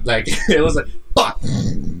out. Like it was like, fuck,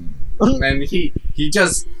 and he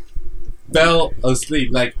just fell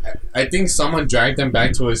asleep. Like I think someone dragged him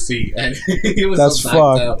back to his seat, and he was that's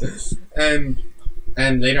knocked out.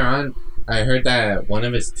 And later on, I heard that one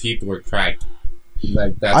of his teeth were cracked.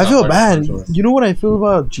 Like that's I feel bad. You know what I feel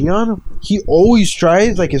about Gian? He always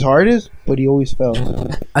tries like his hardest, but he always fails.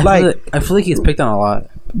 I feel like he's picked on a lot.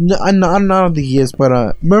 No, I don't think he is. But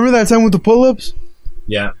remember that time with the pull-ups?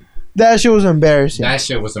 Yeah. That shit was embarrassing.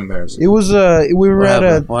 It was we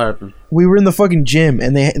were What happened? We were in the fucking gym,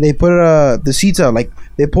 and they put the seats out, like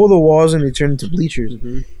they pull the walls and they turn into bleachers,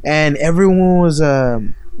 and everyone was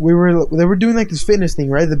they were doing like this fitness thing,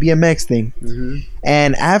 right? The BMX thing.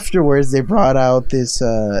 And afterwards they brought out this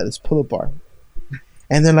pull-up bar.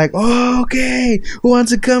 And they're like, "Oh, okay, who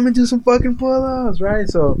wants to come and do some fucking pull-ups?" Right?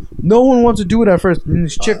 So no one wants to do it at first. And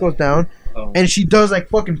this chick goes down and she does like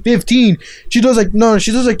fucking 15. She does like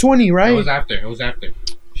 20, right? It was after.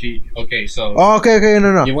 Okay,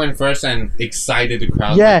 no. He went first and excited the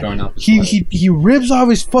crowd. Yeah, going out he rips off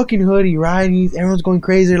his fucking hoodie, right? And everyone's going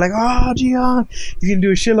crazy. They're like, "Oh, Gian, he's gonna do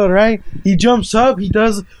a shitload," right? He jumps up, he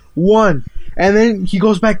does one, and then he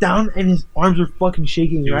goes back down, and his arms are fucking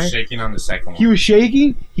shaking, right? He was shaking on the second one. He was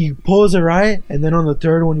shaking. He pulls it right, and then on the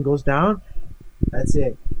third one, he goes down. That's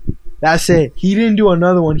it. He didn't do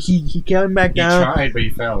another one. He came back down. He tried, but he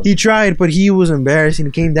fell. He tried, but he was embarrassing.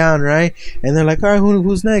 He came down, right? And they're like, "All right,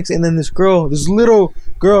 who's next?" And then this little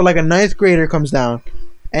girl, like a 9th grader, comes down.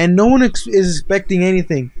 And no one is expecting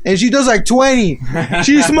anything. And she does like 20.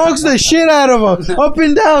 She smokes the shit out of him. Up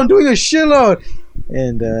and down, doing a shitload.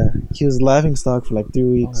 And he was laughing stock for like 3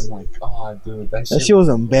 weeks. Oh my god, dude. That shit was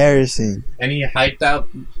embarrassing. And he hyped out.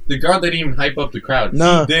 The girl didn't even hype up the crowd.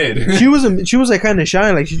 No, she did. she was like kind of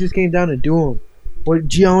shy. Like she just came down to do him. But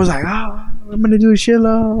Gian was like, I'm going to do a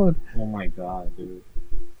shitload. Oh my god, dude.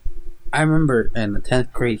 I remember in the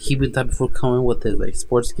 10th grade, he was the type of fool coming with his like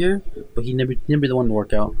sports gear, but he never be the one to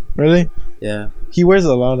work out. Really? Yeah. He wears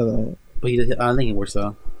a lot of that. But I don't think he works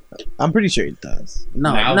out. I'm pretty sure he does.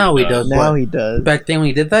 No, he does. Now he does. Back then when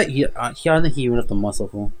he did that, I don't think he even left the muscle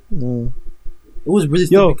fool. No. It was really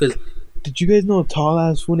stupid because. Did you guys know a tall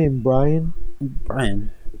ass fool named Brian?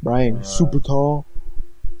 Brian, super tall.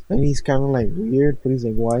 And he's kind of like weird, but he's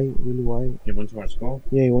like white, really white. He went to our school?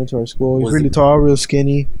 Yeah, he went to our school. He's really tall, real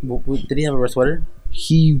skinny. Did he have a red sweater?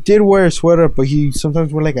 He did wear a sweater, but he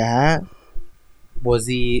sometimes wore like a hat. Did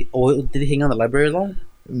he hang out in the library a lot?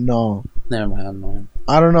 No. Never mind,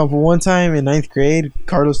 I don't know, but one time in 9th grade,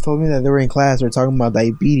 Carlos told me that they were in class. They were talking about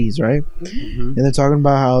diabetes, right? And they're talking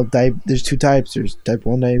about how there's 2 types. There's type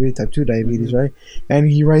 1 diabetes, type 2 diabetes, right? And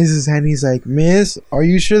he raises his hand. He's like, "Miss, are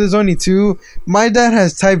you sure there's only 2? My dad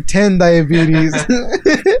has type 10 diabetes."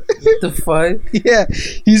 The fuck? Yeah.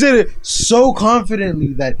 He said it so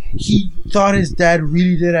confidently that he thought his dad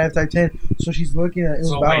really did have type 10. So she's looking at him.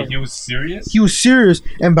 So wait, he was serious? He was serious.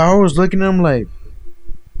 And Bauer was looking at him like,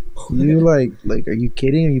 "You like, are you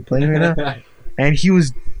kidding? Are you playing right now?" And he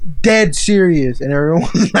was dead serious, and everyone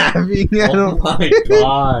was laughing at him. Oh my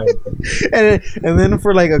god! and then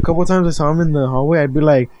for like a couple times I saw him in the hallway, I'd be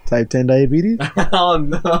like, "Type 10 diabetes?" Oh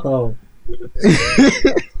no!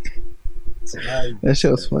 That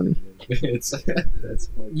shit was funny. That's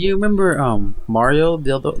funny. You remember Mario,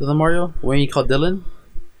 the other Mario, when he called Dylan?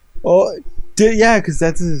 Oh, Yeah, because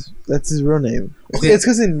that's his real name. Okay. It's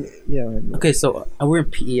because Okay, so we're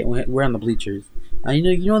in PE. And we're on the bleachers. And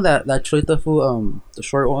you know that Cholita fool, the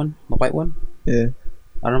short one, the white one. Yeah.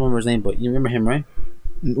 I don't remember his name, but you remember him, right?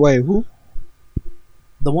 Wait, who?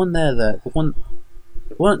 The one the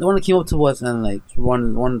one that came up to us and like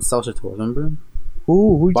one seltzer to us. Remember?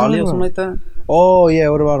 Who? Bali or something like that. Oh yeah,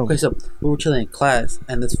 what about him? Okay, so we were chilling in class,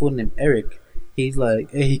 and this fool named Eric, he's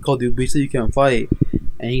like, hey, he called you, bitch, so you can't fight.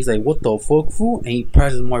 And he's like, what the fuck, fool? And he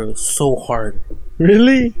presses Mario so hard.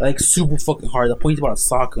 Really? Like, super fucking hard. The point he's about to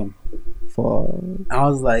sock him. Fuck. I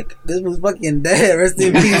was like, this was fucking dead. Rest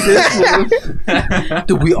in peace.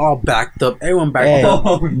 Dude, we all backed up. Everyone backed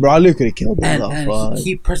up. Bradley could have killed him. And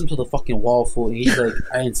he pressed him to the fucking wall, fool. And he's like,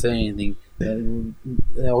 I didn't say anything.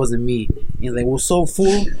 That wasn't me. And he's like, well, so,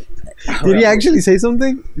 fool. Did he actually say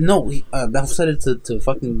something? No, that said it to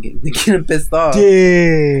fucking get him pissed off.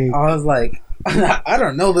 Dang. I was like, I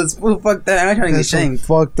don't know this fool. Fuck that. I'm trying to get shanked.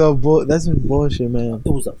 Fucked up. That's some bullshit, man. It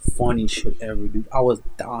was the funniest shit ever, dude. I was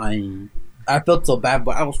dying. I felt so bad,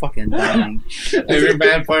 but I was fucking dying. Every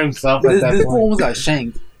man for himself. This fool almost got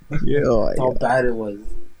shanked. Yeah. That's how bad it was.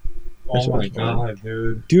 Oh my god,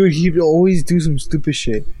 dude. Dude, he'd always do some stupid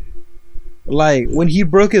shit. Like when he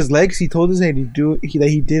broke his legs, he told us that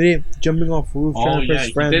he did it jumping off roof trying to press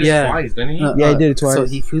his friend. He did it twice, didn't he? Yeah, he did it twice. So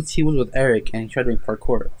he was with Eric and he tried to do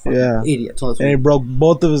parkour. Yeah, idiot. And he broke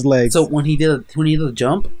both of his legs. So when he did the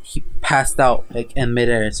jump, he passed out like in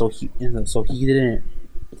midair. So he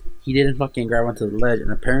didn't fucking grab onto the ledge.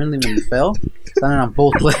 And apparently when he fell, landed on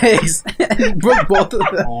both legs and he broke both of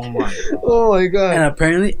them. Oh my god! And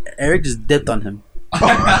apparently Eric just dipped on him.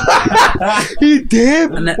 He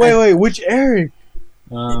did? Wait, which Eric?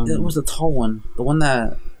 It was the tall one. The one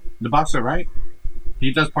that... The boxer, right?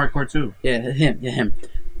 He does parkour too. Yeah, him.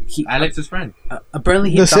 Alex's friend. Apparently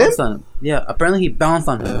he bounced on him. Yeah, apparently he bounced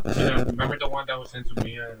on him. Remember the one that was sent to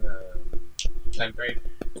me in 10th grade?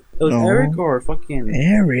 It was Eric or fucking...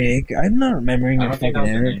 Eric? I'm not remembering I don't think that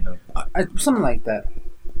was Eric. Name, something like that.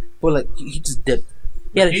 But like, he just dipped.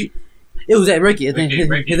 It was at Ricky. His name's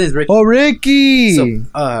Ricky. Oh, Ricky!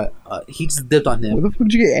 So, he just dipped on him. Where the fuck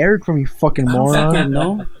did you get Eric from, you fucking moron? I don't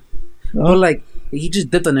know. But like, he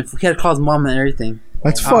just dipped on him. He had to call his mom and everything.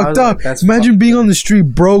 That's fucked up. Like, imagine being on the street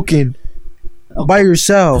broken by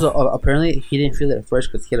yourself. So apparently, he didn't feel it at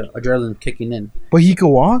first because he had adrenaline kicking in. But he could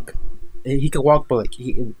walk? He could walk, but like,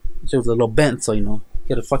 it was a little bent, so, he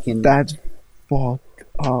had a fucking... That's fucked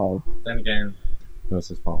up. Then again... It was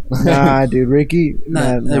his fault. Nah, dude, Ricky.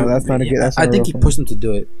 No, that's not a good. That's not I think he pushed him to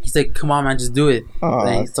do it. He said, "Come on, man, just do it."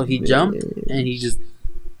 So he jumped and he just.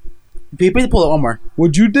 He basically pulled it one more.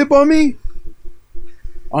 Would you dip on me?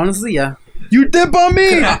 Honestly, yeah. You dip on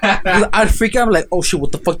me? I'd freak out. I'm like, "Oh shit,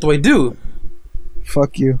 what the fuck do I do?"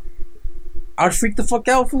 Fuck you. I'd freak the fuck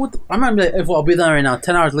out. I might be like, if I'll be there right now.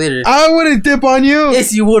 10 hours later, I wouldn't dip on you.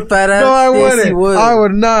 Yes, you would, fat ass. No, I wouldn't. Yes, you would. I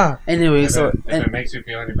would not. Anyway, if it makes you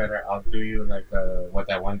feel any better, I'll do you like what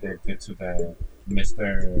that one did to the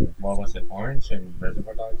Mr. What was it, Orange and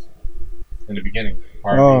Reservoir Dogs in the beginning.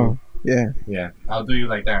 Oh, yeah. Yeah, I'll do you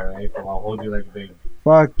like that, right? I'll hold you like a big.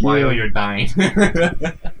 Fuck you. While you're dying.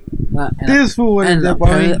 This fool wouldn't dip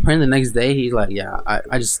on me. Apparently the next day, he's like, yeah,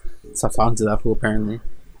 I just stopped talking to that fool, apparently.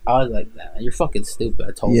 I was like, nah, you're fucking stupid.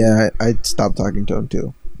 I told you. Yeah, I stopped talking to him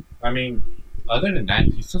too. I mean, other than that,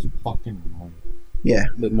 he's just fucking annoying. Yeah.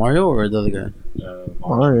 But Mario or the other guy?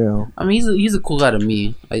 Mario. I mean, he's a cool guy to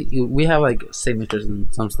me. Like, we have like same interests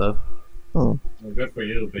in some stuff. Oh. Well, good for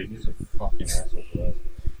you, but he's a fucking asshole for us.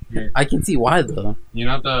 Yeah. I can see why though. You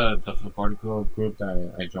know the Flipboard group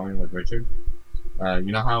that I joined with Richard?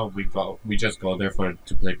 You know how we just go there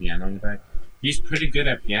to play piano in the back? He's pretty good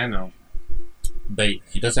at piano. But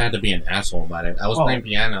he doesn't have to be an asshole about it. I was playing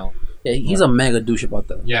piano. Yeah, he's a mega douche about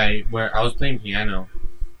that. Yeah, where I was playing piano,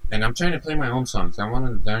 and I'm trying to play my own songs. I want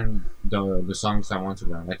to learn the songs I want to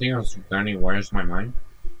learn. I think I was learning Where's My Mind,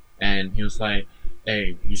 and he was like,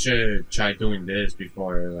 "Hey, you should try doing this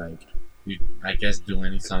before, like, you, I guess, do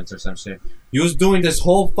any songs or some shit." He was doing this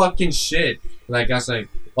whole fucking shit. Like, I was like,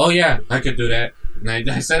 "Oh yeah, I could do that." And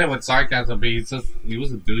I said it with sarcasm, but he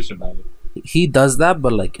was a douche about it. He does that,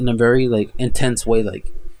 but like in a very like intense way. Like,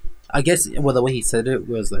 I guess the way he said it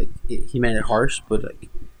was like he made it harsh, but like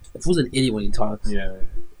it was an idiot when he talks. Yeah.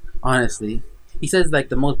 Honestly, he says like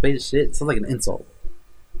the most basic shit. It sounds like an insult.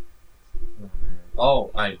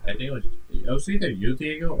 Oh, I think it was either you,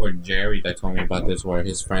 Diego, or Jerry that told me about this, where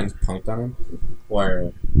his friends punked on him.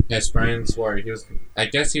 Where his friends I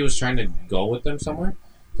guess he was trying to go with them somewhere.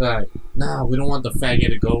 So like, nah, we don't want the faggot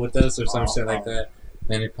to go with us or some shit like that.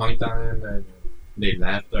 Then he punked on him and they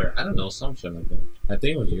left, or I don't know, some shit like that. I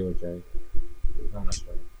think it was you or Jerry. I'm not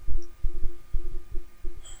sure.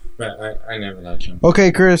 But I never liked him.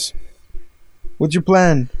 Okay, Chris. What's your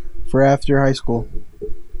plan for after high school?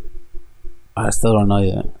 I still don't know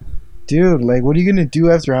yet. Dude, like, what are you gonna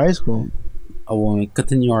do after high school? I want to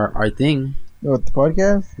continue our thing. What, the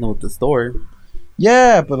podcast? No, with the store.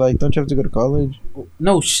 Yeah, but like, don't you have to go to college?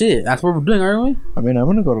 No shit. That's what we're doing, aren't we? I mean, I'm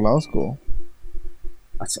gonna go to law school.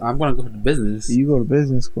 I'm gonna go to business. You go to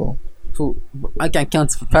business school. Fool, I can't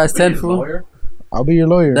count for past 10, fool. I'll be your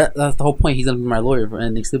lawyer. That's the whole point. He's gonna be my lawyer for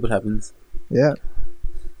anything stupid happens. Yeah.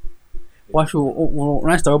 Watch,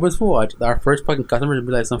 when I start with fool, our first fucking customer will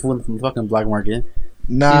be like some fool from the fucking black market.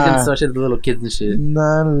 Nah. He's gonna start shit with the little kids and shit.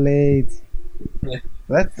 Not late.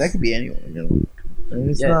 That could be anyone, you know. I mean,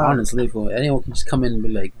 it's not... honestly, fool. Anyone can just come in and be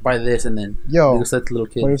like, buy this, and then yo, set the little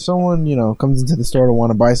kids. But if someone, you know, comes into the store to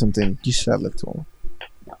want to buy something, you sell it to them.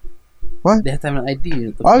 What? They have to have an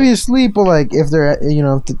ID. Obviously, but like if they're, you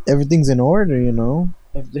know, if everything's in order, you know.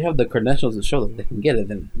 If they have the credentials to show that they can get it,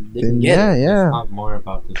 then they can get it. Yeah. Let's talk more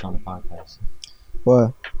about this on the podcast.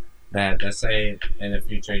 What? That let's say in the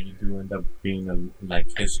future you do end up being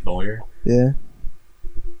like his lawyer. Yeah.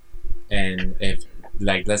 And if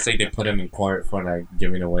like let's say they put him in court for like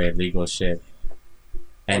giving away illegal shit,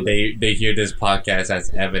 and they hear this podcast as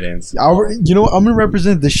evidence. You know what? I'm gonna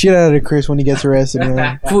represent the shit out of Chris when he gets arrested,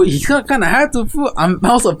 man. Fool, you kind of have to. Fool. I'm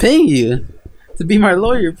also paying you to be my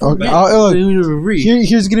lawyer. Okay,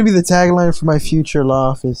 here's gonna be the tagline for my future law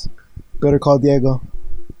office. Better call Diego.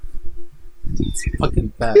 It's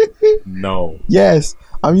fucking bad. No. Yes,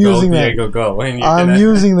 I'm using that. Diego, go. I'm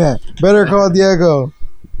using that. Better call Diego.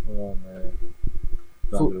 Oh man.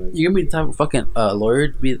 Fool, you're gonna be the type of fucking lawyer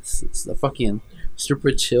to be the fucking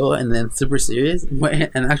super chill and then super serious. In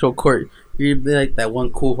actual court, you're gonna be like that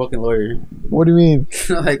one cool fucking lawyer. What do you mean?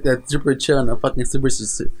 Like that super chill and a fucking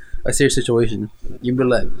a serious situation. You be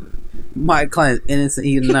like, my client is innocent.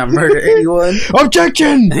 He did not murder anyone.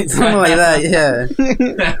 Objection! Something like that.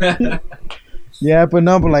 Yeah. Yeah, but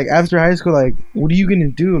like after high school, like what are you gonna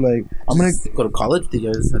do? Like I'm gonna go to college with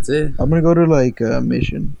you guys. That's it. I'm gonna go to like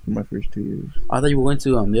Mission for my first 2 years. I thought you were going to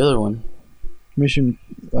the other one. Mission.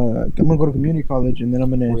 I'm gonna go to community college and then I'm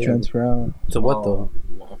gonna transfer out. To what though?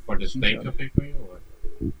 For the state to pay for you, or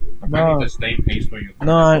apparently the state pays for you.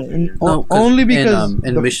 No, only because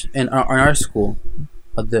in our school,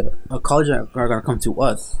 the college are gonna come to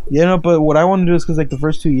us. Yeah, no, but what I want to do is because like the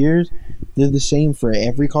first 2 years, they're the same for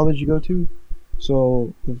every college you go to.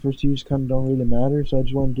 So the first 2 years kind of don't really matter. So I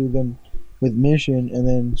just want to do them with Mission and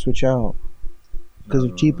then switch out because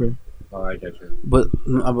they're cheaper. Oh, I get you. But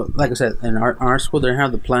like I said, in our school, they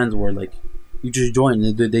have the plans where like you just join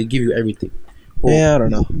and they give you everything. But, yeah, I don't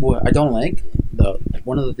know. What I don't like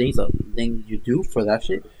one of the things you do for that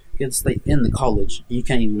shit, you get to stay in the college. You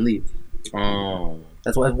can't even leave. Oh,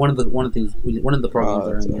 that's why one of the programs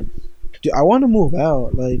are in there. Dude, I want to move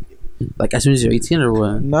out like as soon as you're 18 or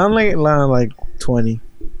what? Not like 20.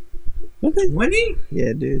 Okay. 20?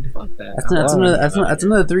 Yeah, dude. Fuck that. That's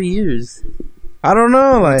another 3 years. I don't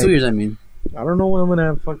know, like 2 years. I mean, I don't know when I'm gonna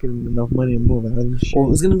have fucking enough money to move out.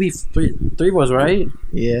 Well, it's gonna be three of us, right?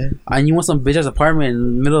 Yeah. And you want some bitch ass apartment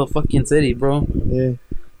in the middle of the fucking city, bro? Yeah.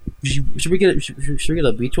 Should we get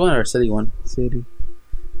a beach one or a city one? City.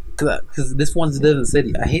 Cause this one's live in the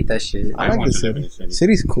city. I hate that shit. I like the city.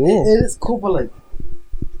 City's cool. It is cool, but like,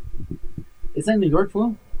 it's in New York,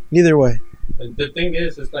 fool. Either way. The thing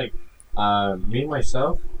is, it's like, me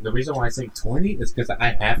myself. The reason why I say 20 is because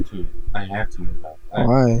I have to move out.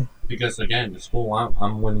 Why? Because again, the school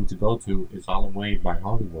I'm willing to go to is all the way by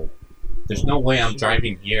Hollywood. There's no way I'm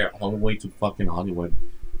driving here all the way to fucking Hollywood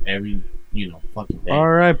every fucking day.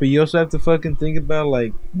 Alright, but you also have to fucking think about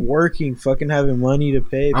like working, fucking having money to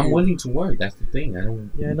pay. I'm willing to work. That's the thing. I don't.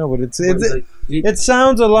 Yeah, I know, but it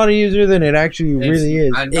sounds a lot easier than it actually really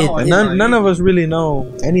is. I know. None of us really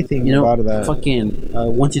know anything about that. Fucking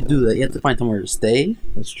once you do that, you have to find somewhere to stay.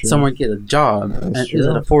 That's true. Somewhere to get a job, and is it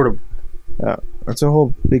affordable? Yeah, that's a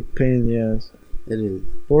whole big pain in the ass. It is.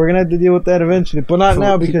 But we're gonna have to deal with that eventually, but not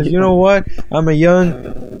now because you know what? I'm a young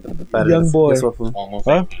boy.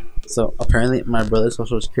 Huh? So apparently, my brother's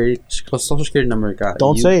social security number got.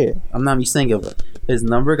 Don't used. say it. I'm not me saying it. But his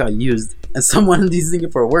number got used, and someone is using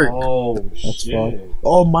it for work. Oh, that's shit. fun.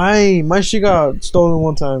 Oh my shit got stolen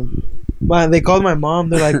one time. They called my mom.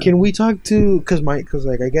 They're like, "Can we talk to?" Because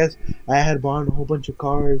like I guess I had bought a whole bunch of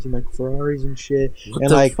cars and like Ferraris and shit,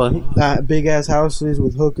 and like big ass houses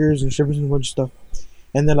with hookers and strippers and a bunch of stuff.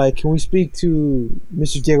 And they're like, "Can we speak to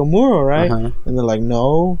Mr. Diego Muro, right?" Uh-huh. And they're like,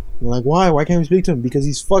 "No." I'm like, "Why? Why can't we speak to him?" Because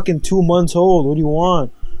he's fucking 2 months old. What do you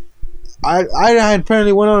want? I had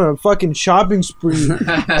apparently went on a fucking shopping spree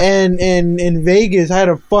and in Vegas. I had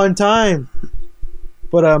a fun time.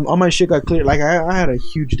 But all my shit got cleared. Like I had a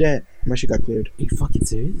huge debt. My shit got cleared. Are you fucking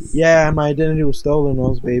serious? Yeah, my identity was stolen when I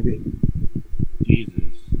was a baby. Jesus.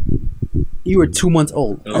 You were 2 months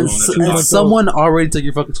old. Oh, And, that's so, two and months someone already took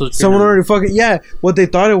your fucking social security. Someone already fucking What they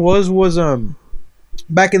thought it was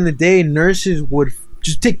back in the day, nurses would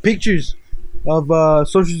just take pictures of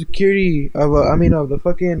social security of of the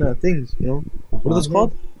fucking things. You know what are those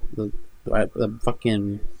called? The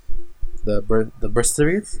fucking the birth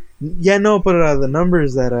certificates. Yeah, no, but the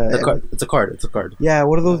numbers that It's a card. It's a card. Yeah,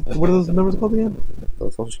 what are those numbers called again?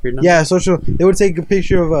 The social security number. Yeah, social. They would take a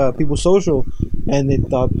picture of people's social, and they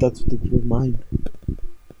thought that's what they put mine.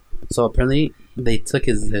 So apparently they took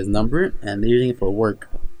his number and they're using it for work.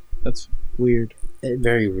 That's weird.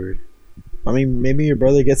 Very weird. I mean, maybe your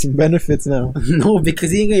brother gets some benefits now. No,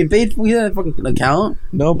 because he ain't getting paid for that fucking account.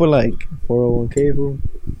 No, but like 401k fool.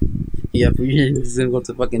 Yeah, but he's gonna go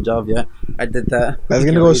to fucking job. Yeah, I did that. That's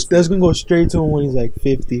gonna go straight to him when he's like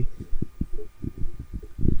 50.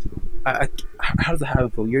 How does it happen,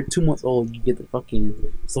 fool? You're 2 months old. You get the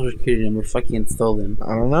fucking social security number fucking stolen.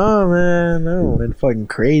 I don't know, man. No, went fucking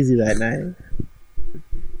crazy that night.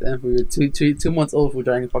 Damn, fool, you're two months old for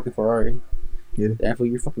driving a fucking Ferrari. Yeah. Damn, fool,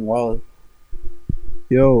 you're fucking wild.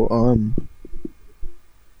 Yo,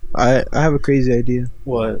 I have a crazy idea.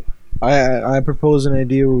 What? I propose an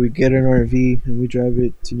idea where we get an RV and we drive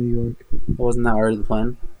it to New York. Wasn't that already the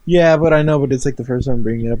plan? Yeah, but I know, but it's like the first time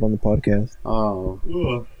bringing it up on the podcast. Oh.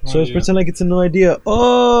 So let's pretend like it's a new idea.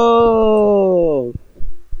 Oh,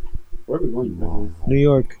 Where are we going, bro? New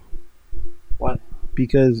York. Why?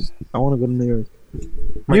 Because I want to go to New York.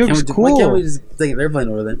 Why New York's cool. Why can't we just take an airplane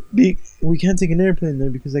over there? We can't take an airplane there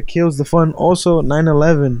because that kills the fun. Also,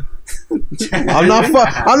 9/11. I'm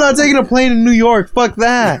not taking a plane in New York. Fuck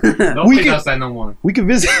that. Don't take outside no more. We could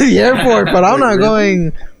visit the airport, but I'm not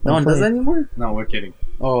going. No one does that anymore? No, we're kidding.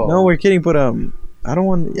 Oh. No, we're kidding. But I don't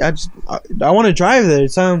want. I want to drive there.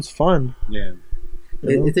 It sounds fun. Yeah.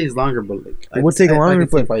 It takes longer, but like it would take longer,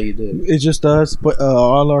 but why you do it. It's just us. But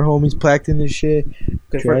all our homies packed in this shit.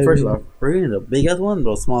 First of all, we're getting a big ass one,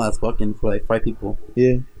 or small ass fucking for like 5 people.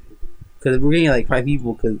 Yeah. Because we're getting like 5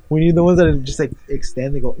 people. Cause we need the ones that are just like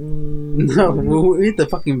extend. They go. No, we need the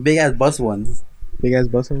fucking big ass bus ones. Big ass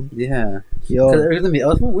bus ones. Yeah. Yo. Because there's gonna be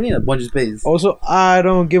us. We need a bunch of space. Also, I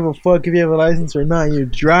don't give a fuck if you have a license or not. You're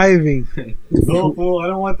driving. No, fool. I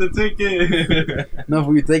don't want the ticket. No,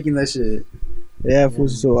 we're taking that shit. Yeah, fool.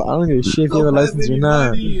 So I don't give a shit if you have a license or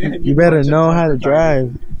not. You better know how to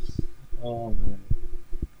drive. Oh man.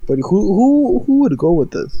 But who would go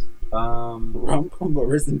with us? But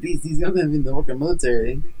rest in peace. He's gonna be in the fucking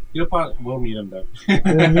military. We'll meet him there.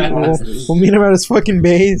 We'll meet him at his fucking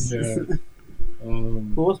base. Yeah.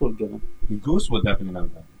 Who else would go? Goose would definitely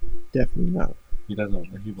not go. Definitely not. He doesn't.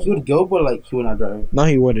 He would go, but like he would not drive. No,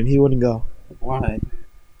 he wouldn't. He wouldn't go. Why?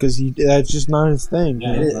 Because that's just not his thing.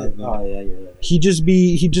 Yeah, oh yeah, you're right. He just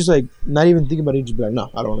like not even think about it. He'd just be like, no,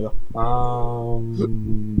 I don't want to go.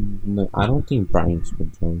 No, I don't think Brian's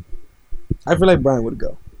would go. I feel like Brian would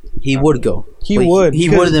go. He would go. He would. He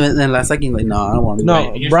would. Then last second, like, no, I don't want to.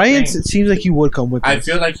 No, Here's Brian the thing. seems like he would come with us. I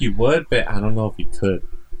feel like he would, but I don't know if he could.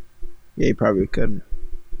 Yeah, he probably couldn't.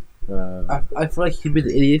 I feel like he'd be the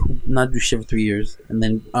idiot who not do shit for 3 years and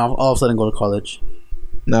then all of a sudden go to college.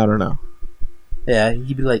 No, I don't know. Yeah,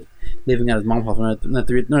 he'd be like living at his mom's house for another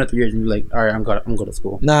 3 years and be like, all right, I'm going to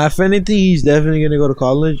school. Nah, if anything, he's definitely gonna go to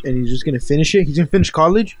college and he's just gonna finish it. He's gonna finish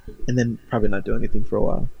college and then probably not do anything for a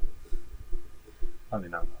while. Probably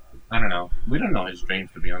not. I don't know. We don't know his dreams,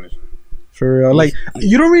 to be honest. For real, like I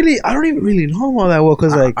don't even really know him all that well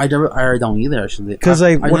because like I don't either actually. Because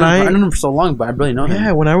like when I know him for so long, but I barely know him.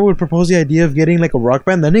 Yeah, when I would propose the idea of getting like a rock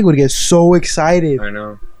band, that nigga would get so excited. I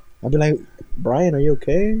know. I'd be like, Brian, are you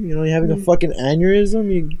okay? You know, you having a fucking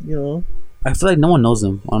aneurysm? You know. I feel like no one knows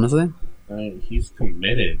him, honestly. He's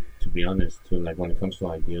committed, to be honest, to like when it comes to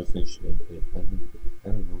ideas and shit. I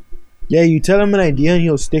don't know. Yeah, you tell him an idea and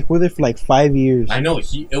he'll stick with it for like 5 years. I know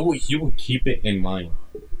he will keep it in mind.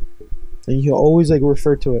 And he'll always like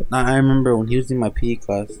refer to it. I remember when he was in my PE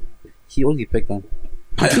class, he always get picked on.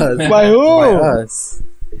 By us. By who? By us.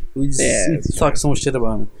 We just talk so much shit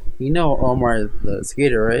about him. You know Omar, the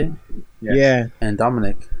skater, right? Yeah. And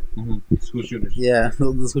Dominic. Mm-hmm. School shooters. Yeah,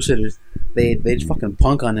 the school shooters. They just fucking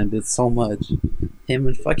punk on him, did so much. Him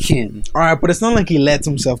and fucking... Alright, but it's not like he lets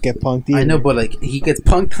himself get punked either. I know, but like, he gets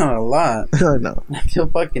punked on a lot. I know. I feel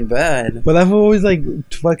fucking bad. But I've always like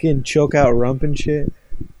fucking choke out rump and shit.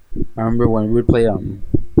 I remember when we would play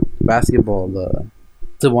basketball, the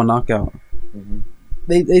double knockout. Mm-hmm.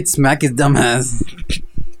 They'd smack his dumb ass.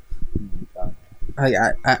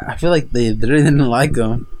 I feel like they really didn't like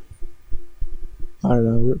him. I don't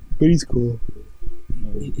know, but he's cool.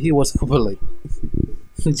 He was but like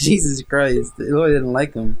Jesus Christ, Lloyd didn't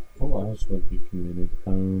like him. Who else would be committed?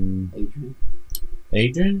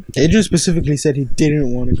 Adrian? Adrian specifically said he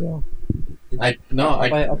didn't want to go. I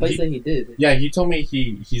thought he said he did. Yeah, he told me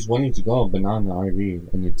he's wanting to go, but not in the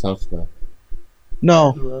RV and in Tesla.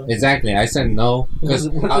 No. Exactly. I said no because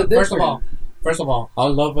What's first of all, I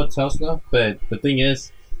love a Tesla, but the thing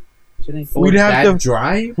is, We'd have to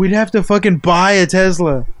drive. We'd have to fucking buy a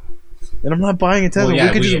Tesla, and I'm not buying a Tesla. Well, yeah,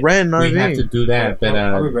 we could just rent an RV. We have to do that, but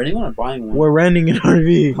are we renting one or buying one? We're renting an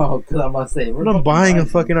RV. Oh, because I'm about to say We're not buying a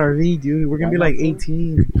fucking RV, dude. We're gonna be like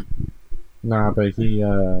 18. Nah, but he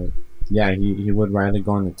would rather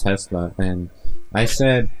go in a Tesla, and I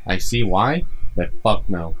said I see why, but fuck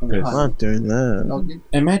no. I'm not doing that.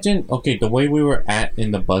 Imagine, okay, the way we were in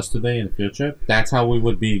the bus today in the field trip, that's how we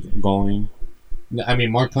would be going. I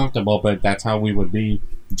mean, more comfortable, but that's how we would be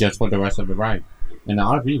just for the rest of the ride. In the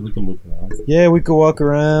RV, we can move around. Yeah, we could walk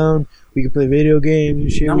around. We could play video games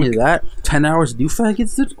and shit. Not only that, 10 hours to do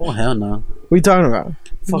faggots, dude? Oh, hell no. What are you talking about?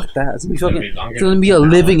 Fuck that. It's gonna be a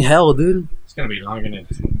living hell, dude. It's gonna be longer than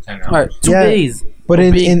 10 hours. Alright, 2 days. But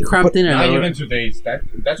in cramped in not even 2 days.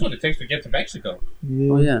 That's what it takes to get to Mexico.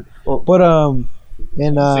 Yeah. Oh, yeah. Well, But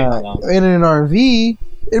in an RV,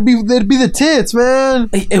 it'd be the tits, man.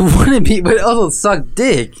 it wouldn't be, but it also sucked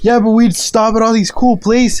dick. Yeah, but we'd stop at all these cool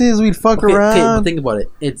places. We'd fuck around. Okay, but think about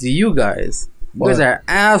it. It's you guys. You guys are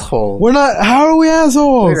assholes. We're not. How are we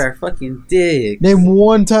assholes? We are fucking dicks. Name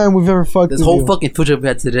one time we've ever fucked. This whole fucking future we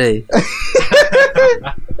had today.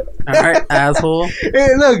 Alright, asshole.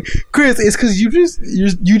 Hey, look, Chris. It's because you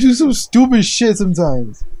do some stupid shit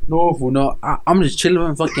sometimes. No, fool, no. I'm just chilling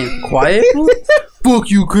and fucking quiet. Fool.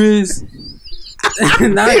 Fuck you, Chris.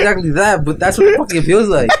 Not exactly that, but that's what it fucking feels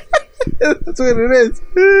like. That's what it is.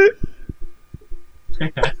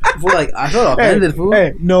 Fool, like, I felt offended, fool.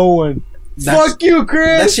 Hey, no one. Fuck you,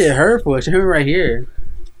 Chris. That shit hurt, fool. It hurt me right here.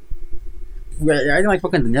 You're acting like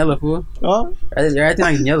fucking Daniela, fool. Huh? You're acting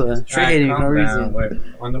like Daniela. Straight hating for no reason.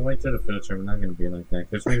 On the way to the field trip, we're not gonna be like that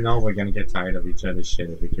because we know we're gonna get tired of each other's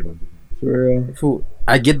shit if we keep on doing that. For real. Fool,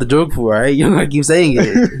 I get the joke, fool, right? You don't gotta keep saying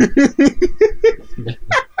it.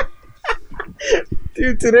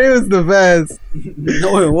 Dude, today was the best.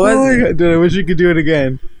 No, it wasn't. Oh my God, dude, I wish you could do it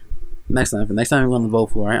again. Next time we're going to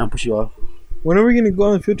vote, fool, right? I'll push you off. When are we gonna go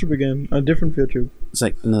on the field trip again? A different field trip? It's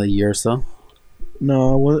like another year or so.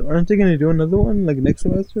 No, aren't they gonna do another one like next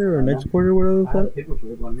semester or next quarter, whatever the fuck?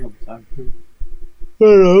 I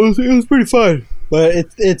don't know. It was pretty fun, but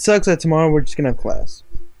it sucks that tomorrow we're just gonna have class.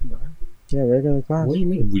 Yeah, regular class. What do you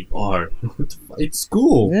mean we are? It's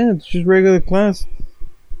school. Yeah, it's just regular class.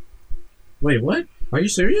 Wait, what? Are you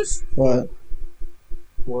serious? What?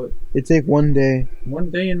 It's like 1 day.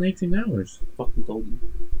 1 day and 18 hours. Fucking told you.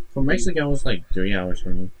 From Mexico, it was like 3 hours for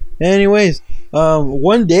me. Anyways,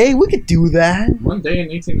 1 day we could do that. 1 day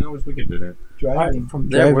and 18 hours, we could do that. Driving. From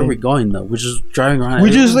there, where are we going though? We're just driving around.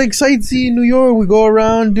 We just like sightsee New York. We go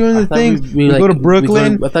around doing the things. We go to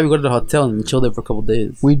Brooklyn. I thought we go to the hotel and chill there for a couple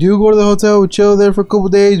days. We do go to the hotel. We chill there for a couple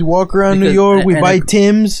days. Walk around New York. We buy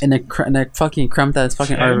Tim's. And that fucking cramped ass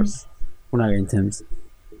fucking Tim's. We're not getting Tim's.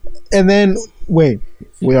 And then wait,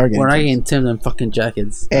 we are getting. We're not getting Tim's and fucking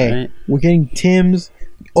jackets. Hey, right? we're getting Tim's.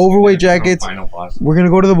 Overweight jackets. We're gonna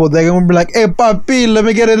go to the bodega and be like, "Hey, papi, let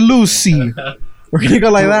me get a Lucy." We're gonna go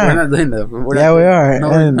like that. We're not doing that. We are.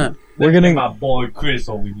 No, and we're gonna. My boy Chris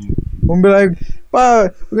over here. We're gonna be like,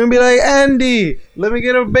 "Pa," we're gonna be like, "Andy, let me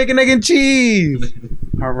get a bacon, egg, and cheese."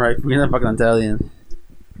 All right, we're not fucking Italian.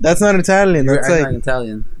 That's not Italian. That's like not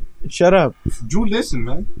Italian. Shut up. You listen,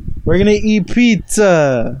 man. We're gonna eat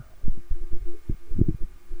pizza.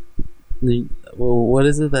 What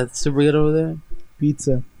is it that's super good over there?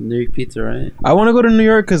 Pizza. New York pizza, right? I want to go to New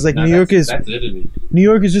York because New York is New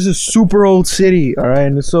York is just a super old city, all right,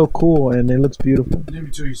 and it's so cool and it looks beautiful. Let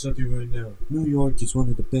me tell you something right now. New York is one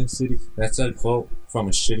of the best cities. That's a quote from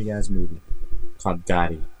a shitty ass movie called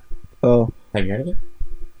Gotti. Oh, have you heard of it?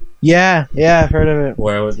 Yeah, I've heard of it.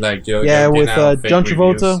 Where it was like with John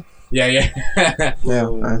Travolta. Yeah.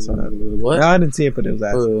 Yeah, I saw that. What? No, I didn't see it, but it was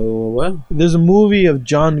ass. What? There's a movie of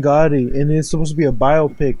John Gotti, and it's supposed to be a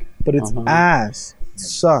biopic, but it's ass. It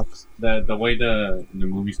sucks. The way the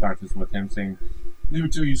movie starts is with him saying, "Let me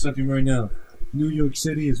tell you something right now. New York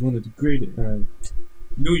City is one of the greatest.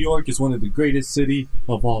 New York is one of the greatest city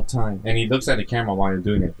of all time." And he looks at the camera while you're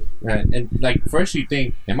doing it. And like first you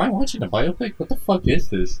think, am I watching a biopic? What the fuck is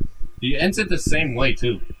this? He ends it the same way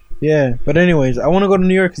too. Yeah, but anyways, I want to go to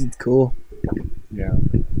New York because it's cool. Yeah,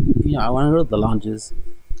 I want to go to the lounges.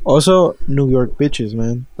 Also, New York bitches,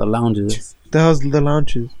 man. The lounges. The hell's the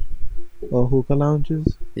lounges? Oh, hookah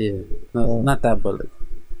lounges? Yeah, no, not that, but like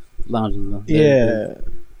lounges though. Yeah.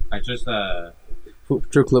 I just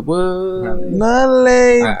True clip. What? Not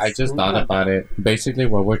late. I just thought about it. Basically,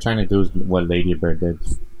 what we're trying to do is what Lady Bird did.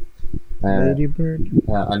 Lady Bird.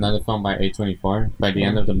 Another film by A24. By the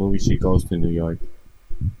end of the movie, she goes to New York.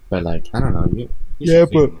 But like, I don't know. You Yeah, should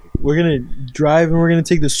see but it. we're gonna drive and we're gonna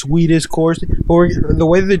take the sweetest course. But the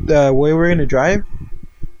way we're gonna drive,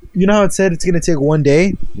 you know how it said it's gonna take 1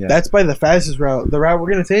 day. Yeah. That's by the fastest route. The route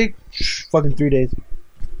we're gonna take, fucking 3 days.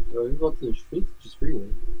 Bro, you go to the street, just freeway.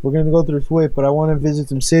 We're gonna go through the freeway, but I want to visit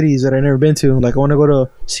some cities that I've never been to. Like I want to go to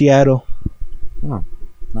Seattle. Oh,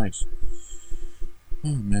 nice. Oh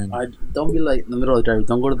man. Don't be like in the middle of the drive.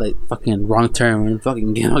 Don't go to like fucking wrong turn and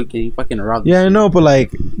fucking getting fucking robbed. Yeah, I know, but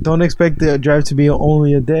like, don't expect the drive to be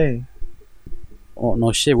only a day. Oh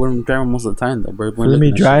no shit, we're driving most of the time though, bro. We're gonna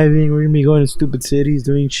be driving. We're gonna be going to stupid cities,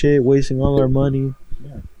 doing shit, wasting all our money.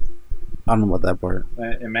 I don't know about that part.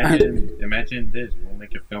 Imagine this. We'll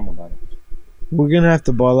make a film about it. We're gonna have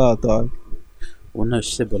to ball out, dog. Well, no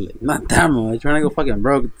shit, but like, not that much. Trying to go fucking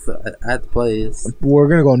broke at the place. We're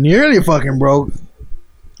gonna go nearly fucking broke.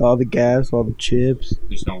 All the gas, all the chips.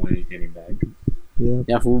 There's no way getting back. Yeah.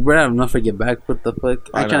 Yeah, if we're not enough to get back. What the fuck?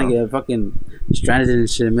 I'm trying to get fucking stranded and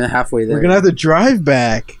shit. Man, halfway there. We're gonna have to drive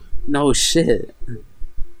back. No shit.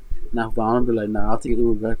 Nah, but I'm gonna be like, nah, I'll take an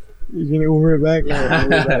Uber back. You're gonna Uber it back? Yeah, Uber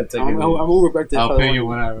back. Take I'm Uber back to I'll pay you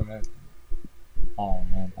whatever, man. Oh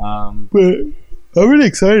man. But I'm really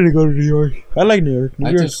excited to go to New York. I like New York.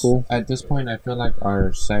 New York's cool. At this point, I feel like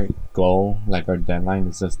our set goal, like our deadline,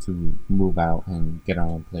 is just to move out and get our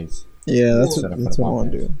own place. Yeah, that's Set up what I for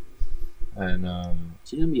want to do. And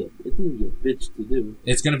It's gonna be a bitch to do.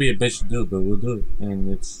 it's gonna be a bitch to do, but we'll do it. And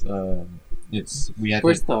it's we have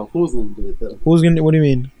First off, who's gonna do it though? Who's gonna? What do you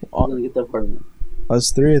mean? Who's gonna get the apartment?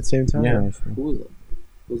 Us three at the same time? yeah,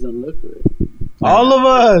 Who's gonna look for it? All of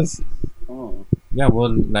us. Oh, yeah.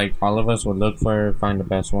 We'll like all of us will look for find the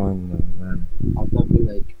best one. I thought we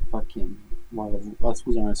like fucking one of us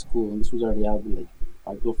who's in school and this was already out. Be like,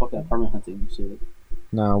 I go fucking apartment hunting and shit.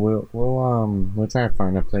 No, we'll try to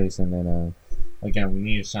find a place, and then again, we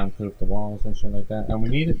need to soundproof the walls and shit like that, and we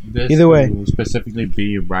need this Either way. to specifically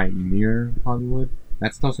be right near Hollywood.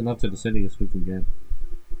 That's close enough to the city as we can get.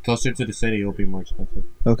 Closer to the city, it'll be more expensive.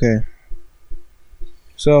 Okay.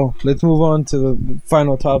 So let's move on to the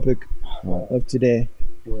final topic What? of today,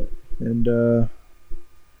 What? and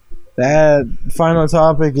that final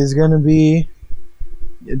topic is gonna be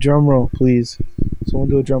a drum roll, please. Someone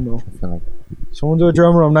do a drum roll. I feel like Someone do a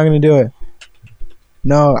drum roll. I'm not gonna do it.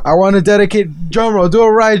 No, I want to dedicate drum roll. Do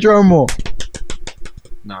a right drum roll.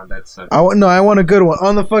 No, that's I want a good one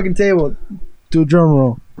on the fucking table. Do a drum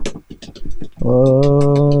roll.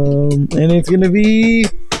 And it's gonna be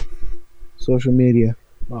social media.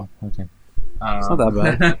 oh, okay. It's not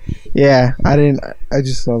that bad. Yeah, I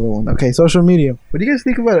just saw the one. Okay, social media. What do you guys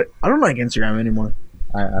think about it? I don't like Instagram anymore.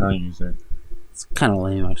 I don't use it. It's kind of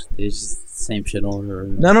lame, actually. It's just the same shit over.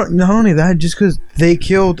 Not only that, just because they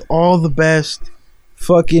killed all the best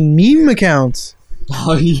fucking meme accounts.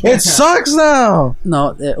 Oh yeah. It sucks now.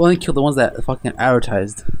 No, they only killed the ones that fucking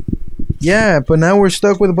advertised. Yeah, but now we're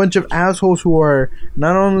stuck with a bunch of assholes who are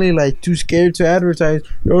not only like too scared to advertise,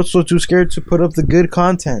 they're also too scared to put up the good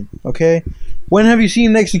content. Okay, when have you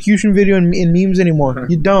seen an execution video in memes anymore?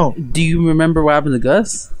 You don't. Do you remember what happened to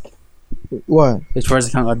Gus? What? His first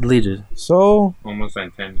account got deleted. So almost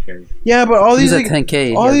like 10K. yeah, but all He's these at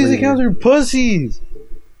 10K. all these accounts are pussies.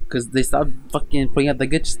 Because they stopped fucking putting out the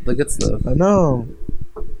good stuff. I know.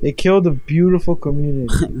 They killed a beautiful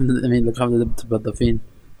community. I mean, look how to Belle Delphine.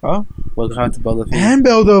 Huh? Look how to Belle Delphine. And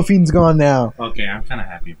Belle Delphine's gone now. Okay, I'm kind of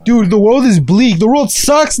happy about Dude, the world is bleak. The world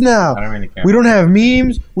sucks now. I don't really care. We don't have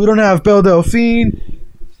memes. We don't have Belle Delphine.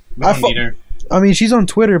 We don't need her. I mean, she's on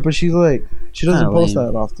Twitter, but she doesn't Kinda post lame.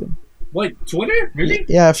 that often. Wait, Twitter? Really?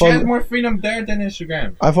 Yeah, She has more freedom there than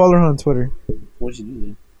Instagram. I follow her on Twitter. What did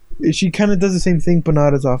you do? She kind of does the same thing, but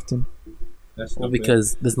not as often. That's Well, stupid.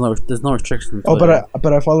 because there's no restrictions. Oh,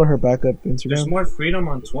 but I follow her backup There's Instagram. more freedom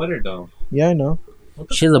on Twitter, though. Yeah, I know.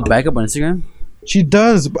 She has a backup on Instagram. She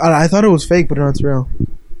does. I thought it was fake, but no, it's real.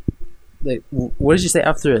 Like, what did she say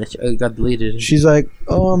after it got deleted? She's like,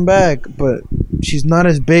 "Oh, I'm back," but she's not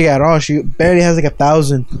as big at all. She barely has like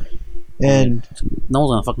 1,000, and No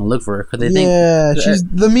one's gonna fucking look for her because they yeah, think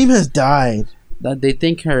the meme has died. that they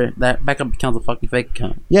think that backup account's a fucking fake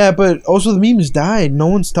account. Yeah, but also the meme has died. No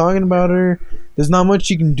one's talking about her. There's not much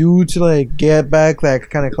you can do to like get back that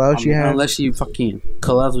kind of clout she had. Unless you fucking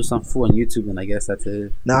collabs with some fool on YouTube, and I guess that's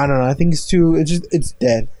it. No. I think it's too. It's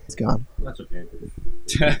dead. It's gone. That's okay.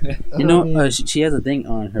 You know, she has a thing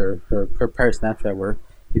on her private Snapchat where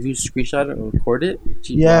if you screenshot it or record it,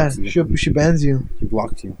 she blocks you. she bans you. She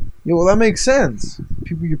blocks you. Yeah, well, that makes sense.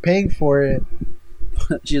 People, you're paying for it.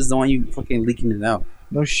 She just don't want you fucking leaking it out.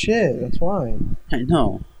 No shit. That's why. I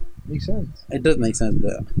know. Makes sense. It does make sense,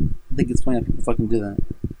 but I think it's funny that people fucking do that.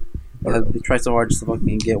 They try so hard just to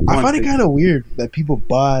fucking get one. I find it kind of weird that people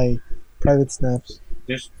buy private snaps.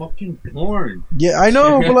 There's fucking porn. Yeah, I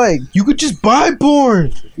know, but like, you could just buy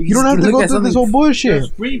porn. You don't have to go through this whole bullshit. There's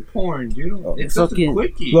free porn, dude. It's just a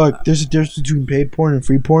quickie. Look, there's a difference between paid porn and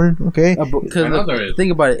free porn, okay? Because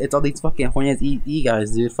think about it, it's all these fucking horny ass E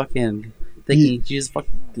guys, dude. Fucking thinking she's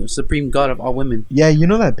fucking supreme god of all women. Yeah, you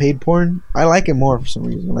know that paid porn? I like it more for some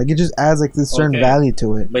reason. Like, it just adds like this certain value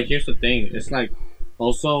to it. But here's the thing: it's like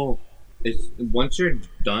also, it's once you're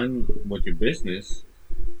done with your business,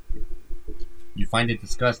 you find it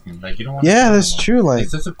disgusting. Like, you don't want. Yeah, that's true. Like,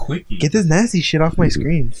 it's just a quickie. Get this nasty shit off my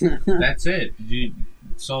screen. That's it.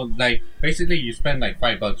 So like basically, you spend like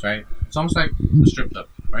 $5, right? It's almost like a strip club,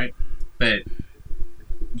 right? But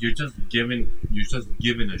you're just giving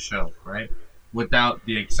a show, right? Without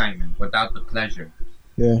the excitement, without the pleasure.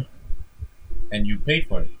 Yeah. And you pay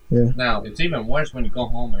for it. Yeah. Now it's even worse when you go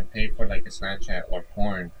home and pay for like a Snapchat or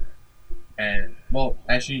porn. And well,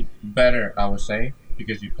 actually better, I would say,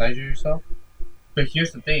 because you pleasure yourself. But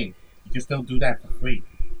here's the thing: you can still do that for free.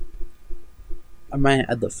 I might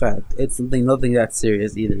add the fact it's nothing that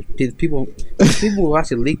serious either. People who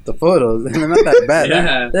actually leak the photos, and they're not that bad.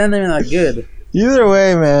 Yeah. They're not good. Either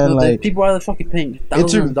way, man, like people are fucking paying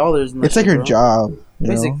thousands of dollars. It's like her job,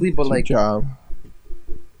 basically. But like, job.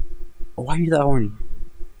 Why are you that horny?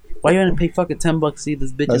 Why you gonna pay fucking $10 to see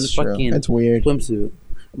this bitch in the fucking It's weird swimsuit?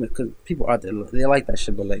 I mean, because people out there, they like that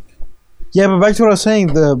shit, but like. Yeah, but back to what I was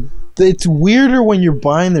saying, it's weirder when you're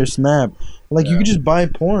buying their snap. Like, you could just buy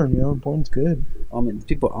porn, you know? Porn's good. I mean,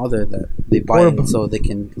 people out there that they buy it so they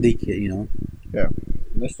can leak it, you know? Yeah.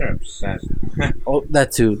 Unless they're obsessed. Oh,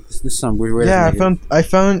 that too. This is some weird. Yeah, I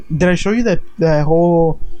found. Did I show you that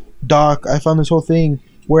whole doc? I found this whole thing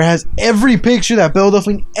where it has every picture that Belle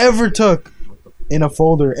Delphine ever took in a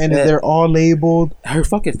folder, and they're all labeled. Her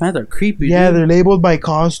fucking fans are creepy. Yeah, dude. they're labeled by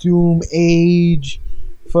costume, age,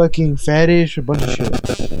 fucking fetish, a bunch of shit.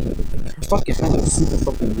 Her fucking fans are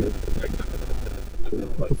super fucking good.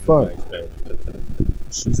 What the fuck?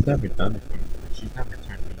 She's never done it for me. She's never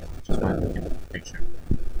turned me on. Just by looking at the picture.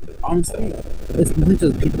 Honestly, it's literally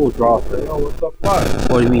just people draw. Like, oh, what the fuck?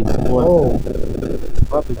 What do you mean? What? Oh.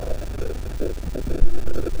 What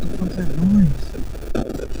What's that noise?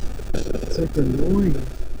 It's like a noise.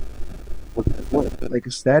 What? Like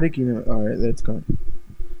a static, you know? Alright, that's gone.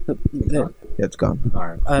 Yeah, it's gone.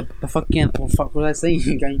 Alright. The fucking. What was I saying?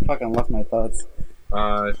 You fucking lost my thoughts.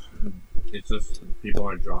 It's just people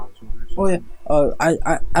are drawn to her. Oh yeah.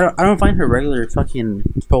 I don't find her regular fucking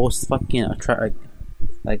posts fucking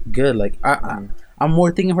like good. Like I'm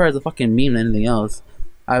more thinking of her as a fucking meme than anything else.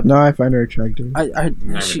 I find her attractive.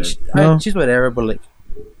 She's whatever, but like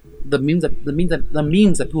the memes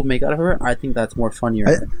that people make out of her, I think that's more funnier.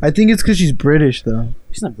 I think it's because she's British though.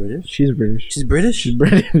 She's not British. She's British. She's British. She's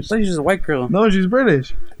British. I thought she was a white girl. No, she's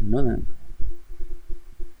British. I didn't know that.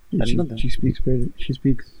 Yeah, I didn't know that. She speaks British. She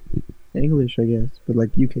speaks English, I guess, but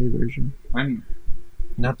like UK version. I'm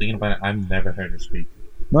not thinking about it. I've never heard her speak.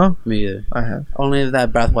 No, Me either. I have. Only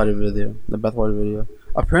that bathwater video. The bathwater video.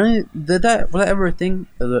 Apparently, was that ever a thing?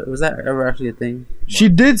 Was that ever actually a thing? She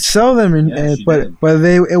did sell them, but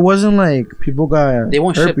it wasn't like people got. They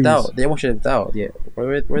weren't herpes. shipped out. They weren't shipped out. Yeah.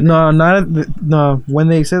 Were they? No. When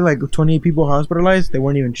they said like 28 people hospitalized, they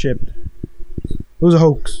weren't even shipped. It was a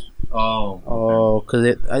hoax. Oh,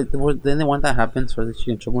 because didn't they want that happen so that she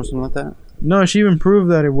can choke or something like that? No, she even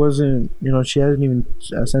proved that it wasn't. You know, she hasn't even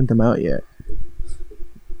sent them out yet.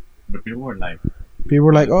 But people were like,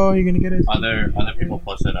 "Oh, you're gonna get it." Other people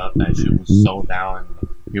posted up that shit was so down.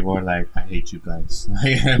 People were like, "I hate you guys."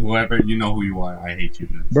 Like, whoever, you know who you are, I hate you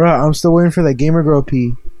guys. Bruh, I'm still waiting for that gamer girl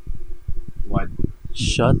pee. What?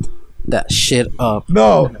 Shut that shit up.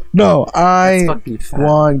 No, I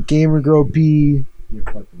want gamer girl pee. You're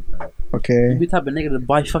fucking fat. Okay. You be type of nigga to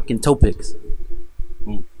buy fucking toe picks.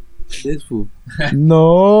 Ooh. This fool.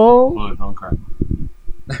 No. Oh, don't cry.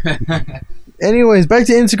 Anyways, back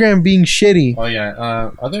to Instagram being shitty. Oh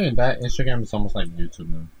yeah. Other than that, Instagram is almost like YouTube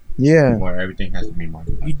now. Yeah. Where everything has to be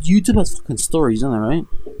monetized. YouTube has fucking stories, isn't that right?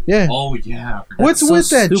 Yeah. Oh yeah. What's with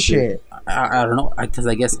that shit? I don't know. Because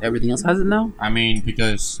I guess everything else has it now. I mean,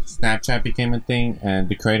 because Snapchat became a thing, and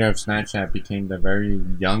the creator of Snapchat became the very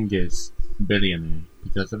youngest billionaire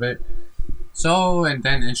because of it. So, and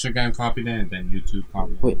then Instagram copied it, and then YouTube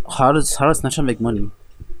copied it. Wait, how does Snapchat make money?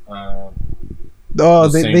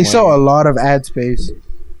 They sell a lot of ad space.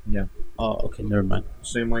 Yeah. Oh, okay, never mind.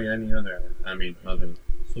 Same way any other. I mean, other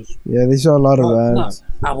Yeah, they saw a lot of ads.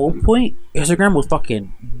 No. At one point, Instagram was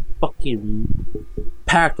fucking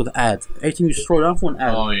packed with ads. Every time you scroll down for an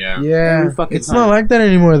ad. Oh yeah. Yeah, it's time. not like that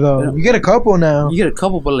anymore though. You get a couple now. You get a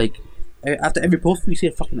couple, but like after every post, you see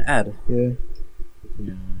a fucking ad. Yeah.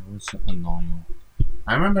 Yeah, it was annoying.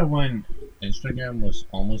 I remember when Instagram was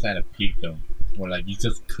almost at a peak though, where like you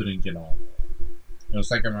just couldn't get off. It was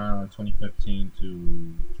like around 2015 to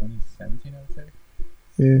 2017, I would say.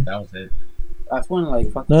 Yeah. That was it. That's when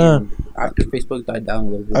like fucking after Facebook died down a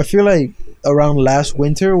little bit. I feel like around last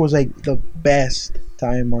winter was like the best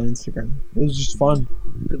time on Instagram. It was just fun.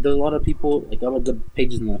 There's a lot of people, like a lot of good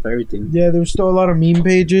pages in there for everything. Yeah, there was still a lot of meme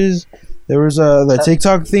pages. There was the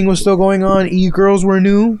TikTok thing was still going on. E-girls were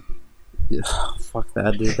new. Fuck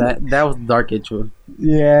that, dude. That was dark intro.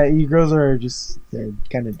 Yeah, e-girls they're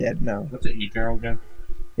kind of dead now. What's an e-girl again?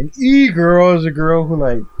 An e-girl is a girl who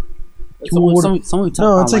like. It's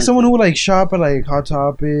like someone who would like shop at like Hot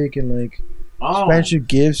Topic and like bunch of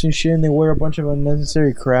gifts and shit, and they wear a bunch of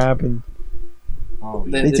unnecessary crap and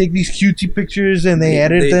they take these cutesy pictures and they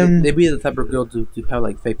edit them. They be the type of girl to have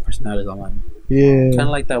like fake personalities online. Yeah, kind of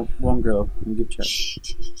like that one girl in group chat.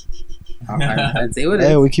 I'd say what it is.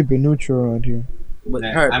 Yeah, we keep it neutral around here. But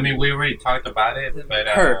her, I mean, we already talked about it, but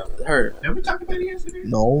her. Did we talk about it yesterday?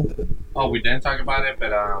 No. Oh, we didn't talk about it,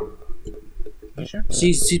 but you sure?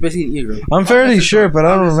 She's basically an e-girl. I'm fairly sure, but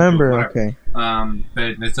I don't remember. Okay.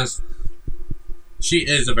 But it's just she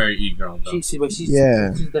is a very e-girl though. She's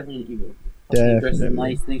definitely an e-girl. She dresses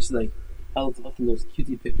nice things. She's like, I love fucking those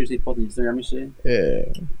cutie pictures they post on Instagram and shit.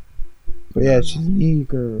 Yeah. But yeah, she's an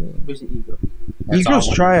e-girl. She's an e-girl. E-girls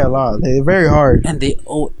try a lot. They're very hard. And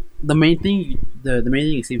the main thing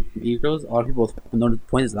you see from e-girls, a lot of people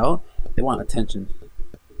point this out. They want attention.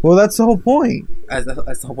 Well, that's the whole point. That's the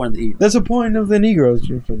whole point of the e-girl. That's the point of the e-girls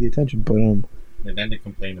for the attention. But and then they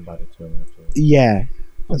complain about it too. Yeah,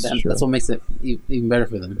 that's true. That's what makes it even better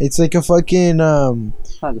for them. It's like a fucking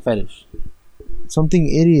It's not like a fetish. Something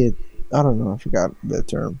idiot. I don't know. I forgot the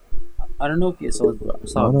term. I don't know if you saw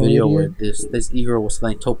a video where this e-girl was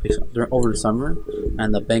selling toe picks over the summer,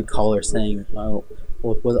 and the bank caller saying,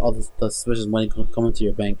 with all the suspicious money coming to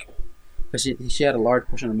your bank, because she had a large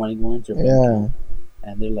portion of money going to her bank. Yeah.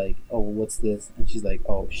 And they're like, "Oh, what's this?" And she's like,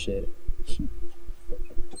 "Oh shit."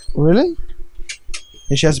 Really?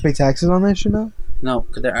 And she has to pay taxes on that shit now? No,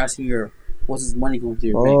 because they're asking her, "What's this money going to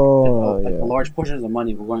your bank?" A large portion of the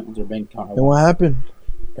money were going into her bank account. And what happened?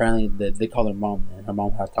 Apparently, they called her mom, and her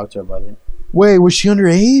mom had to talk to her about it. Wait, was she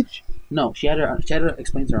underage? No, she had to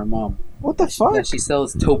explain to her mom. What the fuck? That she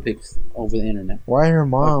sells toe picks over the internet. Why her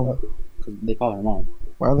mom? Because they call her mom.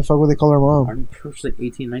 Why the fuck would they call her mom? I'm pretty sure she's like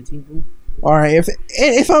 18, 19, bro. Alright,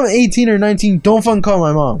 if I'm 18 or 19, don't fucking call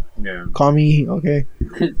my mom. Yeah. Call me, okay?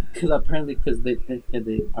 Because they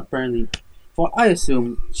apparently, well, I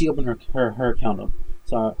assume she opened her account up.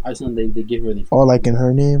 So I assume they give her the. Oh, like in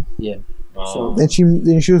her name? Yeah. Oh. So then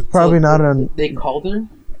she was probably not on. They called her.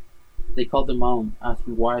 They called the mom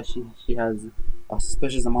asking why she has a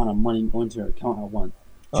suspicious amount of money going to her account at once.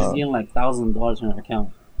 She's getting like $1,000 in her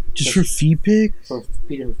account. Just for feet pics? For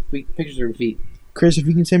pictures of her feet. Chris, if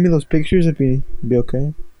you can send me those pictures, it'd be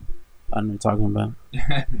okay. I don't know what you're talking about.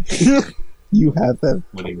 You have them.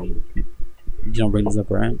 What do you mean? You don't bring this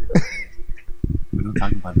up, right? We don't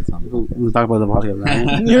talk about this on the podcast. We'll talk about the podcast,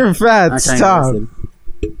 right? You're fat. Stop.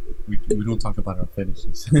 We don't talk about our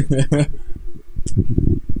finishes.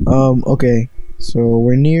 Okay. So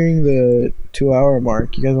we're nearing the 2-hour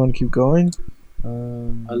mark. You guys want to keep going? I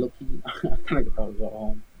kind of got to go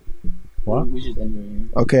home. What? We should end it here.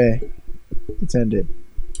 Okay. Let's end it.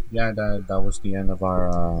 Yeah, that was the end of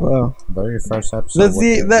our very first episode. That's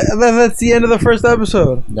the end of the first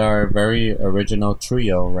episode. Our very original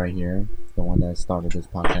trio right here, the one that started this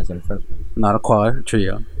podcast in the first place. Not a quad,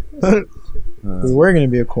 trio. We were gonna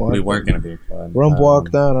be a quad. We were gonna be a quad. Rump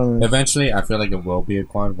walked out on it. Eventually, I feel like it will be a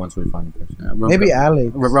quad once we find a person. Maybe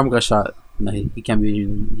Alex. Rum got shot. No, he can't be.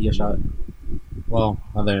 He got shot. Well,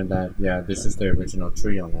 other than that, yeah, this is the original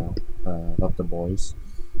trio now of the boys.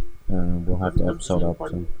 We'll have the episode up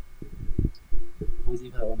soon.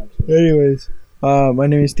 Anyways, my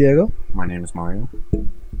name is Diego. My name is Mario.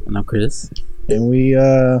 And I'm Chris. And we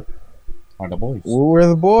are the boys. We're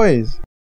the boys.